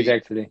permeability.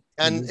 Exactly.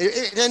 And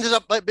it ended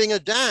up like being a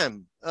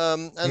dam.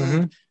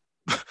 And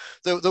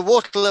the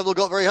water level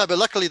got very high, but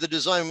luckily the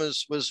design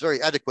was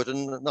very adequate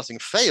and nothing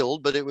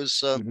failed, but it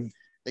was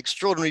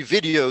extraordinary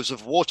videos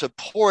of water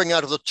pouring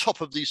out of the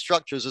top of these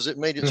structures as it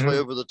made its way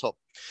over the top.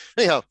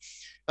 Anyhow,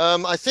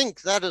 I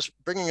think that is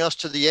bringing us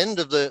to the end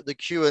of the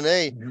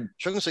Q&A.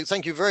 Chungsik,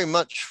 thank you very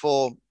much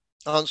for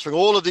answering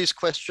all of these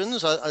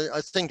questions.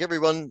 I think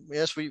everyone,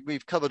 yes,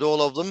 we've covered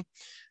all of them.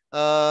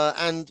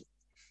 And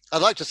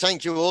I'd like to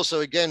thank you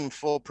also again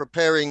for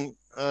preparing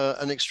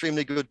an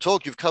extremely good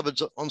talk. You've covered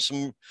on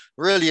some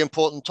really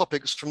important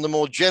topics from the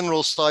more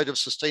general side of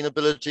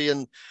sustainability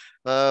and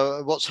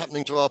what's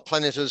happening to our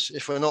planet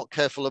if we're not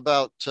careful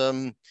about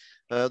the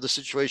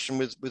situation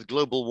with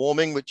global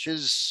warming, which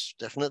is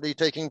definitely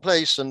taking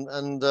place,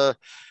 and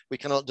we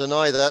cannot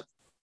deny that.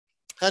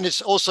 And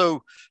it's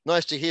also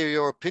nice to hear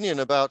your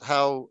opinion about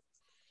how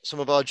some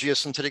of our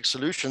geosynthetic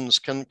solutions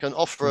can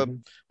offer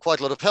quite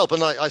a lot of help.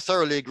 And I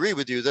thoroughly agree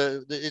with you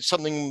that it's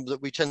something that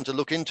we tend to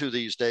look into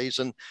these days.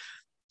 And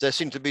there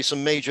seem to be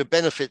some major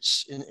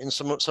benefits in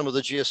some of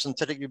the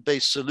geosynthetic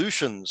based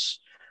solutions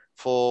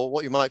for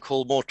what you might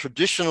call more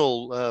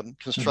traditional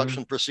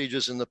construction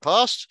procedures in the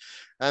past.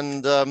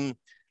 And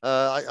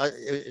I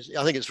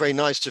think it's very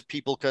nice if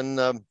people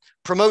can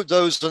promote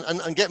those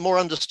and get more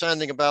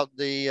understanding about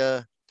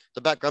the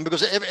background,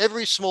 because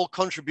every small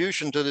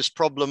contribution to this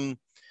problem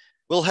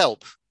will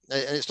help.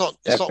 And it's not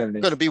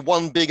going to be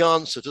one big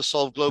answer to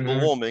solve global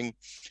warming.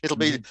 It'll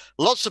be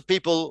lots of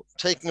people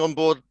taking on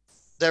board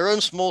their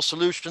own small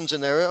solutions in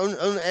their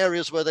own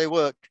areas where they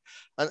work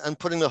and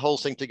putting the whole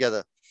thing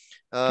together.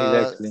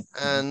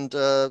 And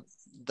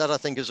that, I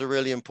think, is a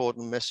really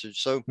important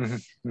message. So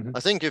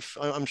I think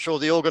I'm sure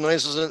the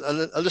organizers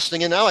are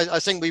listening in now. I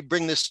think we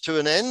bring this to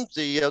an end,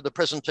 the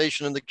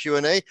presentation and the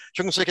Q&A.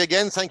 Chungsik,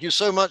 again, thank you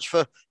so much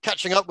for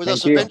catching up with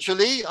us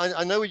eventually.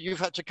 I know you've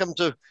had to come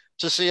to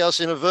see us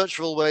in a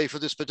virtual way for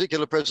this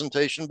particular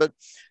presentation, but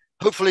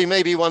hopefully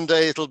maybe one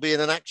day it'll be in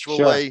an actual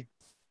way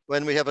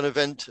when we have an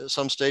event at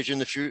some stage in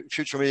the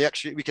future.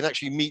 We can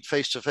actually meet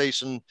face to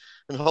face and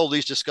hold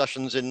these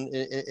discussions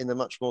in a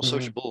much more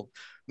sociable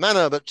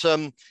manner. But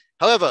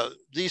however,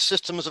 these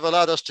systems have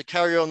allowed us to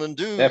carry on and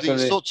do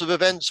these sorts of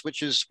events,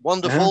 which is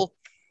wonderful.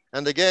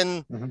 And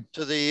again,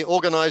 to the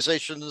organizers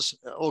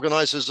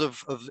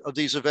of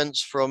these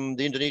events from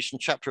the Indonesian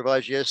chapter of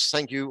IGS,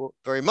 thank you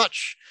very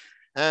much.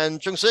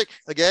 And Chungsik,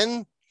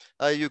 again,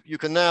 you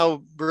can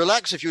now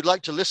relax. If you'd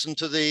like to listen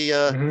to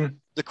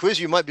the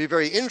quiz, you might be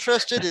very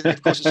interested.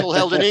 Of course, it's all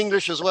held in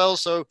English as well.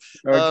 So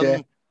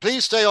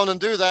please stay on and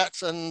do that.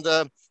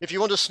 And if you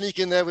want to sneak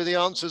in there with the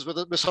answers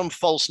with some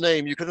false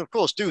name, you can, of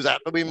course, do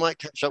that. But we might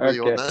catch up with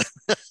you on that.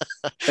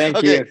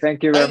 Thank you.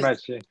 Thank you very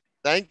much.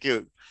 Thank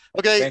you.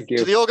 Okay,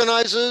 to the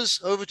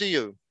organizers, over to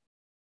you.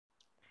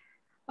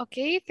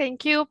 Okay,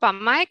 thank you, Pak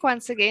Mike.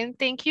 Once again,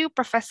 thank you,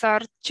 Professor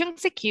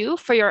Chungsik Yu,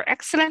 for your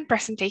excellent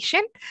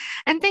presentation.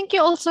 And thank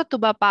you also to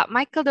Bapak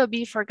Michael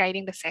Dobi for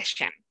guiding the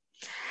session.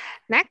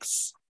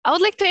 Next, I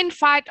would like to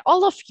invite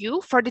all of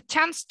you for the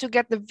chance to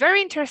get the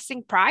very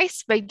interesting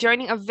prize by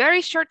joining a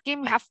very short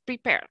game we have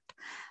prepared.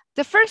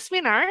 The first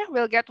winner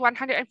will get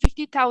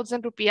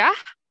 150,000 rupiah,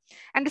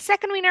 and the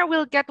second winner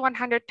will get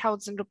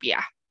 100,000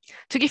 rupiah.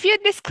 To give you a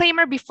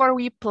disclaimer before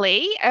we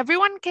play,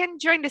 everyone can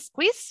join this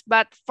quiz,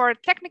 but for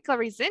technical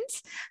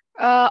reasons,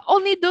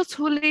 only those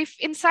who live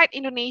inside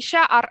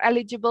Indonesia are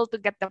eligible to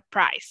get the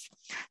prize.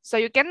 So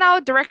you can now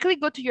directly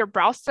go to your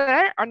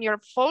browser on your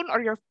phone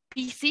or your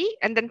PC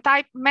and then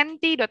type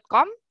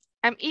menti.com,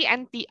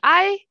 menti.com,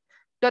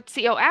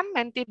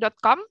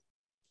 menti.com.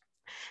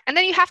 And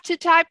then you have to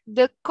type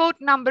the code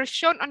number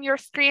shown on your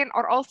screen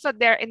or also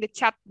there in the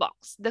chat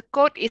box. The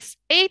code is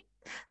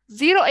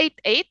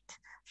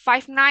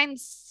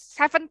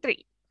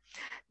 8088-5973.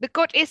 The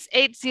code is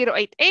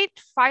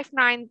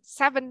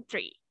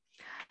 8088-5973.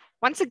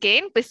 Once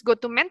again, please go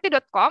to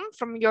menti.com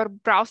from your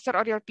browser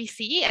or your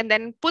PC and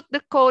then put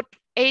the code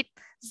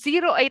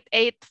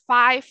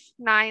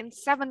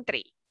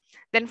 8088-5973.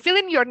 Then fill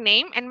in your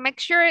name and make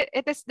sure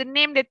it is the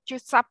name that you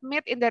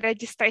submit in the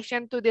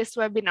registration to this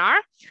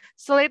webinar.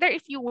 So later,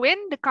 if you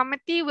win, the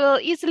committee will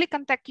easily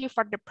contact you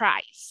for the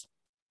prize.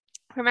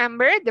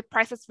 Remember, the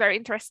prize is very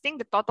interesting.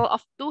 The total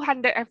of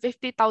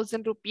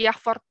 250,000 rupiah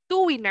for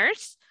 2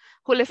 winners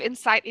who live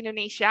inside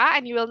Indonesia,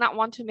 and you will not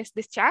want to miss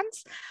this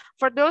chance.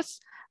 For those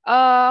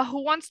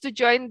who wants to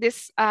join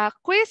this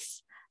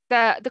quiz,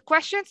 the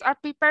questions are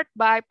prepared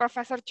by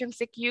Professor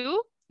Chungsik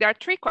Yu. There are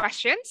 3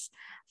 questions,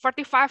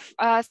 45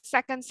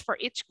 seconds for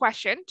each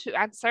question to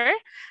answer.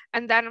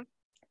 And then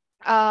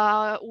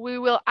we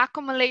will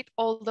accumulate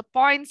all the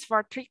points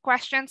for 3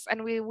 questions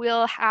and we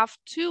will have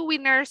 2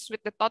 winners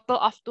with the total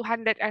of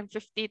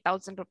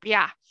 250,000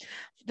 rupiah.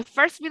 The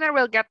first winner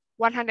will get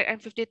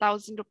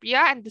 150,000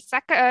 rupiah and the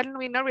second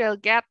winner will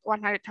get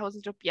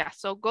 100,000 rupiah.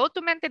 So go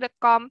to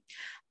menti.com,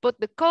 put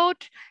the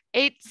code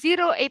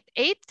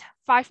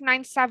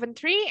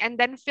 8088-5973 and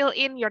then fill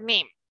in your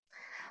name.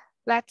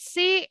 Let's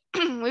see,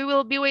 we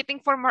will be waiting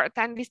for more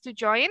attendees to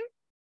join.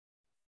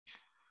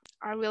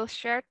 I will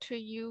share to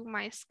you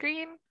my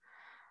screen.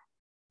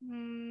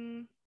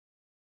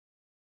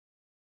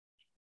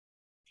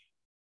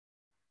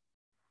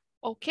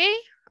 Okay.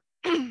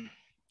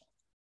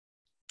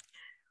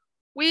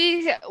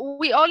 We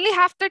only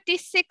have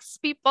 36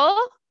 people.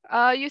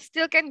 You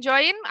still can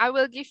join. I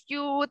will give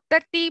you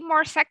 30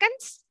 more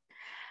seconds.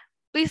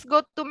 Please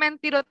go to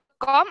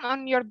menti.com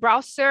on your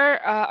browser,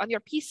 on your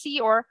PC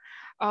or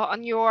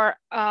on your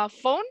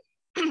phone,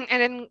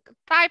 and then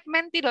type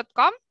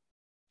menti.com.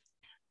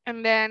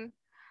 And then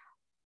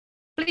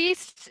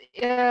please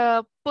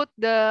put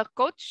the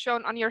code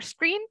shown on your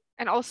screen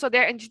and also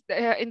there in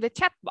the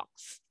chat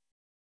box.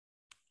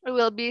 We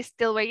will be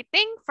still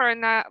waiting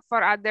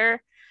for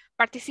other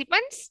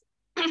participants.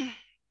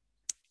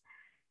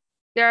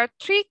 There are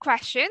 3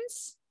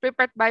 questions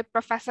prepared by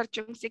Professor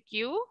Chungsik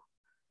Yu.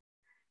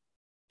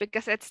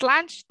 Because it's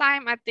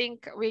lunchtime, I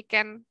think we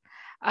can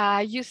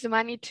use the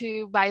money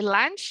to buy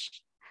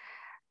lunch.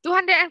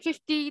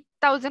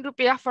 250,000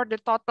 rupiah for the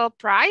total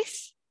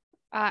prize.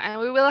 And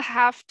we will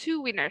have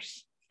 2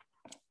 winners.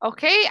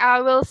 Okay,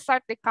 I will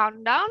start the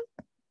countdown.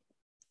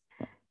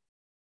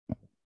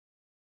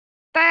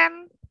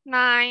 10,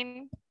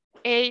 9,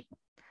 8,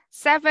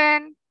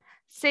 7,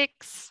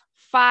 6,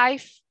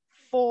 5,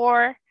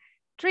 4,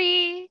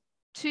 3,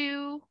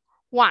 2,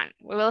 1.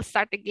 We will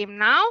start the game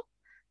now.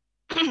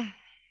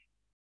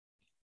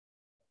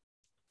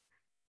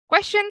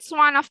 Questions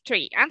 1 of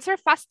 3. Answer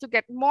fast to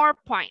get more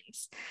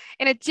points.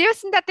 In a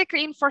geosynthetic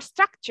reinforced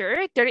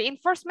structure, the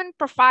reinforcement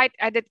provide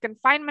added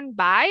confinement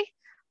by,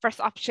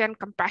 first option,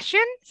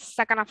 compression,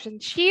 second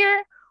option,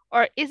 shear,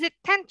 or is it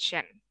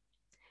tension?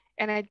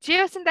 In a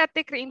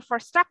geosynthetic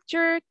reinforced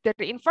structure, the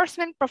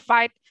reinforcement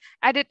provide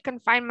added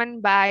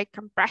confinement by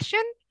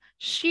compression,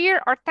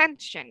 shear, or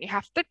tension. You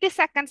have 30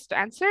 seconds to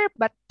answer,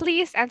 but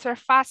please answer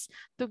fast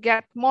to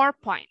get more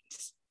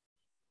points.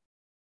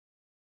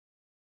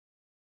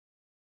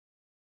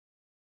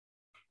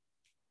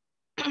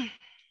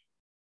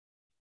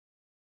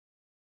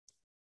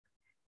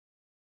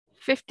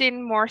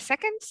 Fifteen more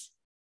seconds.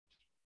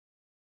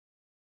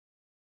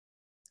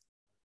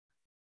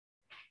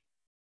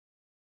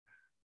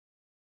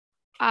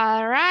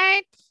 All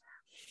right.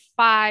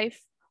 5,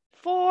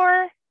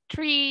 4,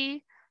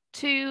 3,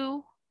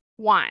 2,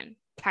 1.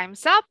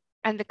 Time's up.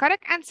 And the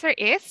correct answer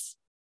is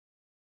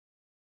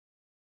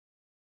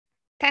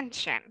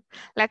tension.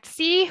 Let's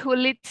see who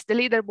leads the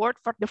leaderboard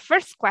for the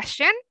first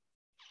question.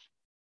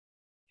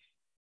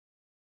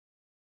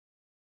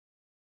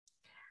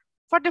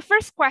 For the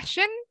first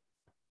question,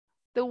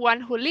 the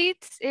one who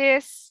leads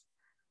is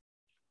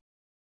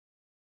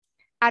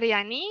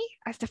Ariani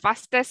as the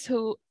fastest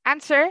who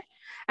answer.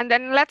 And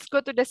then let's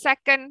go to the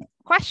second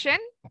question.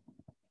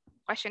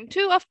 Question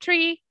 2 of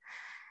 3.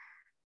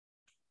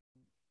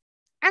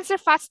 Answer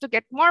fast to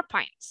get more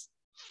points.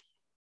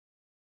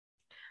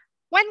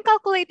 When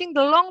calculating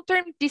the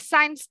long-term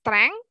design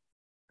strength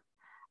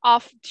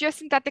of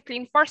geosynthetic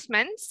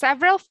reinforcement,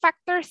 several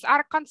factors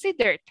are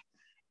considered,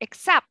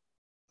 except,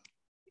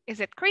 is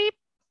it creep,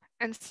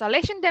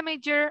 installation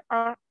damager,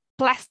 or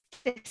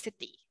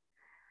plasticity?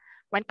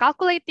 When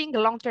calculating the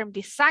long-term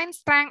design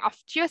strength of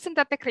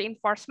geosynthetic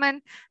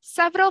reinforcement,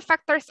 several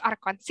factors are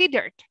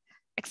considered,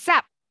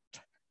 except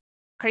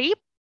creep,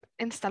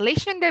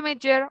 installation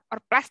damager, or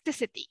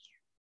plasticity.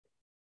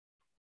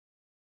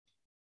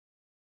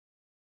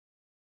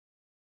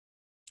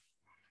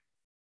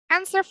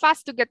 Answer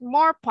fast to get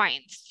more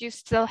points. You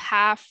still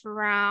have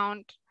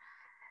around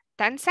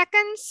 10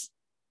 seconds.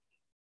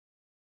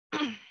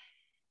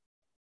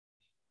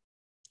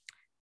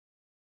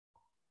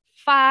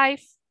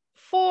 5,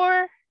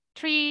 4,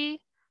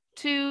 3,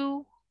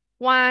 2,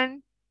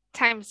 1.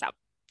 Time's up.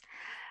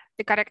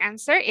 The correct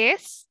answer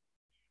is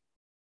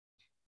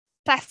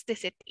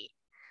plasticity.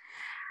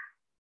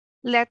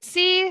 Let's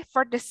see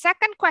for the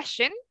second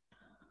question.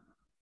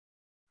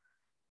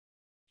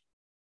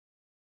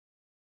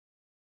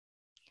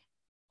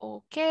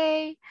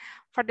 Okay,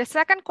 for the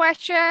second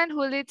question,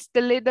 who leads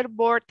the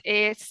leaderboard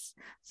is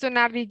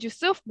Sunardi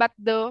Yusuf, but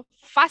the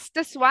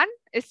fastest one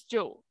is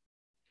Joe.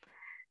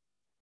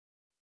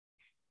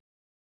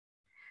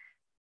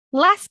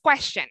 Last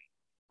question.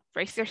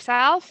 Brace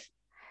yourself.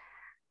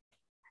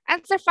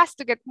 Answer fast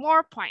to get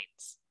more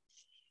points.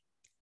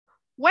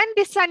 When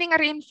designing a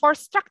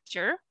reinforced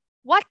structure,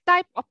 what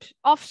type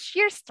of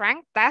shear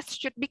strength test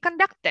should be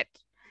conducted?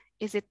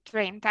 Is it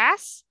train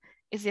test?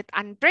 Is it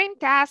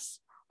untrained test?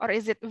 Or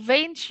is it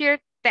vein shear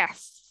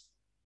test?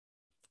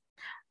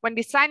 When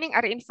designing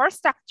a reinforced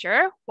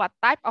structure, what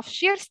type of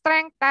shear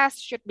strength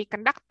test should be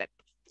conducted?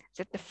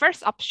 Is it the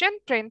first option,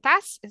 train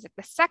test? Is it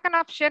the second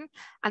option,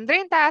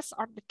 untrained test?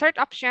 Or the third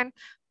option,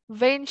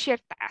 vein shear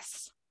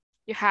test?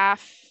 You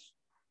have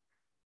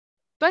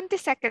 20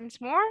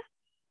 seconds more.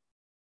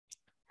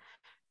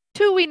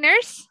 2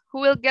 winners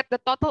who will get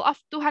the total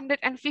of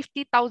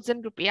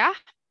 250,000 rupiah.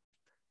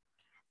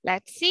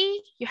 Let's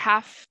see, you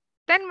have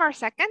 10 more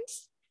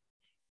seconds.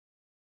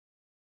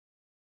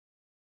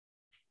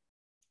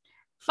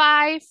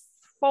 5,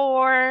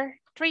 4,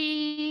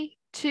 3,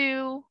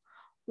 2,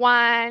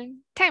 1.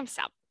 Time's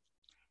up.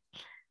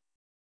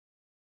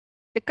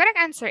 The correct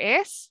answer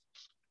is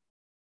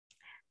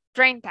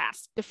train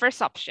test, the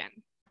first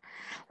option.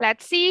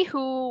 Let's see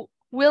who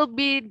will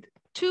be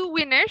 2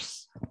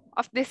 winners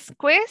of this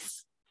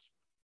quiz.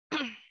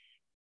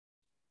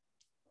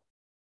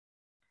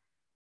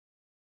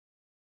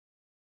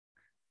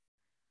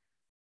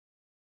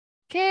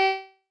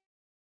 Okay.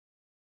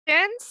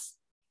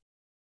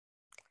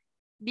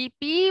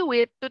 DP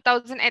with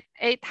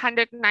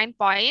 2,809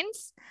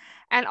 points,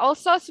 and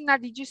also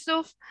Sunardi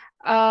Yusuf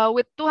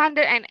with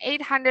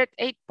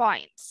 208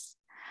 points.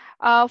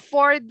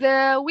 For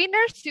the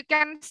winners, you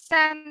can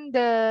send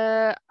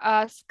the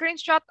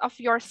screenshot of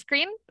your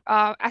screen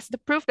as the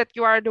proof that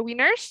you are the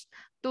winners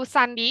to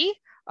Sandy.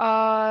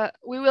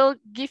 We will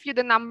give you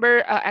the number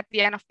at the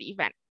end of the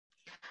event.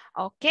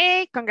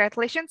 Okay,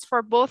 congratulations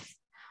for both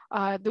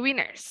the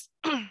winners.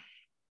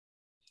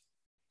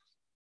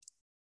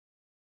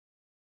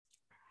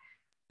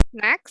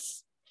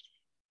 Next,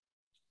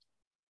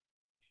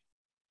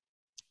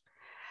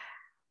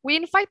 we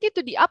invite you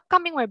to the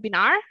upcoming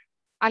webinar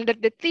under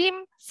the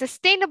theme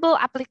Sustainable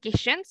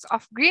Applications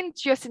of Green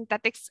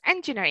Geosynthetics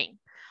Engineering.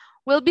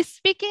 We'll be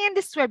speaking in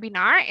this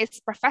webinar is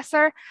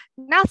Professor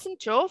Nelson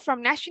Cho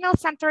from National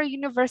Central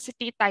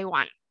University,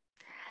 Taiwan.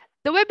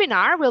 The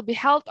webinar will be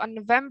held on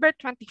November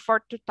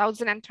 24,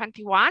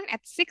 2021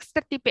 at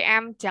 6:30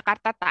 p.m.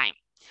 Jakarta time.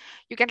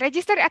 You can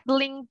register at the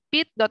link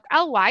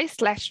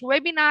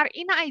bit.ly/webinar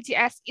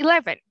INA-IGS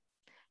 11.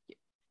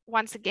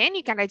 Once again,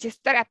 you can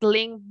register at the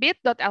link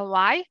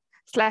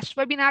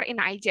bit.ly/webinar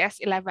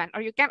INA-IGS 11, or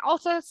you can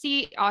also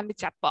see on the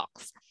chat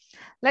box.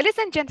 Ladies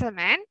and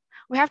gentlemen,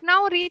 we have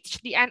now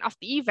reached the end of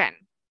the event.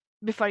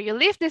 Before you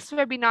leave this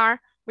webinar,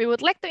 we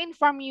would like to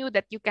inform you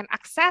that you can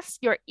access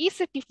your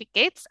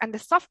e-certificates and the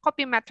soft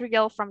copy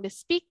material from the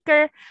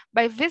speaker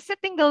by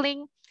visiting the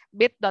link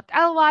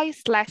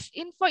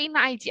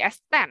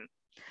bit.ly/info-INA-IGS10.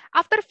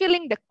 After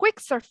filling the quick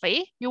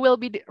survey, you will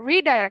be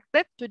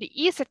redirected to the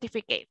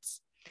e-certificates.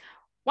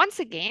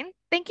 Once again,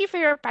 thank you for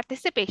your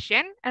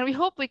participation, and we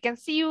hope we can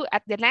see you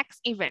at the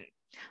next event.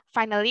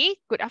 Finally,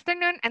 good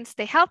afternoon and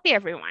stay healthy,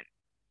 everyone.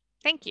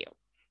 Thank you.